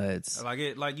nuts. like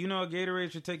a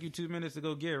Gatorade should take you 2 minutes to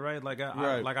go get right. Like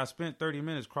Right. I spent 30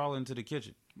 minutes crawling to the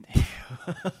kitchen.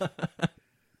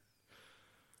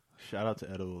 shout out to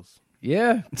edibles.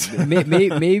 Yeah.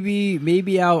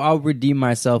 Maybe I'll redeem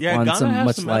myself Yeah, on Ghana some has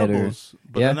much some lighter. edibles,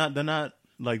 but Yeah. they're not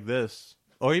like this.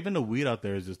 Or even the weed out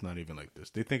there is just not even like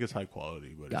this. They think it's high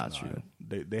quality, but Got it's you.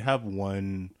 not. They have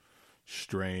one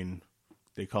strain.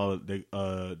 They call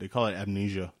it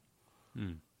amnesia,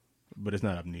 but it's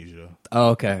not amnesia. Oh,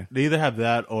 okay. They either have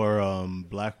that or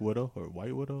Black Widow or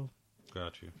White Widow.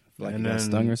 Got you. Like And you got then-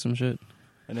 stung or some shit.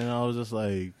 And then I was just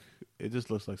like, it just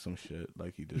looks like some shit.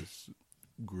 Like he just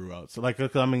grew out. So like,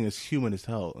 I mean, it's human as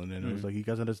hell. And then I was like, you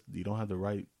don't have the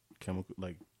right chemical,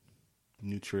 like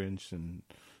nutrients and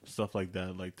stuff like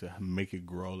that, like to make it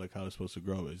grow like how it's supposed to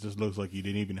grow. It just looks like you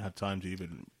didn't even have time to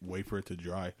even wait for it to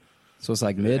dry. So it's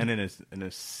like mid. And then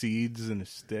it's seeds and it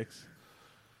sticks.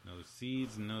 No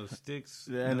seeds, no sticks.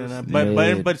 And no then,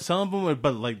 Mid. but some of them,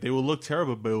 but like they will look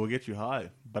terrible, but it will get you high.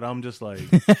 But I'm just like,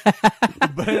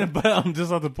 but I'm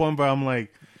just at the point where I'm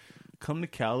like, come to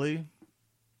Cali,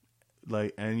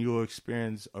 like, and you'll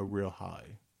experience a real high.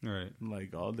 Right.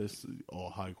 Like all this, all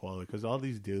high quality, because all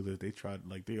these dealers they try,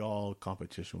 like they all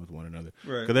competition with one another.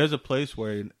 Right. Because there's a place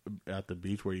where at the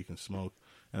beach where you can smoke,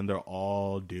 and they're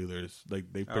all dealers.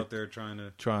 Like they Out there trying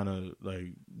to.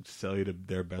 like sell you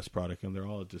their best product, and they're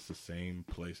all just the same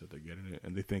place that they're getting it,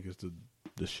 and they think it's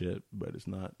the shit, but it's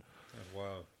not. That's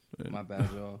wild. My bad,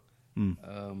 y'all.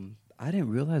 I didn't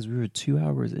realize we were 2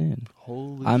 hours in.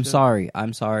 Holy I'm shit. sorry. So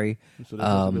there's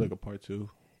supposed to be like a part 2.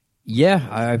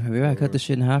 Yeah, maybe I cut this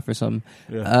shit in half or something.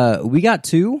 Yeah. We got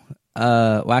 2.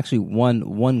 Well, actually,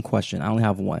 one question. I only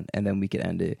have one, and then we can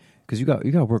end it because you got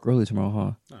work early tomorrow, huh?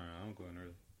 All right, I'm going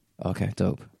early. Okay,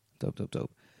 dope.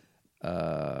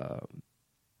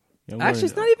 Yeah, Actually,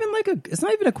 it's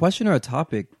not even a question or a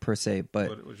topic per se,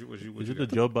 but What you is it the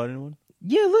got? Joe Budden one?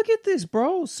 yeah, look at this,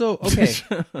 bro. So okay,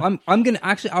 I'm gonna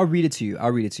actually I'll read it to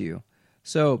you.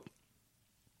 So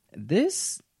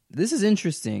this is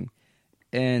interesting,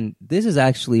 and this is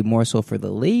actually more so for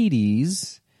the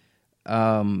ladies.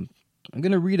 I'm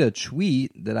gonna read a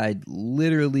tweet that I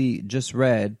literally just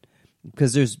read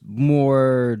because there's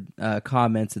more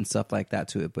comments and stuff like that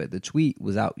to it, but the tweet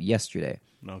was out yesterday.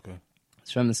 Okay.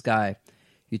 It's from this guy.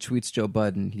 He tweets Joe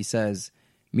Budden. He says,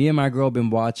 "Me and my girl been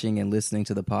watching and listening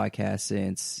to the podcast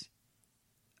since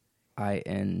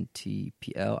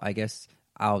INTPL. I guess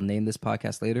I'll name this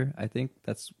podcast later. I think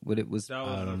that's what it was. That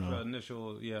was the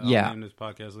initial. I'll name this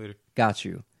podcast later. Got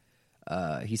you.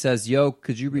 He says, yo,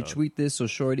 could you retweet this so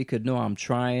Shorty could know I'm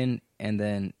trying? And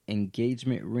then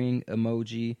engagement ring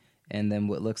emoji, and then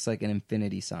what looks like an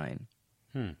infinity sign.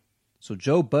 So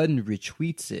Joe Budden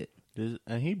retweets it.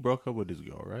 And he broke up with his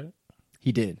girl, right?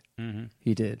 He did. Mm-hmm.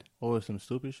 He did. Over some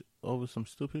stupid shit or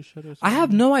something? I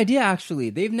have no idea, actually.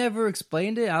 They've never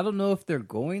explained it. I don't know if they're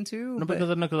going to. No,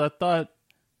 because I thought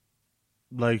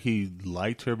like he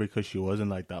liked her because she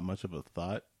wasn't like that much of a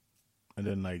thought. And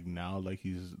then like now like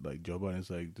he's like Joe Budden's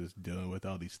like just dealing with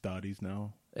all these thotties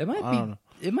now. It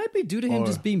might be due to him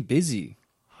just being busy.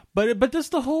 But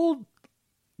just the whole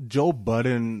Joe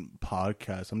Budden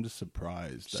podcast, I'm just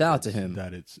surprised. Shout out to him.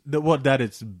 That it's what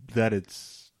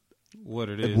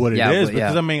it is. What it is.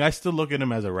 Because I mean I still look at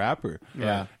him as a rapper.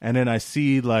 Yeah. And then I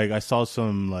see like I saw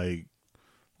some like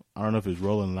I don't know if it's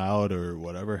Rolling Loud or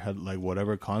whatever had like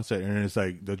whatever concert, and it's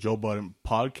like the Joe Budden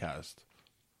podcast.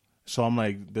 So I'm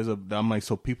like,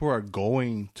 so people are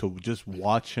going to just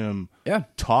watch him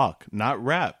talk, not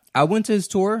rap. I went to his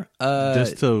tour.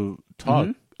 Just to talk.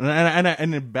 Mm-hmm.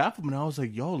 And it baffled me. And I was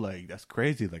like, yo, like, that's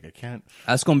crazy. Like, I can't.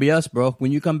 That's going to be us, bro.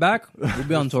 When you come back, we'll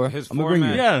be on tour. His I'm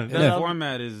format, bring you. His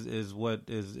format is what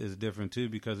is different, too,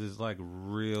 because it's like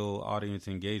real audience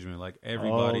engagement. Like,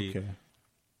 everybody... Oh, okay.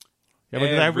 Yeah,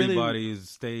 everybody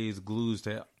stays glued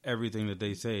to everything that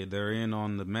they say. They're in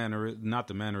on the not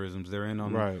the mannerisms. They're in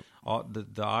on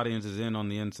the audience is in on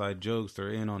the inside jokes. They're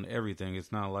in on everything. It's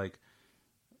not like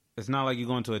you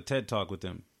go into a TED Talk with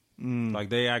them. Like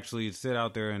they actually sit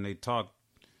out there and they talk.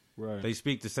 Right. They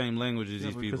speak the same language as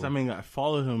these people. Because I mean, I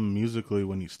followed him musically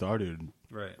when he started.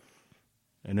 Right.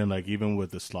 And then like even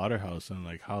with the Slaughterhouse and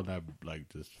like how that like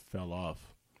just fell off.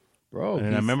 Bro,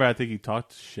 and I remember I think he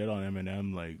talked shit on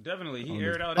Eminem, like definitely he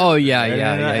aired out. Oh yeah.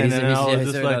 He's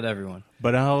aired out everyone.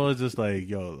 But I was just like,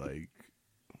 yo, like.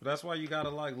 That's why you gotta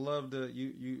like love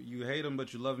you hate him,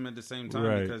 but you love him at the same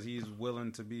time because he's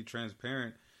willing to be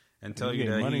transparent and tell you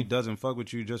that he doesn't fuck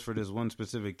with you just for this one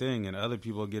specific thing. And other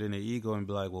people get in their ego and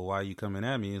be like, well, why are you coming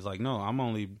at me? It's like, no, I'm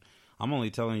only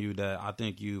telling you that I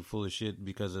think you full of shit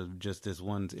because of just this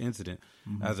one incident.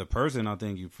 Mm-hmm. As a person, I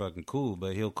think you fucking cool,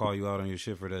 but he'll call you out on your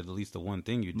shit for at least the one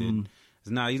thing you did.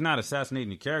 He's not assassinating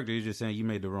the character. He's just saying you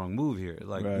made the wrong move here.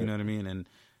 Like, you know what I mean? And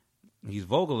he's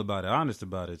vocal about it, honest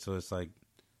about it. So it's like,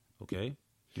 okay,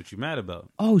 what you mad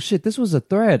about? Oh, shit, this was a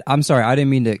thread. I'm sorry, I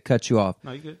didn't mean to cut you off.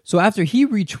 No, you good. So after he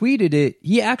retweeted it,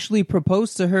 he actually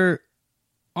proposed to her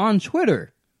on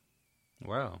Twitter.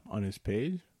 Wow. On his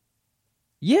page?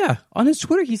 Yeah, on his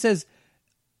Twitter, he says,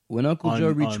 when Uncle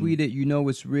Joe retweeted, you know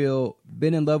it's real.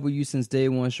 Been in love with you since day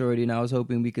one, shorty, and I was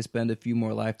hoping we could spend a few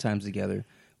more lifetimes together.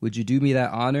 Would you do me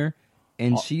that honor?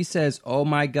 And she says, oh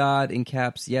my God, in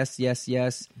caps, yes, yes,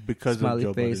 yes. Because smiley of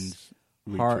Joe face,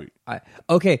 Budden's heart.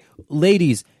 Okay,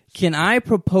 ladies, can I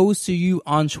propose to you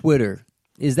on Twitter?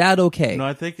 Is that okay? No,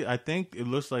 I think it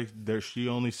looks like she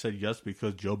only said yes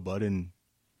because Joe Budden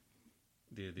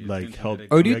like helped.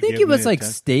 Or do you think it was like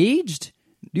staged?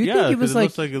 Do you think it was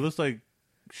it looks like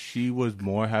she was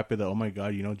more happy that, oh my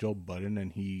God, you know Joe Budden,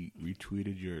 and he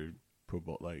retweeted your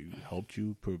helped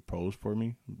you propose for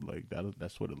me, like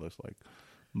that's what it looks like.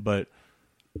 But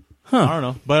I don't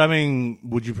know. But I mean,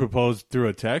 would you propose through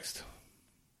a text?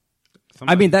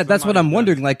 That's what I'm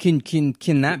wondering. Like,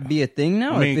 can that be a thing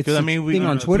now? I mean, because thing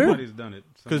on Twitter, somebody's done it.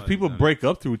 Because people break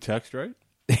up through text, right?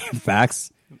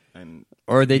 Facts.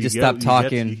 Or they just stop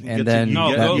talking, and then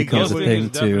that becomes a thing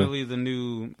is definitely the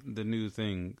new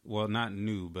thing. Well, not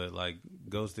new, but like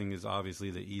ghosting is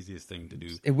obviously the easiest thing to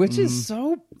do. Which is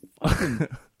so fucking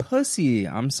pussy.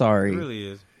 I'm sorry. It really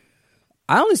is.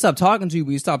 I only stop talking to you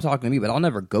when you stop talking to me, but I'll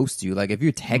never ghost you. Like, if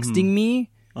you're texting me,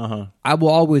 I will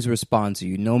always respond to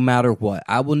you no matter what.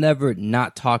 I will never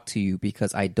not talk to you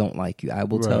because I don't like you. I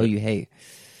will tell you, hey,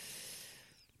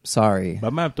 sorry. But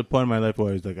I'm at the point in my life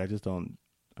where it's like,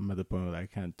 I'm at the point where I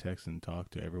can't text and talk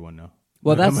to everyone now.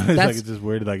 Well, that's like it's just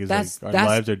weird. Like our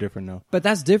lives are different now. But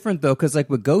that's different though, because like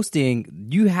with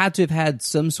ghosting, you had to have had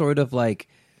some sort of like.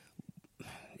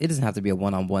 It doesn't have to be a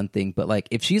one-on-one thing, but like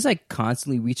if she's like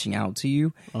constantly reaching out to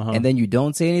you and then you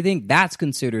don't say anything, that's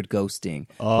considered ghosting.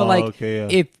 But like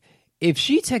if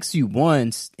she texts you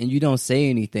once and you don't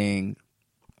say anything,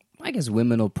 I guess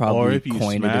women will probably or if you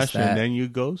coin smash it as that. And then you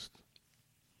ghost.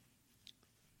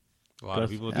 A lot of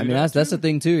people do I mean, that's a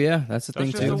thing too. Yeah, that's a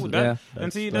thing too.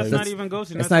 And see, that's not even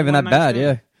ghosting. That's not even that bad.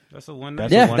 Yeah. That's a one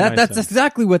night. Yeah, that's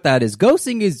exactly what that is.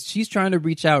 Ghosting is she's trying to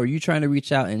reach out, or you trying to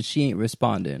reach out, and she ain't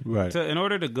responding. Right. In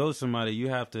order to ghost somebody, you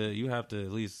have to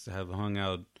at least have hung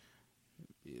out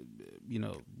you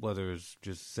know, whether it's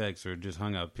just sex or just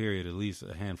hung out, period, at least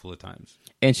a handful of times.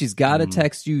 And she's got to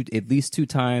text you at least 2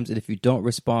 times, and if you don't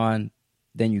respond,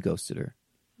 then you ghosted her.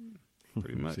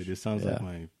 Pretty much. See, this sounds like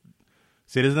my...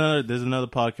 See, there's another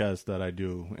podcast that I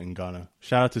do in Ghana.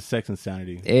 Shout out to Sex and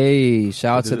Sanity. Hey,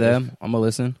 shout out to them. I'm gonna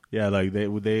listen. Yeah, like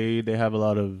they have a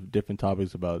lot of different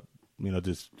topics about, you know,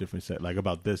 just different like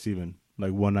about this, even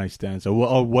like one night stands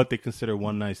or what they consider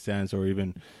one night stands, or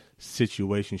even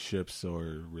situationships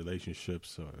or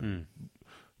relationships or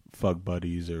fuck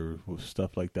buddies or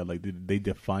stuff like that. Like they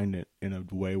define it in a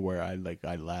way where I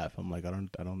laugh. I'm like, I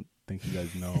don't think you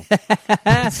guys know.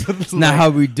 It's not how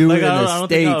we do it in the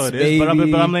States, baby.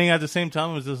 But I'm saying at the same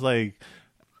time, it's just like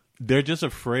they're just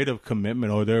afraid of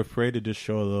commitment, or they're afraid to just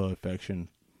show a little affection,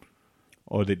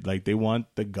 or they want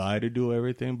the guy to do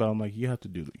everything. But I'm like, you have to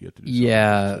do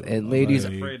yeah, something. and ladies,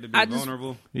 Like, afraid to be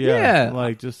vulnerable. Yeah,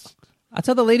 like just. I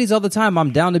tell the ladies all the time,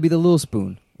 I'm down to be the little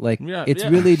spoon. Like, it's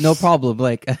really no problem.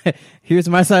 Like, here's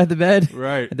my side of the bed.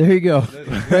 Right. There you go.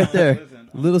 Right there.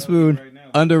 Little spoon. Right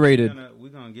now, underrated. We're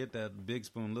going to get that big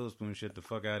spoon, little spoon shit the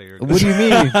fuck out of here. What do you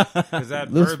mean? Because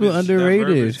that Little spoon underrated.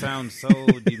 That verbiage sounds so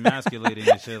demasculating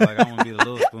and shit. Like, I want to be the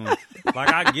little spoon.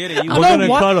 Like, I get it. We're going to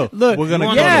cuddle. Look, we're going to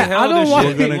cuddle. I don't want.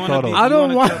 We're going to cuddle. I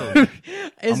don't want.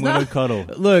 I'm going to cuddle.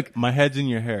 Look. My head's in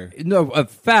your hair. No,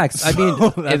 facts. I mean,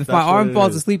 if my arm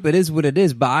falls asleep, it is what it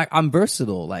is. But I'm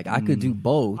versatile. Like, I could do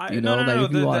both. You know, like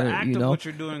if you want, the act you of know. what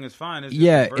you're doing is fine. It's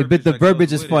yeah, but the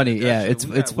verbiage is it. funny. That Yeah, shit,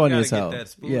 it's funny as hell.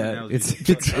 Yeah,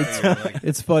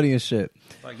 it's funny as shit.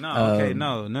 Like, no, okay,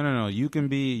 no. You can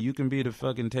be the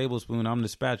fucking tablespoon. I'm the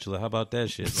spatula. How about that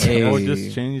shit? Hey. Or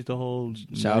just change the whole.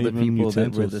 Shout out to people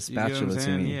that were the spatula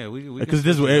to me. Yeah, we because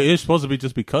it's supposed to be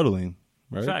just be cuddling,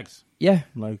 right? Facts. Yeah,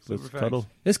 like let's cuddle.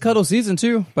 It's cuddle season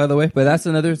too, by the way. But that's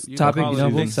another topic. You know,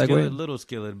 we'll segue. Skillet, little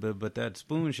skillet, but that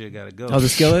spoon shit gotta go. Oh, the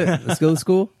skillet's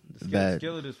cool. The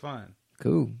skillet is fine.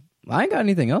 Cool. I ain't got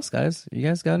anything else, guys. You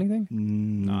guys got anything?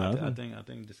 No, I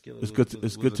think the skillet. It's good.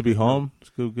 It's good to be home.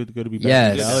 It's good to be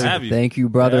back. Yes, thank you,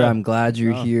 brother. Yeah. I'm glad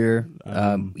you're here.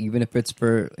 Even if it's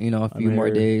for a few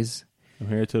more days. I'm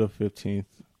here till the 15th.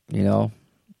 You know,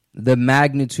 the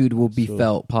magnitude will be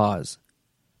felt. Pause.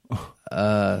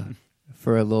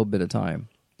 For a little bit of time.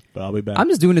 But I'll be back. I'm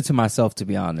just doing it to myself, to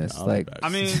be honest. I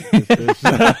mean.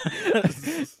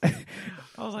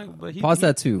 I was like, but pause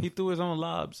that too. He threw his own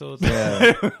lob, so it's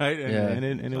right. And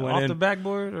it went off in. the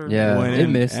backboard. Or it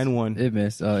missed. And one. It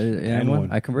missed. And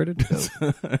one. I converted.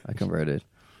 I converted.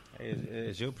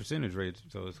 It's your percentage rate,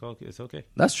 so it's okay.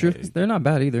 That's true. They're not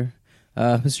bad either.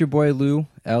 This is your boy Lou,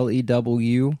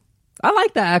 Lew. I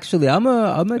like that actually. I'm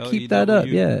gonna keep that up.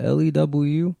 Yeah,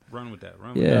 Lew. Run with that.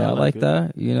 I like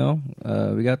that. You know,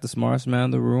 we got the smartest man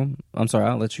in the room. I'm sorry,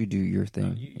 I'll let you do your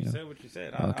thing. No, you said what you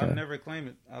said. I'll never claim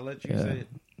it. I'll let you say it.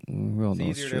 It's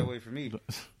easier that way for me.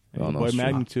 Boy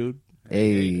Magnitude.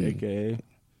 Hey. AKA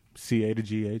CA to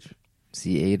GH.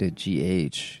 CA to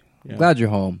GH. Yeah. Glad you're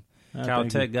home.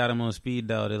 Caltech got him on speed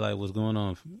dial. They're like, what's going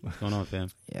on? What's going on, fam?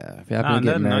 Yeah, if you happen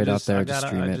to get married out there, just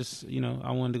stream it.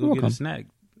 I wanted to go get a snack.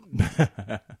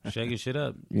 Shaking shit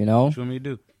up. You know? What you want me to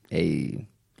do? Hey.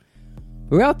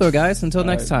 We're out though, guys. Until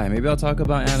next time. Maybe I'll talk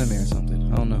about anime or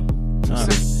something. I don't know.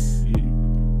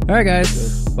 All right,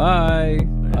 guys. Bye.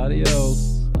 Adios.